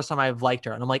is the first time I've liked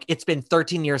her. And I'm like, it's been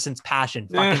 13 years since Passion.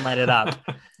 Fucking let it up.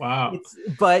 Wow.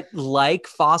 But like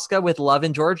Fosca with Love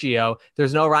and Giorgio,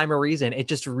 there's no rhyme or reason. It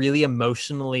just really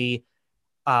emotionally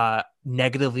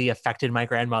negatively affected my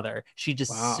grandmother. She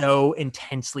just so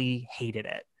intensely hated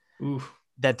it. Oof.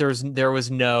 That there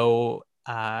was no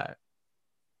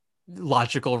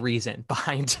logical reason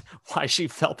behind why she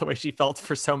felt the way she felt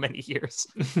for so many years.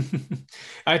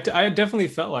 I definitely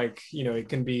felt like, you know, it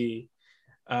can be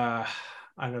I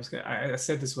don't know, I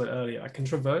said this word earlier, like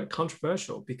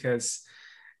controversial because,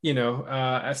 you know,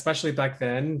 especially back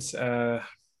then,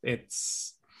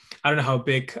 it's, I don't know how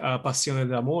big Passione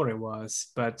d'Amore was,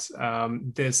 but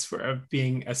this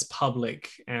being as public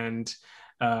and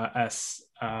as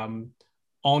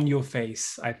on your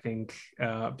face, I think,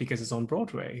 because it's on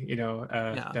Broadway, you know,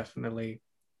 definitely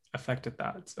affected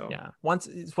that. So yeah, once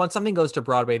something goes to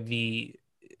Broadway, the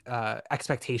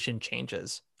expectation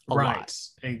changes a lot.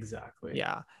 Exactly.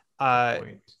 Yeah. I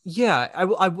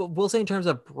will say in terms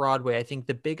of Broadway, I think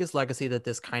the biggest legacy that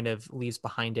this kind of leaves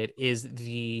behind it is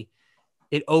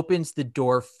it opens the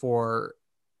door for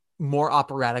more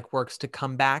operatic works to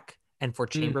come back and for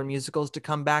chamber musicals to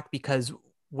come back, because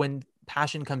when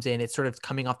Passion comes in, it's sort of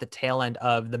coming off the tail end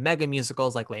of the mega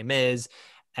musicals like Les Mis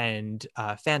and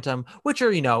Phantom, which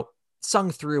are, you know,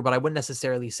 sung through, but I wouldn't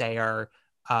necessarily say are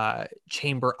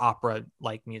chamber opera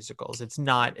like musicals.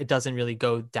 It doesn't really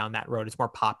go down that road. It's more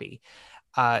poppy.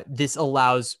 This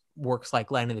allows works like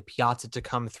Land in the Piazza to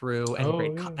come through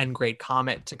and Great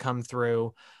Comet to come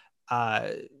through.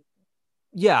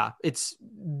 There's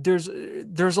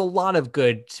a lot of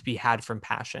good to be had from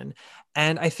Passion,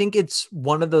 and I think it's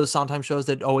one of those Sondheim shows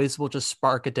that always will just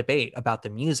spark a debate about the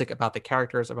music, about the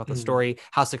characters, about the story,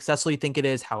 how successful you think it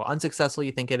is, how unsuccessful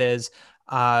you think it is.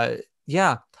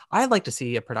 I'd like to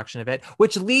see a production of it,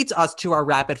 which leads us to our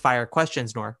rapid fire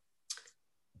questions, Noor.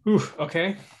 Ooh,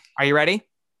 okay, are you ready?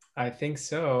 I think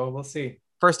so. We'll see.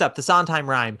 First up, the Sondheim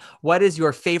rhyme. What is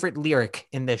your favorite lyric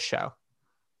in this show?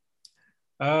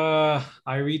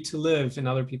 I read to live in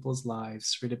other people's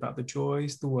lives, read about the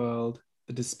joys, the world,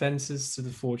 the dispenses to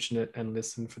the fortunate, and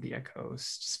listen for the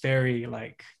echoes. Just very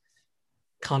like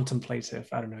contemplative.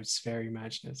 I don't know, it's very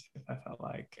imaginative, I felt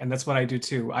like. And that's what I do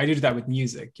too. I do that with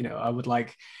music. You know, I would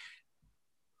like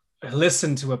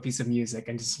listen to a piece of music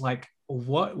and just like,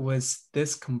 what was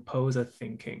this composer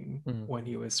thinking when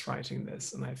he was writing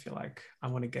this? And I feel like I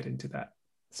want to get into that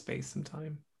space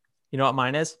sometime. You know what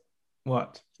mine is?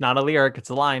 What? It's not a lyric, it's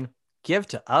a line. Give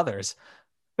to others.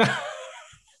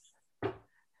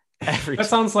 Every That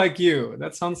sounds like you.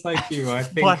 That sounds like you. I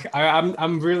think What?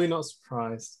 I'm really not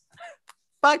surprised.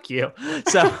 Fuck you.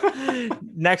 So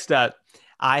next up,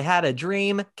 I had a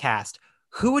dream cast.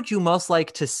 Who would you most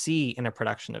like to see in a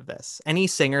production of this? Any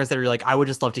singers that are like, I would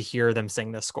just love to hear them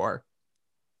sing this score?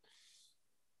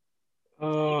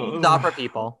 The opera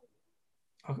people.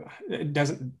 Okay. It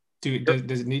doesn't do.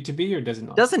 Does it need to be or does it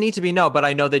not? Doesn't need to be, no, but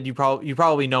I know that you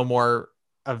probably know more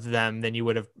of them than you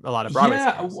would have a lot of Broadway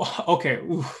singers. Okay.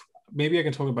 Oof. Maybe I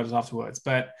can talk about it afterwards.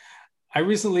 But I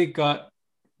recently got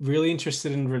really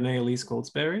interested in Renee Elise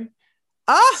Goldsberry.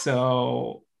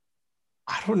 So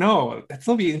I don't know. That's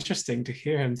gonna be interesting to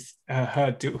hear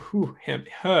her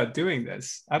doing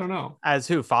this. I don't know. As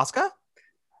who? Fosca?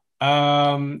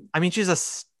 I mean, she's a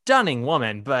stunning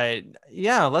woman, but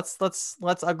yeah, let's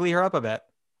ugly her up a bit.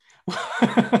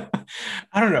 I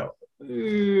don't know.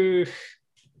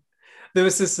 There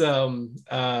was this do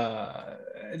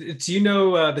you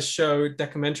know the show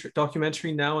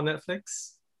documentary now on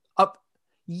Netflix?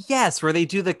 Yes, where they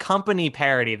do the company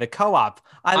parody, the co-op.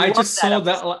 I just saw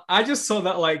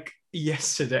that like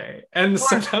yesterday, and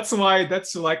so that's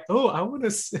like, oh, I want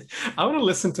to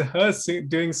listen to her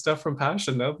doing stuff from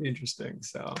Passion. That would be interesting.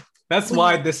 So that's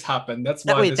why this happened.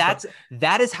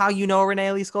 That is how you know Renee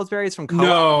Elise Goldsberry is from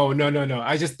co-op? No.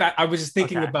 I was just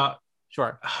thinking about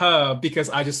her because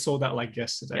I just saw that like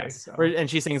yesterday. Yes. So. And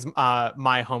she sings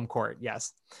My Home Court.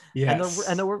 Yes. And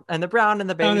the brown and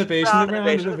the beige.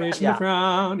 The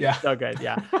brown. Yeah. So good.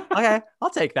 Yeah. Okay. I'll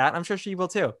take that. I'm sure she will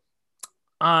too.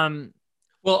 Well,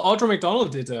 Audra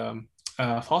McDonald did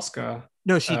Fosca.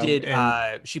 No, she did.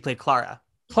 She played Clara.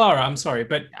 I'm sorry,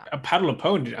 but Patti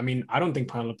LuPone. I mean, I don't think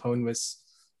Patti LuPone was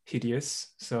hideous.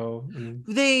 So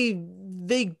they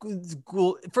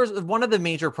first, one of the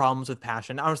major problems with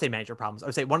Passion, I don't say major problems, I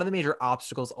would say one of the major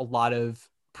obstacles a lot of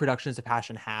productions of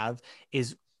Passion have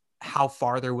is how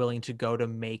far they're willing to go to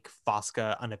make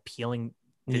Fosca unappealing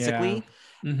physically.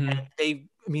 And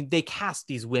they cast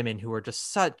these women who are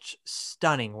just such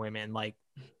stunning women, like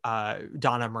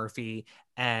Donna Murphy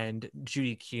and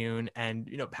Judy Kuhn, and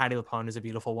Patti LuPone is a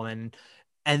beautiful woman,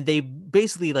 and they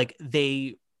basically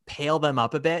they pale them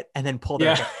up a bit and then pull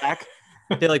their hair back.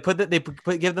 They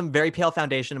give them very pale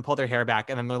foundation and pull their hair back,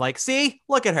 and then they're like, see,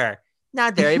 look at her,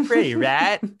 not very pretty,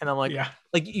 right? And I'm like,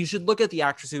 like, you should look at the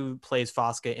actress who plays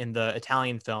Fosca in the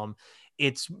Italian film.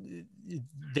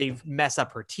 They mess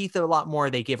up her teeth a lot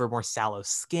more. They give her more sallow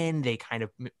skin. They kind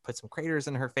of put some craters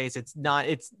in her face.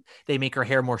 They make her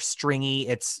hair more stringy.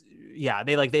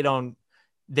 They don't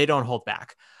hold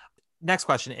back. Next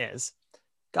question is,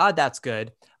 God, that's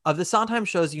good. Of the Sondheim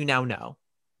shows you now know,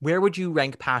 where would you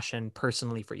rank Passion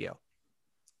personally for you?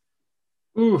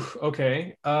 Ooh,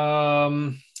 okay.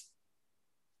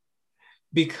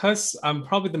 Because I'm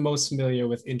probably the most familiar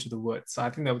with Into the Woods, so I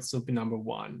think that would still be number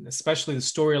one, especially the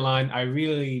storyline. I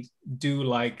really do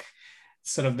like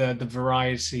sort of the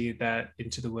variety that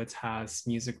Into the Woods has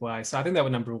music-wise. So I think that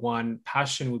would number one.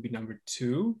 Passion would be number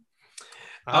two.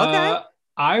 Okay.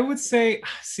 I would say,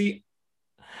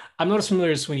 I'm not as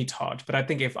familiar with Sweeney Todd, but I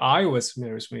think if I was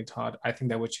familiar with Sweeney Todd, I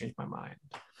think that would change my mind.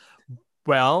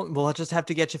 Well, we'll just have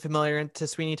to get you familiar to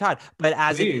Sweeney Todd. But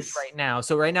as it is right now,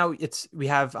 so right now we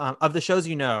have of the shows,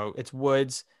 it's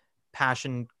Woods,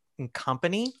 Passion, and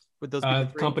Company. Would those be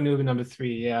Company would be number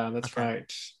three? Yeah, that's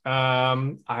right.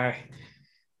 I'm not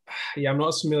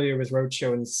as familiar with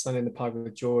Roadshow and Sunday in the Park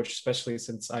with George, especially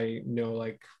since I know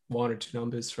like one or two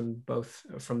numbers from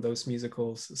those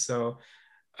musicals. So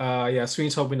Sweeney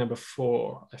Todd would be number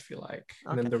four, I feel like,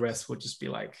 and then the rest would just be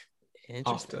like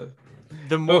after.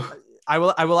 The more. We're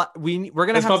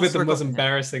gonna. That's probably the most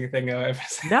embarrassing thing I've ever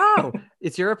said. No,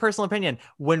 it's your personal opinion.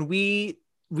 When we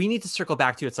need to circle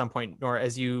back to you at some point, Nora,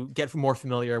 as you get more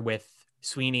familiar with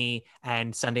Sweeney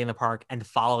and Sunday in the Park and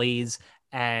Follies,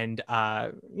 and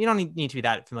you don't need to be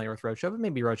that familiar with Roadshow, but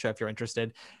maybe Roadshow if you're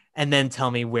interested, and then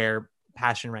tell me where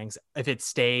Passion ranks, if it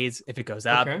stays, if it goes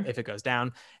up, if it goes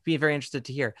down. Be very interested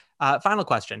to hear. Final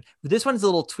question. This one's a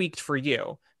little tweaked for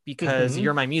you because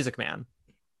you're my music man.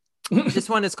 This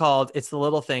one is called It's the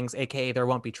Little Things, aka There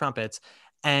Won't Be Trumpets.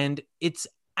 And it's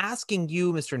asking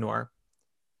you, Mr. Noor,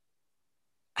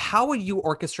 how would you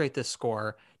orchestrate this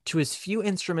score to as few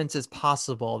instruments as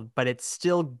possible, but it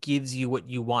still gives you what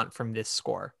you want from this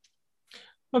score?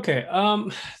 Okay.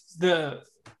 The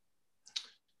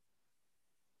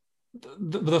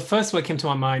first one came to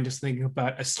my mind just thinking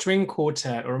about a string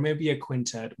quartet or maybe a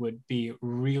quintet would be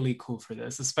really cool for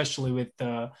this, especially with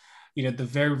the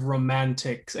very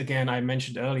romantic, again, I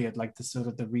mentioned earlier, like the sort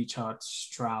of the Richard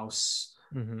Strauss,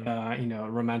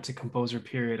 romantic composer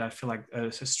period. I feel like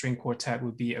a string quartet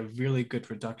would be a really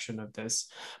good reduction of this.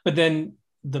 But then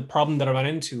the problem that I ran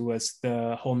into was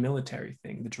the whole military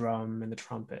thing, the drum and the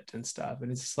trumpet and stuff.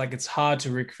 And it's just like, it's hard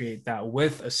to recreate that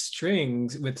with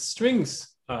strings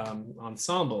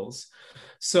ensembles.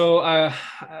 So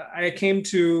I came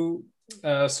to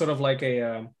sort of like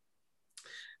a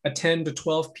 10 to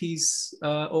 12 piece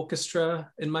orchestra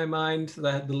in my mind.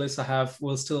 The list I have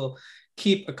will still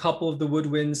keep a couple of the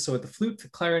woodwinds, so the flute, the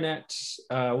clarinet,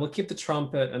 we'll keep the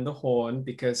trumpet and the horn,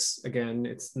 because again,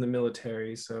 it's in the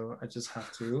military, so I just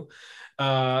have to.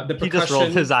 The percussion, he just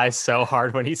rolled his eyes so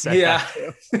hard when he said that.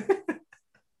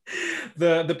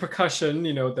 the percussion,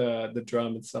 you know, the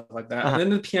drum and stuff like that. And then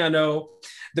the piano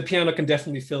can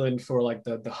definitely fill in for like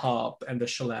the harp and the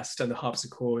celeste and the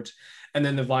harpsichord, and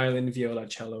then the violin, viola,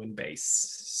 cello, and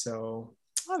bass. So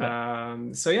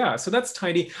so that's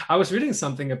tiny. I was reading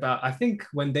something about, I think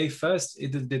when they first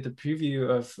did the preview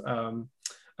of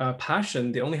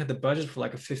Passion, they only had the budget for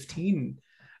like a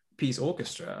 15-piece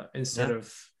orchestra instead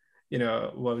of, you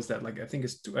know, what was that, like I think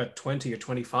it's 20 or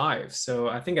 25. So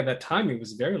I think at that time it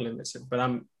was very limited, but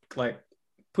I'm like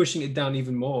pushing it down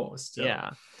even more still.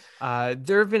 I'm sure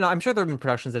there have been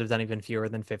productions that have done even fewer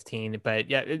than 15,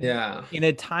 but in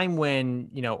a time when,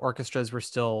 you know, orchestras were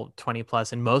still 20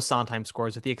 plus in most Sondheim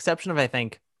scores, with the exception of, I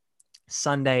think,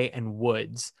 Sunday and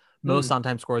Woods, most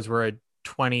Sondheim scores were a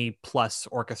 20 plus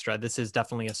orchestra. This is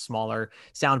definitely a smaller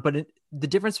sound, but the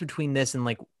difference between this and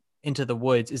like Into the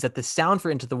Woods is that the sound for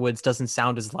Into the Woods doesn't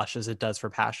sound as lush as it does for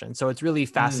Passion. So it's really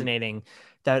fascinating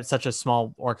that such a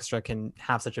small orchestra can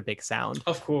have such a big sound.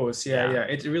 Of course, yeah.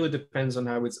 It really depends on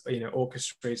how it's, you know,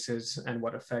 orchestrated and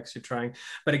what effects you're trying.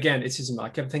 But again, it's just, I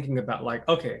kept thinking about like,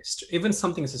 okay, even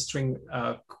something as a string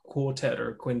quartet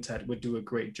or quintet would do a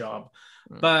great job.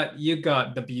 But you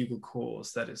got the bugle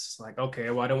calls that is like,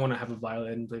 okay, well, I don't want to have a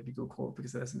violin play bugle call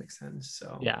because that doesn't make sense.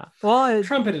 So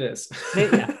trumpet it is.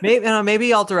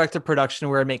 Maybe I'll direct a production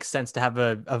where it makes sense to have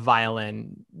a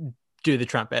violin do the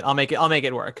trumpet. I'll make it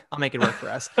work. I'll make it work for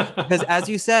us. Because as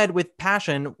you said, with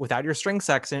Passion, without your string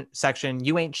section,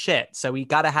 you ain't shit. So we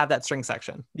got to have that string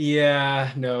section.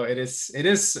 Yeah, no, it is.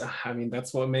 I mean,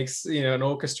 that's what makes, you know, an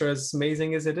orchestra as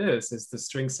amazing as it is. It's the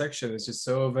string section. It's just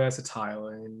so versatile.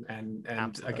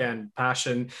 And again,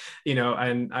 Passion, you know,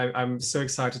 and I'm so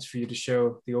excited for you to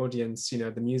show the audience, you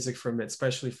know, the music from it,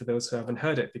 especially for those who haven't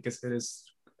heard it, because it is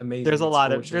amazing. There's a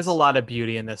lot of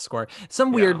beauty in this score.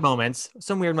 Some weird moments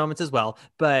as well,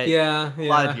 but a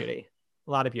lot of beauty.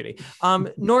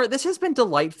 Nora, this has been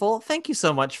delightful. Thank you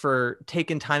so much for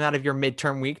taking time out of your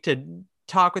midterm week to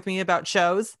talk with me about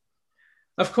shows.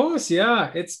 Of course, yeah,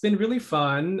 it's been really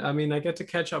fun. I mean, I get to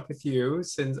catch up with you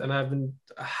and I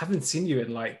haven't seen you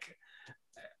in like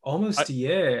almost a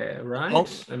year,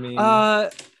 right? I mean,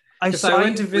 I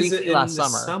went to visit in last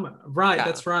summer. Right, yeah.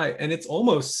 That's right. And it's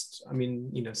almost, I mean,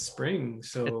 you know, spring.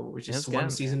 So we're just one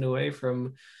season away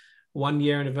from 1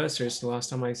 year anniversary. It's the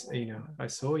last time I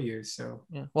saw you. So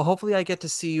well, hopefully I get to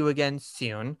see you again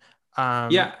soon.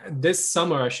 This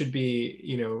summer I should be,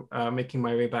 you know, making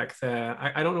my way back there.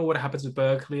 I don't know what happens with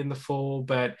Berkeley in the fall,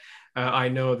 but I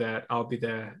know that I'll be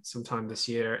there sometime this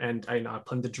year, and I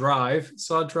plan to drive.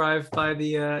 So I'll drive by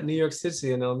the New York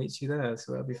City and I'll meet you there.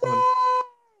 So that'll be fun.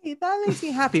 That makes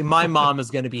me happy. My mom is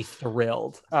going to be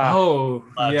thrilled.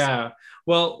 Yeah.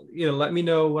 Well, you know, let me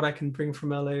know what I can bring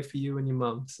from LA for you and your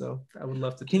mom. So I would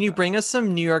love to. Can you bring us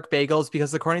some New York bagels?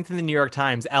 Because according to the New York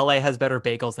Times, LA has better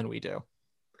bagels than we do.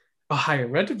 Oh, I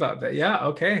read about that. Yeah.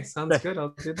 Okay. Sounds good. I'll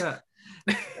do that.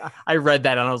 I read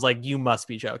that and I was like, you must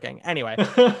be joking. Anyway,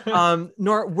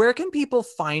 Nora, where can people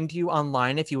find you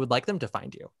online if you would like them to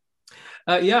find you?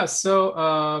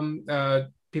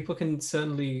 People can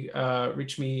certainly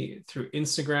reach me through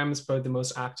Instagram. It's probably the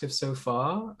most active so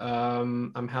far.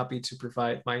 I'm happy to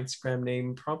provide my Instagram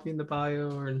name, probably in the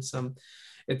bio or in some.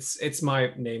 It's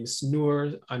my name,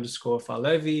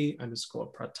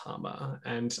 Noor_Falevi_Pratama,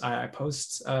 and I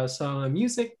post some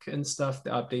music and stuff,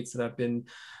 the updates that I've been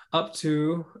up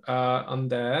to on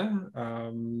there.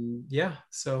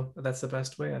 So that's the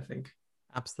best way, I think.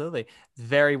 Absolutely.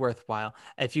 Very worthwhile.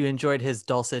 If you enjoyed his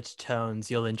dulcet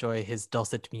tones, you'll enjoy his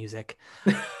dulcet music.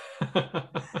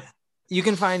 You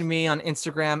can find me on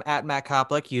Instagram at Matt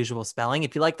Koplik, usual spelling.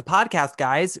 If you like the podcast,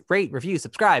 guys, rate, review,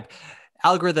 subscribe.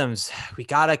 Algorithms, we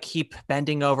got to keep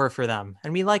bending over for them.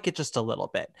 And we like it just a little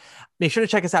bit. Make sure to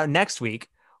check us out next week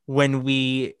when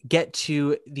we get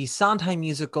to the Sondheim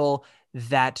musical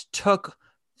that took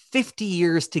 50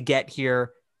 years to get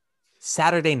here,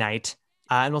 Saturday night.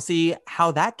 And we'll see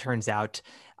how that turns out.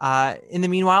 In the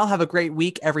meanwhile, have a great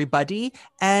week, everybody.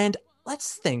 And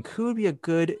let's think, who would be a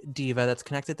good diva that's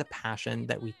connected to Passion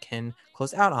that we can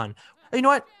close out on? You know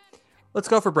what? Let's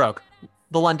go for broke.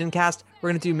 The London cast, we're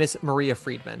going to do Miss Maria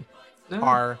Friedman.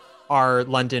 our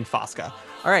London Fosca.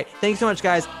 All right, thanks so much,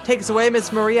 guys. Take us away,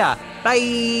 Miss Maria.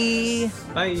 Bye.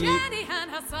 Bye. Jenny and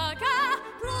her saga,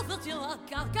 brother Jill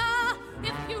Gaga,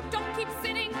 if you don't keep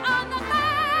sitting on the fence.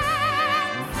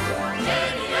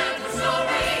 Jenny and her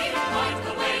story, point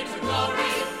the way to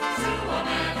glory, to a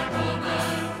man and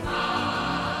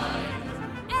womankind.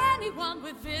 Anyone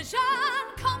with vision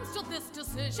comes to this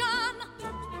decision.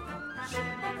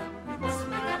 Anyone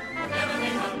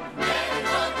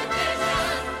with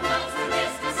vision comes to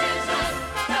this decision.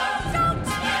 Don't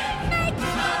make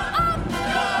up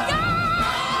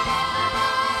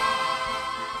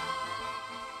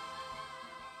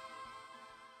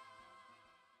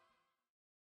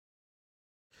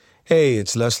Hey,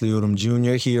 it's Leslie Odom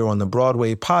Jr. here on the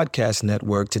Broadway Podcast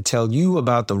Network to tell you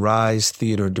about the Rise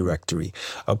Theater Directory,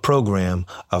 a program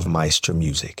of Maestro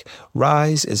Music.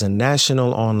 Rise is a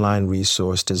national online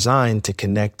resource designed to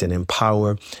connect and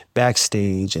empower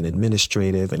backstage and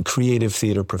administrative and creative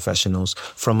theater professionals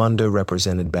from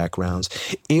underrepresented backgrounds.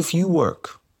 If you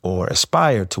work or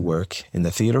aspire to work in the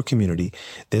theater community,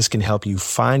 this can help you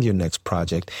find your next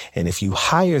project. And if you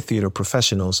hire theater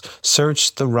professionals,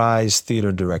 search the Rise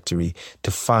Theater Directory to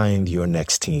find your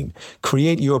next team.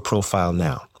 Create your profile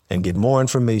now and get more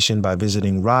information by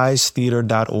visiting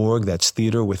risetheater.org. That's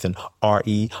theater with an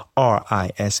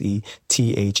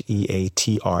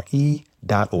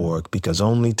RERISETHEATRE.org, because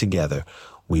only together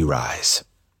we rise.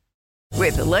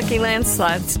 With the Lucky Land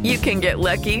Slots, you can get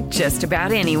lucky just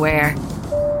about anywhere.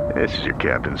 This is your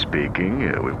captain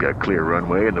speaking. We've got clear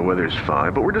runway and the weather's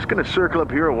fine, but we're just going to circle up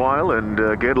here a while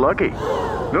and get lucky.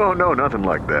 No, nothing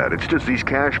like that. It's just these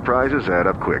cash prizes add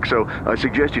up quick. So I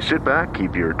suggest you sit back,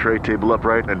 keep your tray table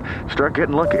upright, and start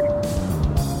getting lucky.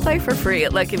 Play for free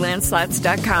at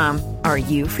LuckyLandSlots.com. Are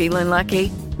you feeling lucky?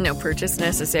 No purchase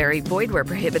necessary. Void where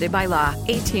prohibited by law.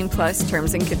 18+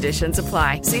 terms and conditions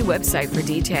apply. See website for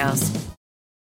details.